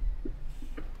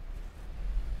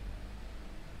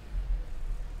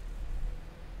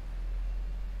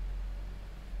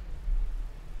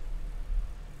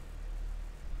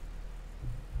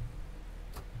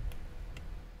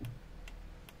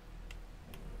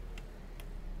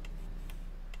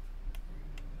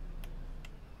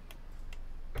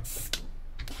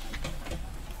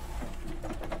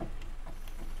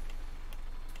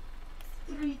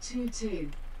 Three two two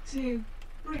to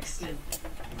Brixton.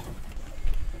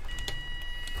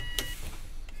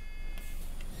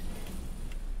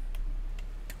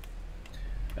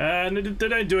 They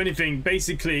don't do anything.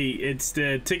 Basically, it's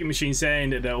the ticket machine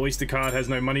saying that the Oyster card has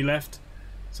no money left.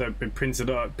 So it prints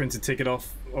a ticket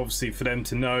off, obviously, for them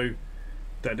to know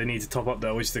that they need to top up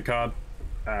their Oyster card.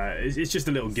 It's just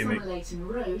a little gimmick. Somerleyton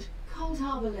Road, Cold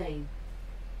Harbour Lane.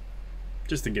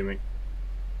 Just a gimmick.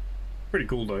 Pretty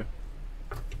cool, though.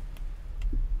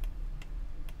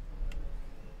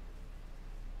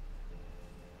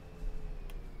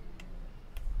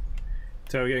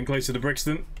 So we're getting closer to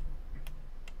Brixton.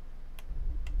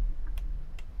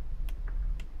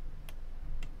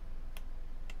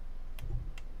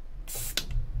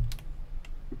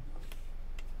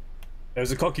 It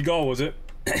was a cocky goal, was it?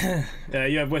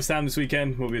 You have West Ham this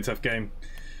weekend. Will be a tough game.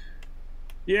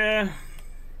 Yeah.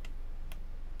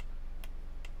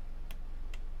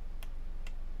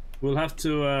 We'll have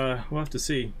to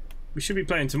see. We should be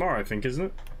playing tomorrow, I think, isn't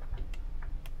it?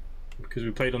 Because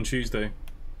we played on Tuesday.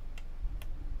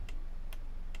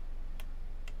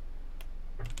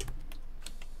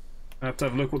 I have to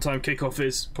have a look what time kickoff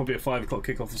is. Probably a 5 o'clock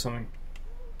kickoff or something.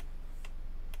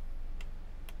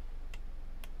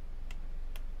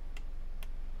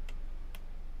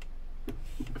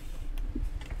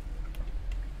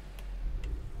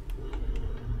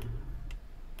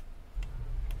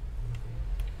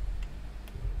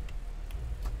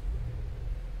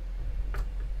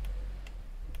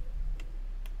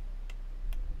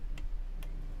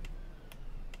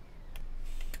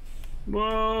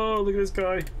 Whoa, look at this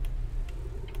guy.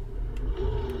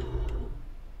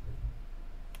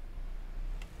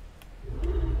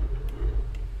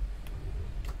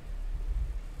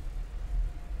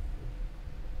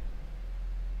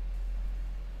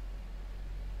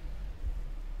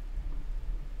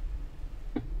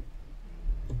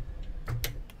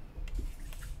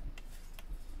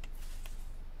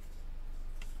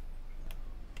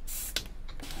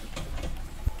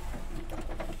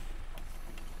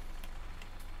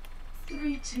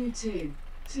 322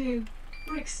 to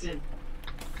Brixton.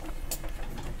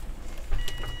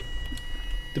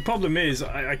 The problem is,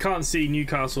 I can't see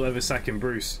Newcastle ever sacking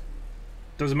Bruce.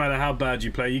 Doesn't matter how bad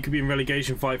you play. You could be in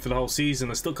relegation fight for the whole season.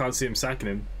 I still can't see him sacking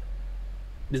him.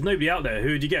 There's nobody out there.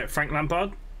 Who would you get? Frank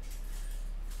Lampard?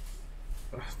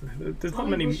 There's not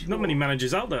many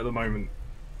managers out there at the moment.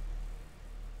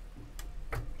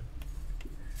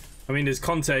 I mean, there's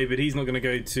Conte, but he's not going to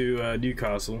go to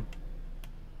Newcastle.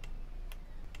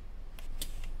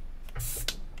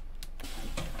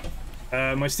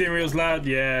 My steering wheel's loud.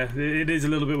 Yeah, it is a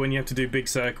little bit when you have to do big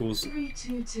circles.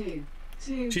 322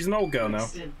 to She's an old girl now.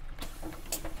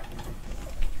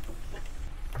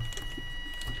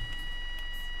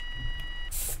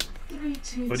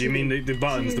 Brixton. What do you mean the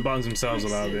buttons? The buttons themselves are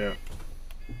loud, yeah.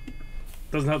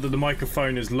 Doesn't help that the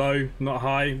microphone is low, not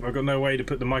high. I've got no way to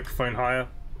put the microphone higher.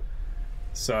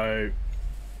 So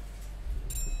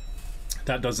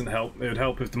that doesn't help. It would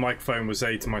help if the microphone was,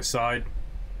 say, to my side.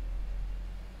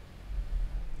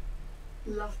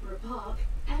 Loughborough Park,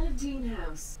 Elladine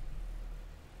House.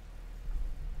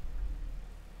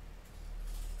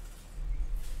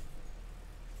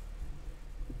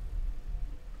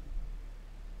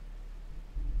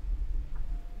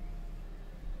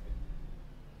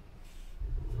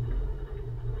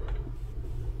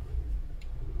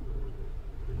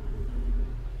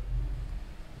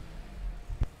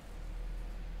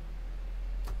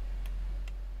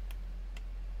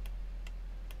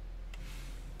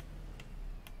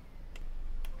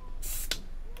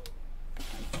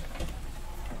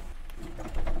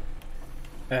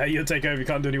 You'll take over, you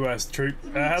can't do any worse. True.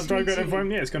 How's drive going for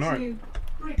him? Yeah, it's going alright.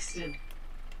 Brixton.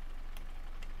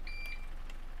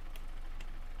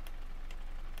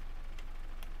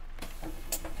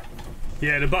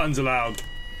 Yeah, the buttons are loud.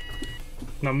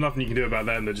 Nothing you can do about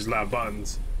them, they're just loud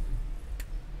buttons.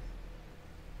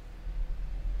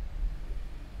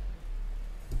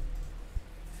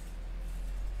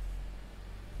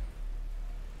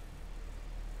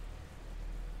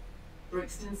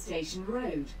 Brixton Station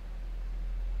Road.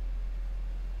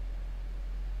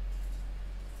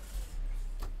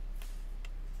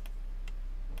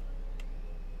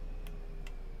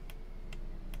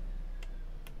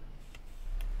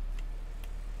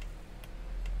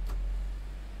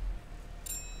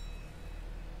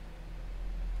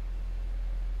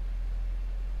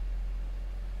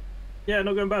 Yeah,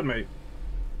 not going bad, mate.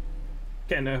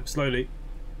 Getting there, slowly.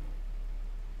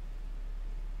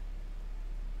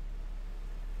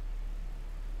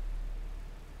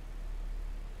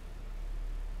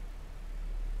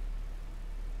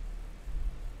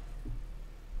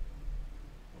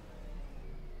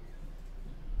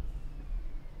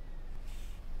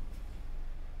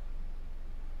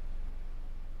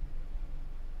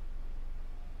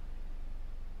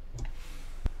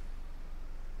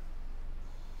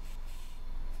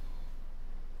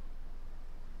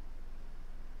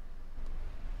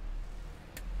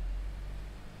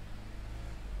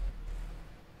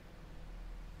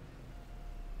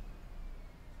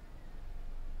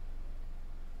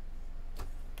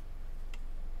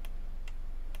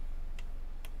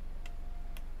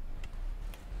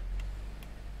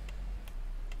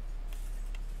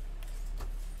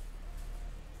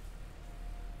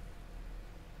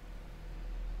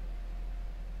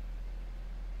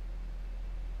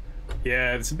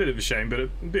 Yeah, it's a bit of a shame, but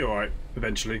it'll be alright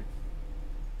eventually.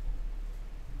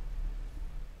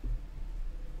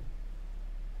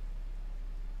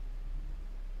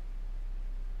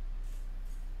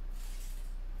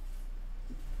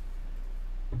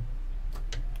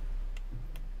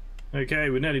 Okay,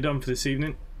 we're nearly done for this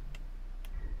evening.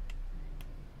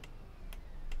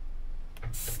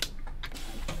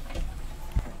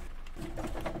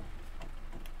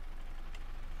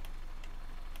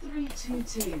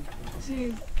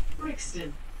 To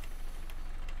Brixton.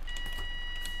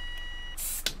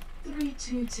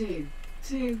 322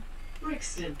 to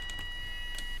Brixton.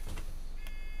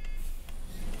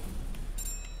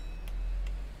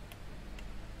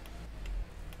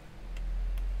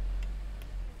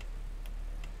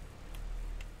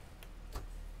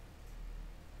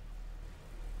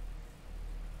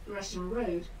 Gresham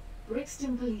Road,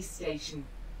 Brixton Police Station.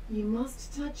 You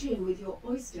must touch in with your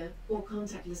Oyster or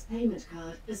contactless payment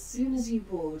card as soon as you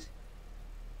board.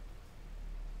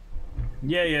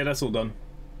 Yeah, that's all done.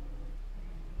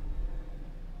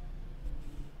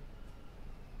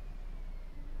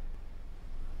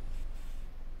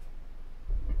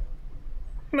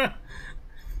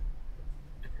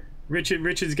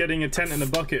 Richard's getting a tent and a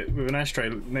bucket with an ashtray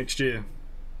next year.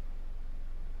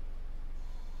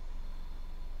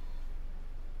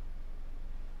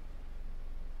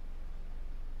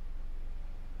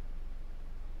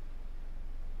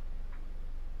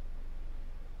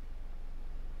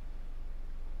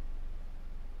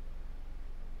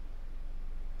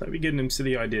 Don't be giving him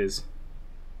silly ideas.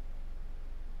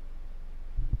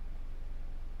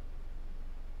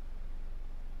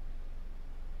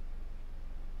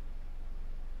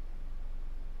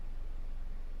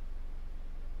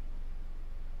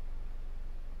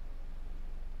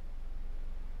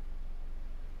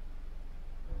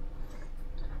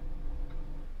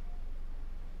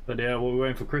 But yeah, well, we're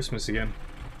waiting for Christmas again.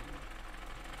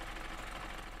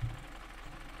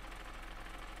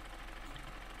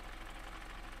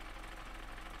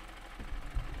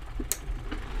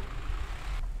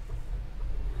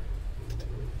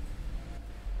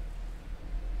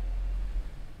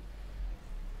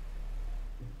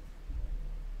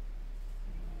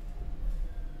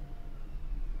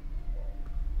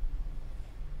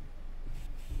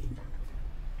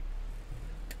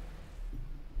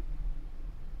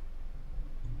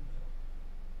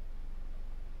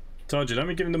 Tarja, let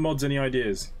me give him the mods any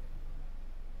ideas.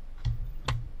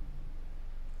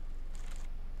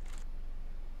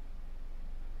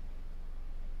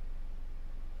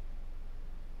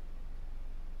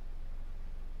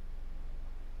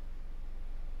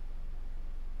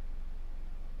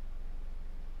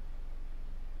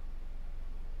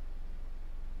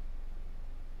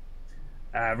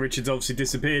 Richard's obviously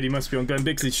disappeared. He must be on Glenn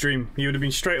Bixley's stream. He would have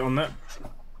been straight on that.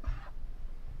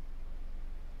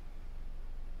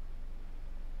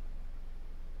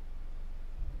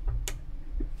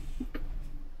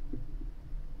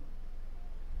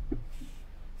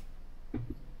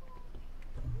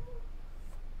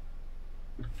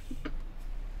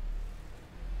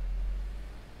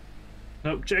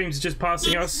 Nope, James is just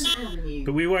passing us,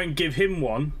 but we won't give him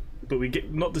one. But we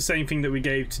get not the same thing that we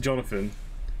gave to Jonathan.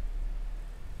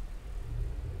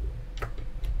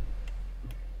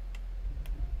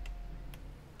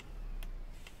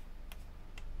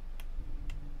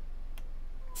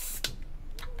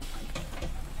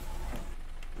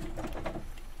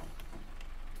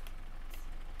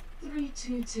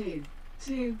 to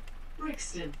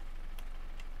Brixton.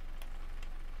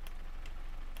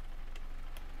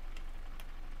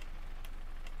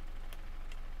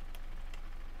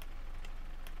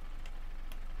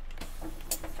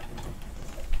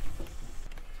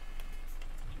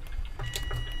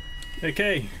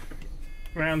 Okay,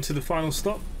 round to the final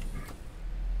stop,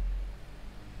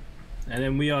 and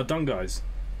then we are done, guys.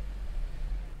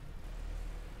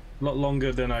 A lot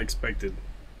longer than I expected.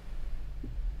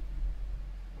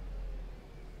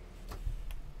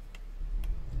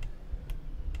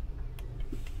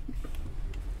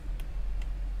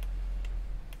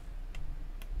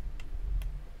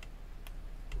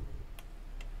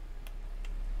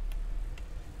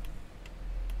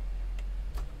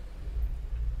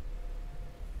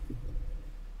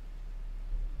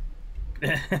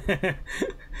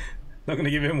 Not gonna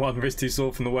give him one, wrist too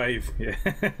sore from the wave. Yeah.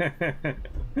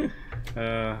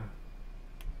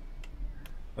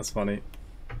 That's funny.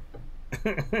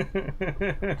 Can't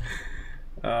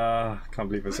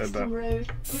believe I said that. Road,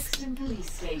 Brixton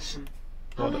Police Station.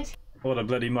 What a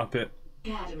bloody muppet.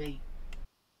 Academy.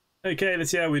 Okay,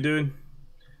 let's see how we're doing.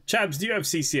 Chabs, do you have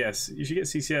CCS? You should get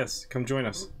CCS. Come join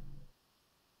us.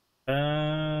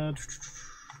 Yeah,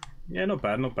 not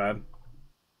bad, not bad.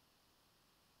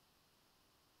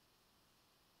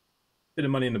 Bit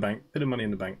of money in the bank. Bit of money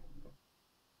in the bank.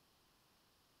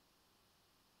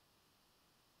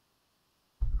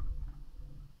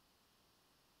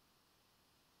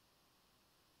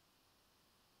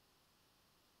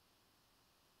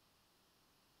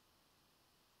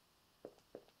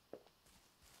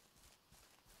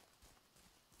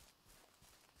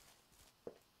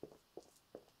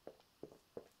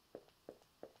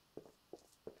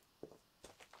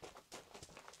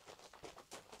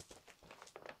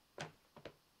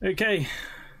 Okay,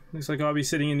 looks like I'll be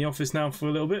sitting in the office now for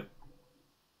a little bit.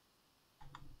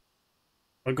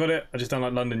 I got it, I just don't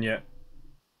like London yet.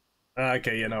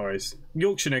 Okay, yeah, no worries.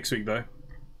 Yorkshire next week though.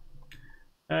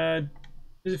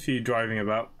 There's a few driving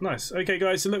about. Nice. Okay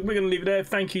guys, so look, we're going to leave it there.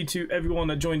 Thank you to everyone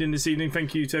that joined in this evening.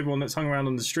 Thank you to everyone that's hung around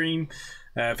on the stream.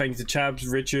 Thank you to Chabs,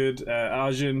 Richard,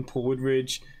 Arjun, Paul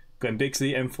Woodridge, Glenn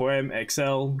Bixley, M4M,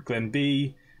 XL, Glenn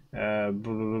B,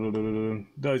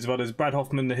 those of others, Brad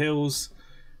Hoffman, The Hills,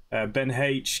 Ben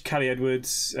H, Callie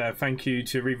Edwards, thank you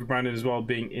to Reva Brandon as well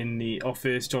being in the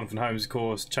office, Jonathan Holmes of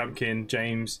course, Champkin,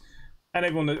 James, and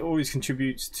everyone that always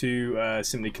contributes to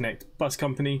Simply Connect Bus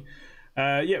Company.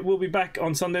 Yeah, we'll be back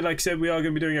on Sunday. Like I said, we are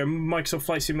going to be doing a Microsoft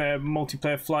Flight Simulator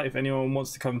multiplayer flight. If anyone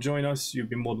wants to come join us, you'd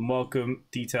be more than welcome.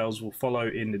 Details will follow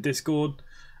in the Discord.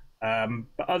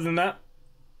 But other than that,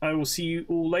 I will see you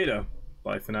all later.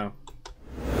 Bye for now.